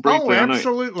real briefly. Oh,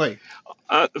 absolutely.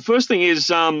 The first thing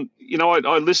is, I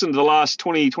listened to the last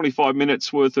 20, 25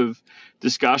 minutes worth of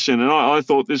discussion, and I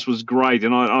thought this was great,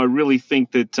 and I really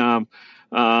think that.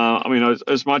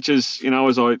 As much as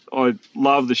as I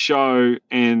love the show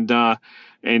and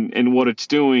what it's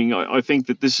doing, I think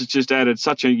that this has just added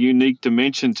such a unique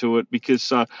dimension to it,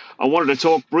 because I wanted to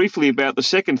talk briefly about the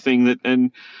second thing that,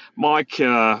 and Mike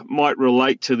might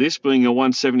relate to this, being a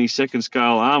 1/72nd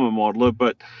scale armor modeler.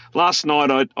 But last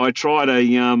night I tried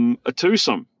a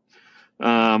twosome,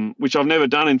 which I've never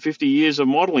done in 50 years of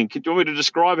modeling. Do you want me to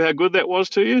describe how good that was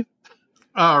to you?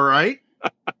 All right.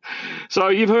 So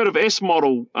you've heard of S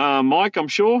model, Mike, I'm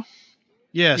sure.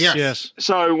 Yes.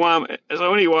 So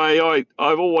anyway,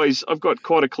 I've got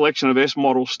quite a collection of S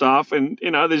model stuff, and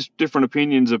there's different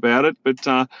opinions about it. But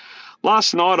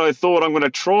last night I thought I'm going to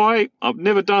try. I've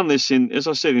never done this in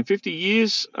 50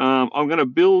 years. I'm going to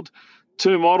build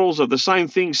two models of the same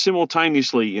thing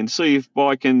simultaneously and see if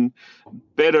I can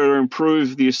better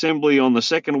improve the assembly on the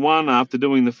second one after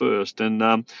doing the first. And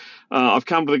I've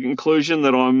come to the conclusion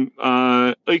that I'm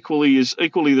equally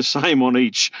the same on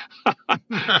each. But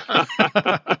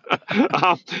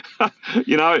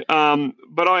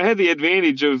I had the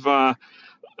advantage of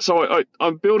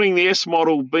I'm building the S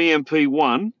model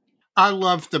BMP1. I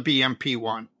love the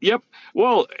BMP1. Yep.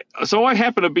 Well, so I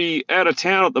happen to be out of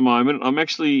town at the moment. I'm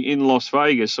actually in Las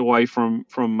Vegas, away from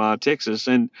Texas,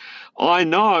 and I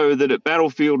know that at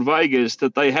Battlefield Vegas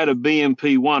that they had a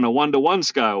BMP1, a 1-to-1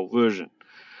 scale version.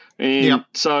 And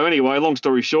So anyway, long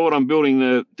story short, I'm building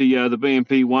the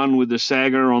BMP1 with the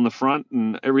Sagger on the front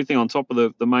and everything on top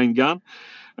of the main gun.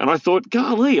 And I thought,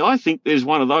 golly, I think there's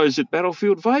one of those at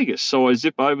Battlefield Vegas. So I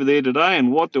zip over there today,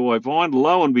 and what do I find?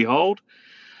 Lo and behold,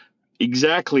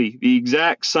 exactly the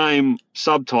exact same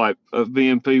subtype of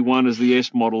BMP1 as the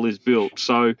S model is built.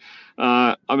 So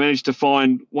I managed to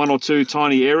find one or two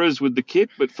tiny errors with the kit,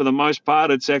 but for the most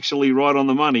part, it's actually right on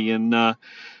the money. And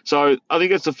so I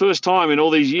think it's the first time in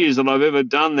all these years that I've ever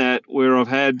done that, where I've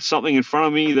had something in front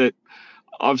of me that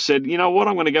I've said, you know what,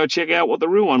 I'm going to go check out what the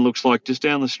real one looks like just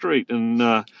down the street. And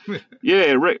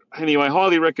anyway,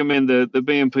 highly recommend the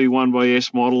BMP1 by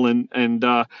S model. And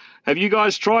have you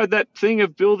guys tried that thing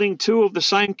of building two of the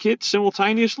same kit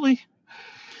simultaneously?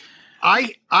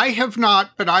 I have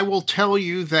not, but I will tell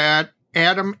you that,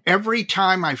 Adam, every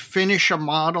time I finish a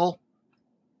model,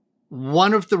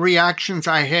 one of the reactions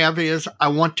I have is I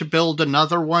want to build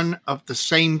another one of the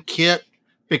same kit,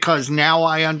 because now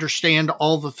I understand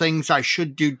all the things I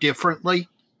should do differently.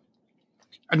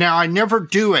 Now, I never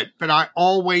do it, but I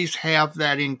always have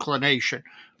that inclination.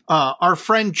 Our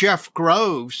friend Jeff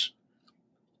Groves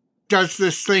does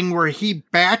this thing where he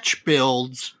batch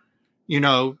builds,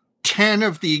 10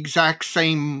 of the exact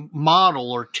same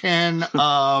model, or 10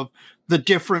 of the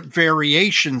different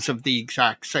variations of the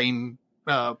exact same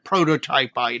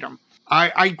prototype item.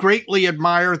 I greatly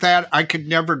admire that. I could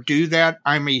never do that.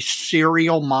 I'm a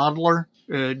serial modeler,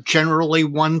 generally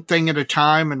one thing at a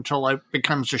time until it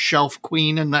becomes a shelf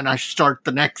queen, and then I start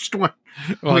the next one.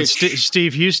 Well,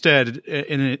 Steve Husted,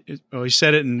 he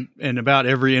said it in about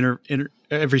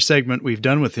every segment we've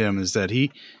done with him, is that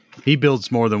he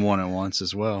builds more than one at once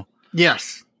as well.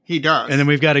 Yes, he does. And then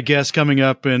we've got a guest coming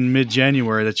up in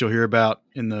mid-January that you'll hear about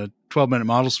in the 12-minute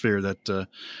model sphere that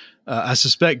I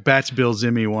suspect batch builds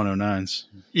ME109s.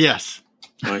 Yes.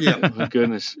 My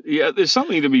goodness. Yeah, there's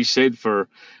something to be said for,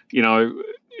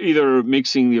 either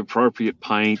mixing the appropriate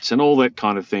paints and all that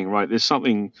kind of thing, right? There's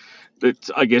something that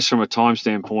I guess from a time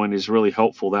standpoint is really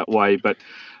helpful that way. But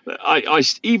I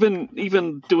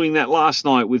even doing that last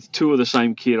night with two of the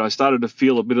same kit, I started to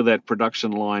feel a bit of that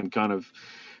production line kind of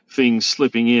things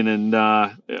slipping in, and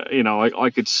I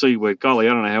could see where, golly,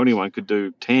 I don't know how anyone could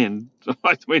do 10.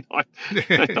 I mean,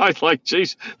 I like,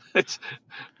 geez.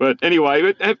 But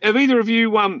anyway, have either of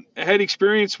you had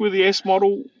experience with the S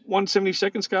model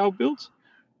 1/72nd scale builds?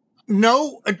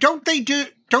 No, don't they do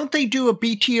a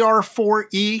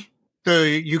BTR-4E,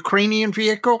 the Ukrainian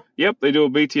vehicle? Yep, they do a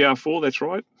BTR-4. That's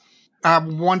right. I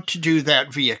want to do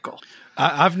that vehicle.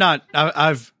 I've not.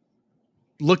 I've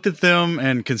looked at them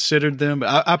and considered them,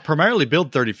 but I primarily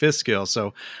build 35th scale.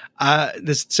 So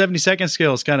this 72nd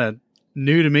scale is kind of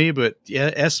new to me, but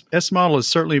yeah, S model has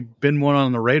certainly been one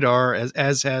on the radar,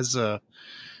 as has, it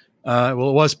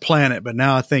was Planet, but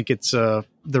now I think it's the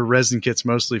resin kits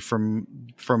mostly from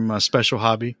Special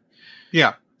Hobby.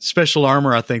 Yeah. Special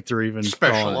Armor, I think they're even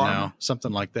Special calling it Armor now,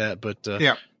 something like that. But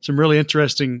yeah, some really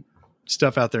interesting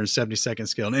stuff out there in 70-second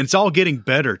scale, and it's all getting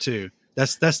better too.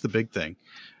 That's the big thing.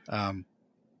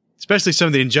 Especially some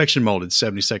of the injection molded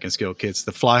 70-second scale kits,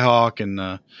 the Flyhawk and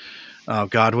oh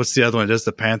God, what's the other one? It does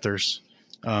the Panthers.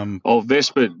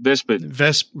 Vespid.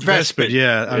 Vespid,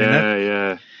 yeah. I mean,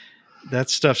 yeah. That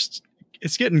stuff's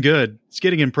it's getting good. It's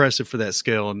getting impressive for that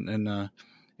scale, and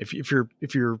if you're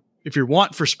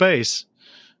want for space,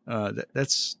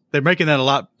 that's they're making that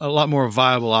a lot more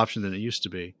viable option than it used to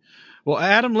be. Well,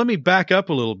 Adam, let me back up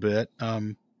a little bit.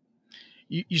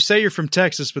 You say you're from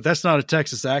Texas, but that's not a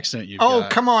Texas accent you've got.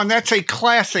 Come on. That's a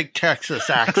classic Texas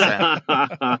accent.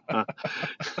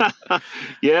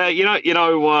 Yeah,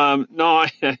 no.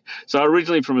 So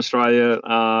originally from Australia,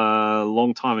 a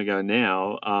long time ago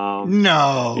now.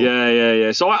 No.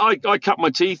 Yeah. So I cut my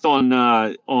teeth on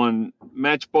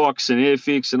Matchbox and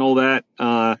Airfix and all that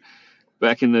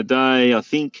back in the day. I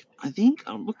think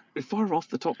if I'm off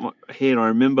the top of my head, I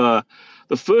remember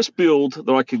the first build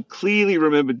that I could clearly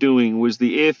remember doing was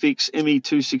the Airfix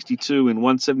ME262 in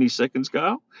 1/72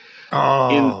 scale.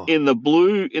 Oh. In the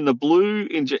blue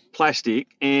plastic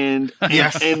and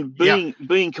yes. and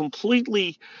being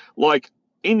completely like.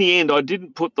 In the end, I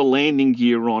didn't put the landing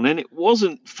gear on, and it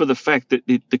wasn't for the fact that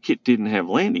the kit didn't have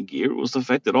landing gear. It was the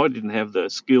fact that I didn't have the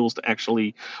skills to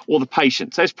actually, or the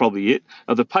patience, that's probably it,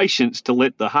 the patience to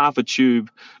let the half a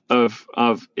tube of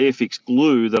Airfix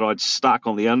glue that I'd stuck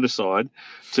on the underside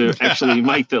to actually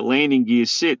make the landing gear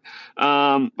sit.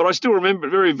 But I still remember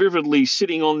very vividly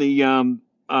sitting on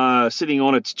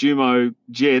its Jumo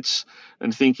jets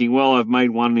and thinking, well, I've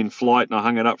made one in flight, and I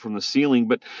hung it up from the ceiling.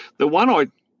 But the one I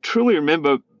truly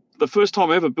remember, the first time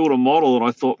I ever built a model and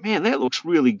I thought, man, that looks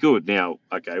really good. Now,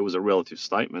 okay, it was a relative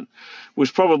statement,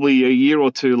 was probably a year or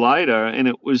two later, and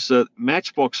it was a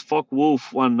Matchbox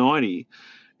Focke-Wulf 190.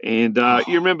 And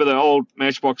you remember the old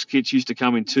Matchbox kits used to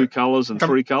come in 2 colors and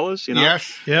 3 colors, you know?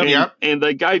 Yes. Yep. And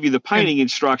they gave you the painting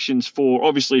instructions for,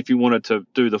 obviously, if you wanted to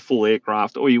do the full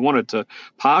aircraft or you wanted to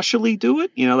partially do it,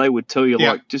 you know, they would tell you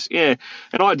And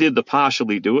I did the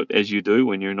partially do it, as you do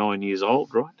when you're 9 years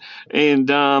old, right? And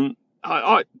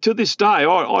I to this day,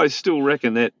 I still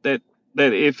reckon that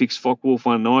Airfix Focke-Wulf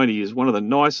 190 is one of the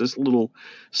nicest little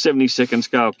 70-second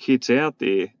scale kits out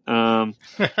there.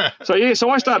 So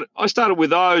I started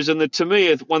with those, and to me,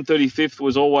 135th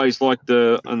was always like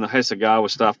the Hasegawa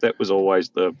stuff. That was always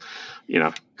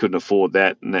couldn't afford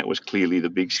that, and that was clearly the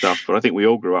big stuff. But I think we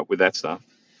all grew up with that stuff.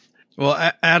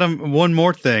 Well, Adam, one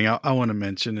more thing I want to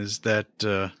mention is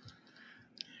that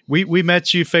we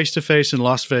met you face to face in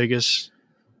Las Vegas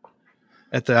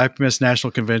at the IPMS National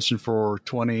Convention for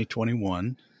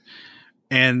 2021.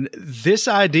 And this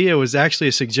idea was actually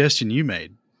a suggestion you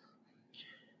made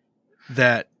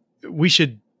that we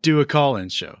should do a call-in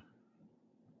show.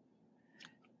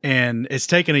 And it's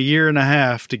taken 1.5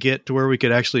 years to get to where we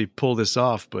could actually pull this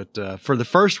off. But for the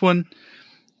first one,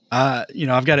 I've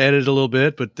got to edit a little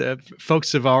bit, but a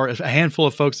handful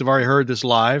of folks have already heard this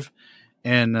live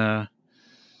and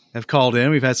have called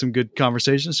in. We've had some good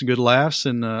conversations, some good laughs,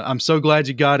 and I'm so glad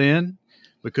you got in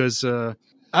because I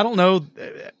don't know,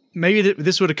 maybe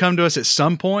this would have come to us at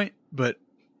some point, but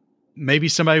maybe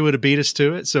somebody would have beat us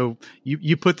to it. So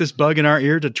you put this bug in our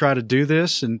ear to try to do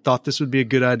this and thought this would be a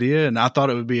good idea, and I thought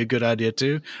it would be a good idea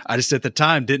too. I just at the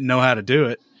time didn't know how to do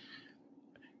it.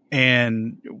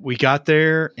 And we got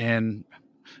there, and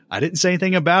I didn't say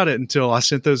anything about it until I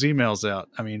sent those emails out.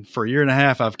 I mean, for 1.5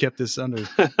 years, I've kept this under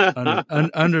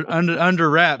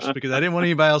wraps because I didn't want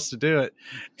anybody else to do it.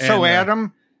 And, so,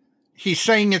 Adam, he's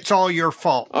saying it's all your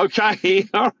fault. Okay,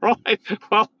 all right.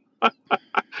 Well, I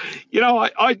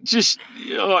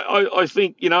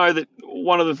think that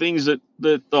one of the things that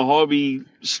the hobby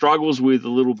struggles with a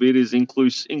little bit is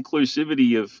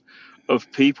inclusivity of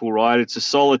people. Right, it's a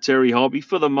solitary hobby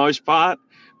for the most part.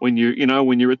 When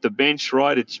you're at the bench,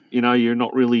 right, it's, you're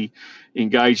not really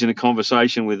engaged in a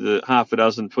conversation with half a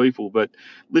dozen people. But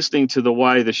listening to the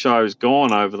way the show's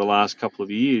gone over the last couple of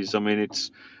years, I mean,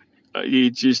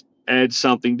 it just adds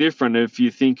something different. If you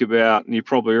think about, and you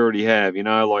probably already have,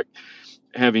 like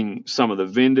having some of the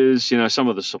vendors, some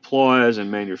of the suppliers and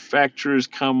manufacturers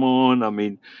come on. I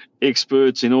mean,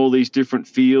 experts in all these different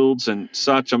fields and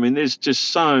such. I mean, there's just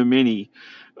so many.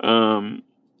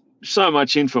 So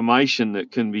much information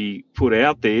that can be put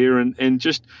out there and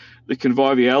just the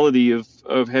conviviality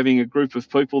of having a group of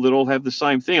people that all have the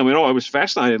same thing. I mean, I was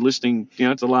fascinated listening,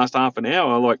 to the last half an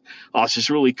hour. Like, it's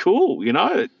just really cool,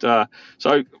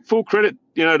 so full credit,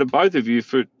 to both of you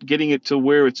for getting it to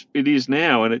where it is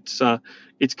now. And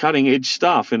it's cutting edge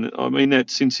stuff. And I mean that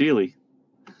sincerely.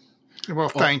 Well,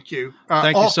 thank you.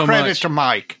 Thank you so much. All credit to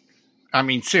Mike. I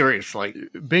mean, seriously.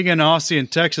 Being an Aussie in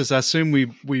Texas, I assume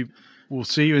we we'll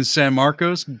see you in San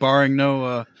Marcos, barring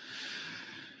no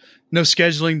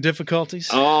scheduling difficulties.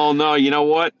 Oh no! You know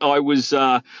what?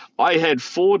 I had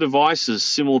 4 devices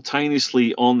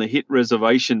simultaneously on the hit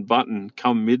reservation button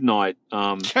come midnight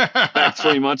back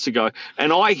 3 months ago,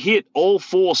 and I hit all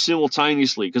 4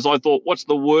 simultaneously because I thought, what's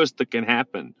the worst that can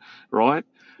happen, right?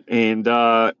 And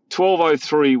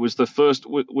 12:03 was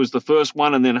the first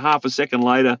one, and then half a second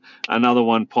later, another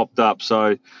one popped up.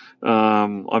 So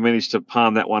I managed to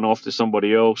palm that one off to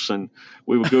somebody else, and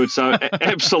we were good. So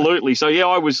absolutely. So yeah,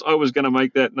 I was going to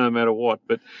make that no matter what.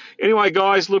 But anyway,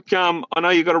 guys, look, I know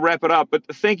you've got to wrap it up, but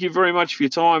thank you very much for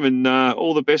your time, and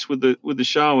all the best with the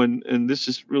show. And this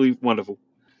is really wonderful.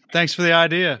 Thanks for the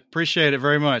idea. Appreciate it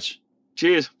very much.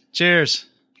 Cheers. Cheers.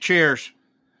 Cheers.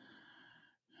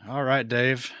 All right,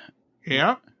 Dave.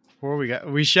 Yeah.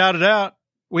 We shouted out.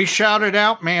 We shouted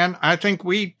out, man. I think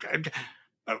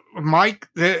Mike,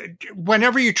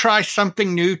 whenever you try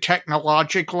something new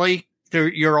technologically,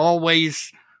 you're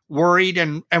always worried.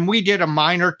 And we did a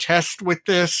minor test with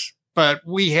this, but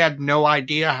we had no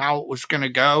idea how it was going to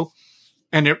go.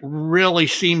 And it really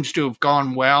seems to have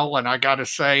gone well. And I got to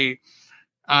say,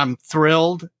 I'm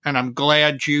thrilled, and I'm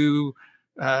glad you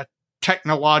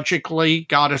technologically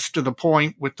got us to the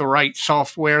point with the right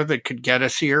software that could get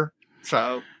us here.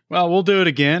 So, well, we'll do it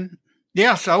again.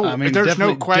 Yeah. So I mean, there's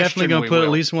no question. Definitely going to put at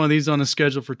least one of these on the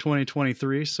schedule for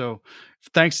 2023. So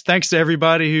thanks to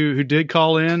everybody who did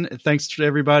call in. Thanks to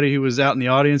everybody who was out in the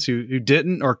audience who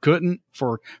didn't or couldn't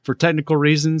for technical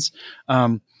reasons.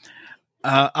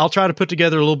 I'll try to put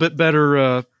together a little bit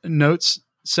better notes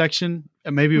section.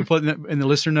 Maybe we'll put in the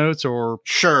listener notes, or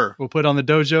sure, we'll put on the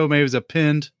dojo. Maybe it's a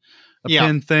pinned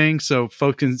thing, so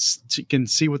folks can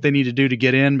see what they need to do to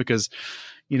get in, because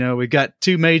we've got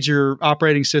 2 major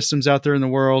operating systems out there in the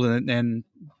world, and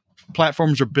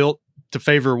platforms are built to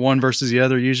favor one versus the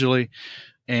other usually,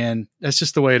 and that's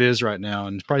just the way it is right now,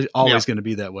 and it's probably always going to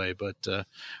be that way. But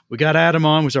we got Adam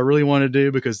on, which I really want to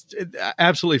do, because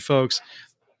absolutely, folks,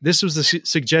 this was the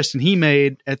suggestion he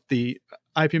made at the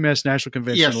IPMS National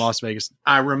Convention in Las Vegas.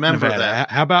 I remember Nevada.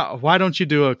 How about, why don't you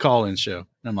do a call-in show? And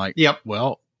I'm like,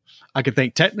 well, I could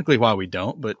think technically why we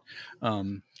don't, but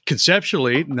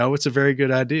conceptually, no, it's a very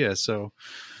good idea. So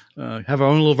have our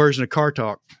own little version of Car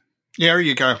Talk. There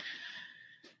you go.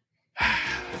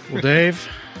 Well, Dave,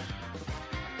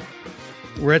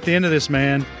 we're at the end of this,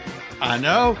 man. I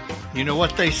know. You know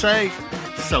what they say.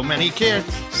 So many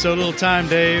kids. So little time,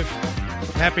 Dave.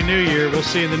 Happy New Year. We'll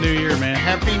see you in the new year, man.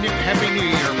 Happy New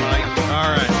Year, Mike.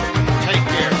 All right.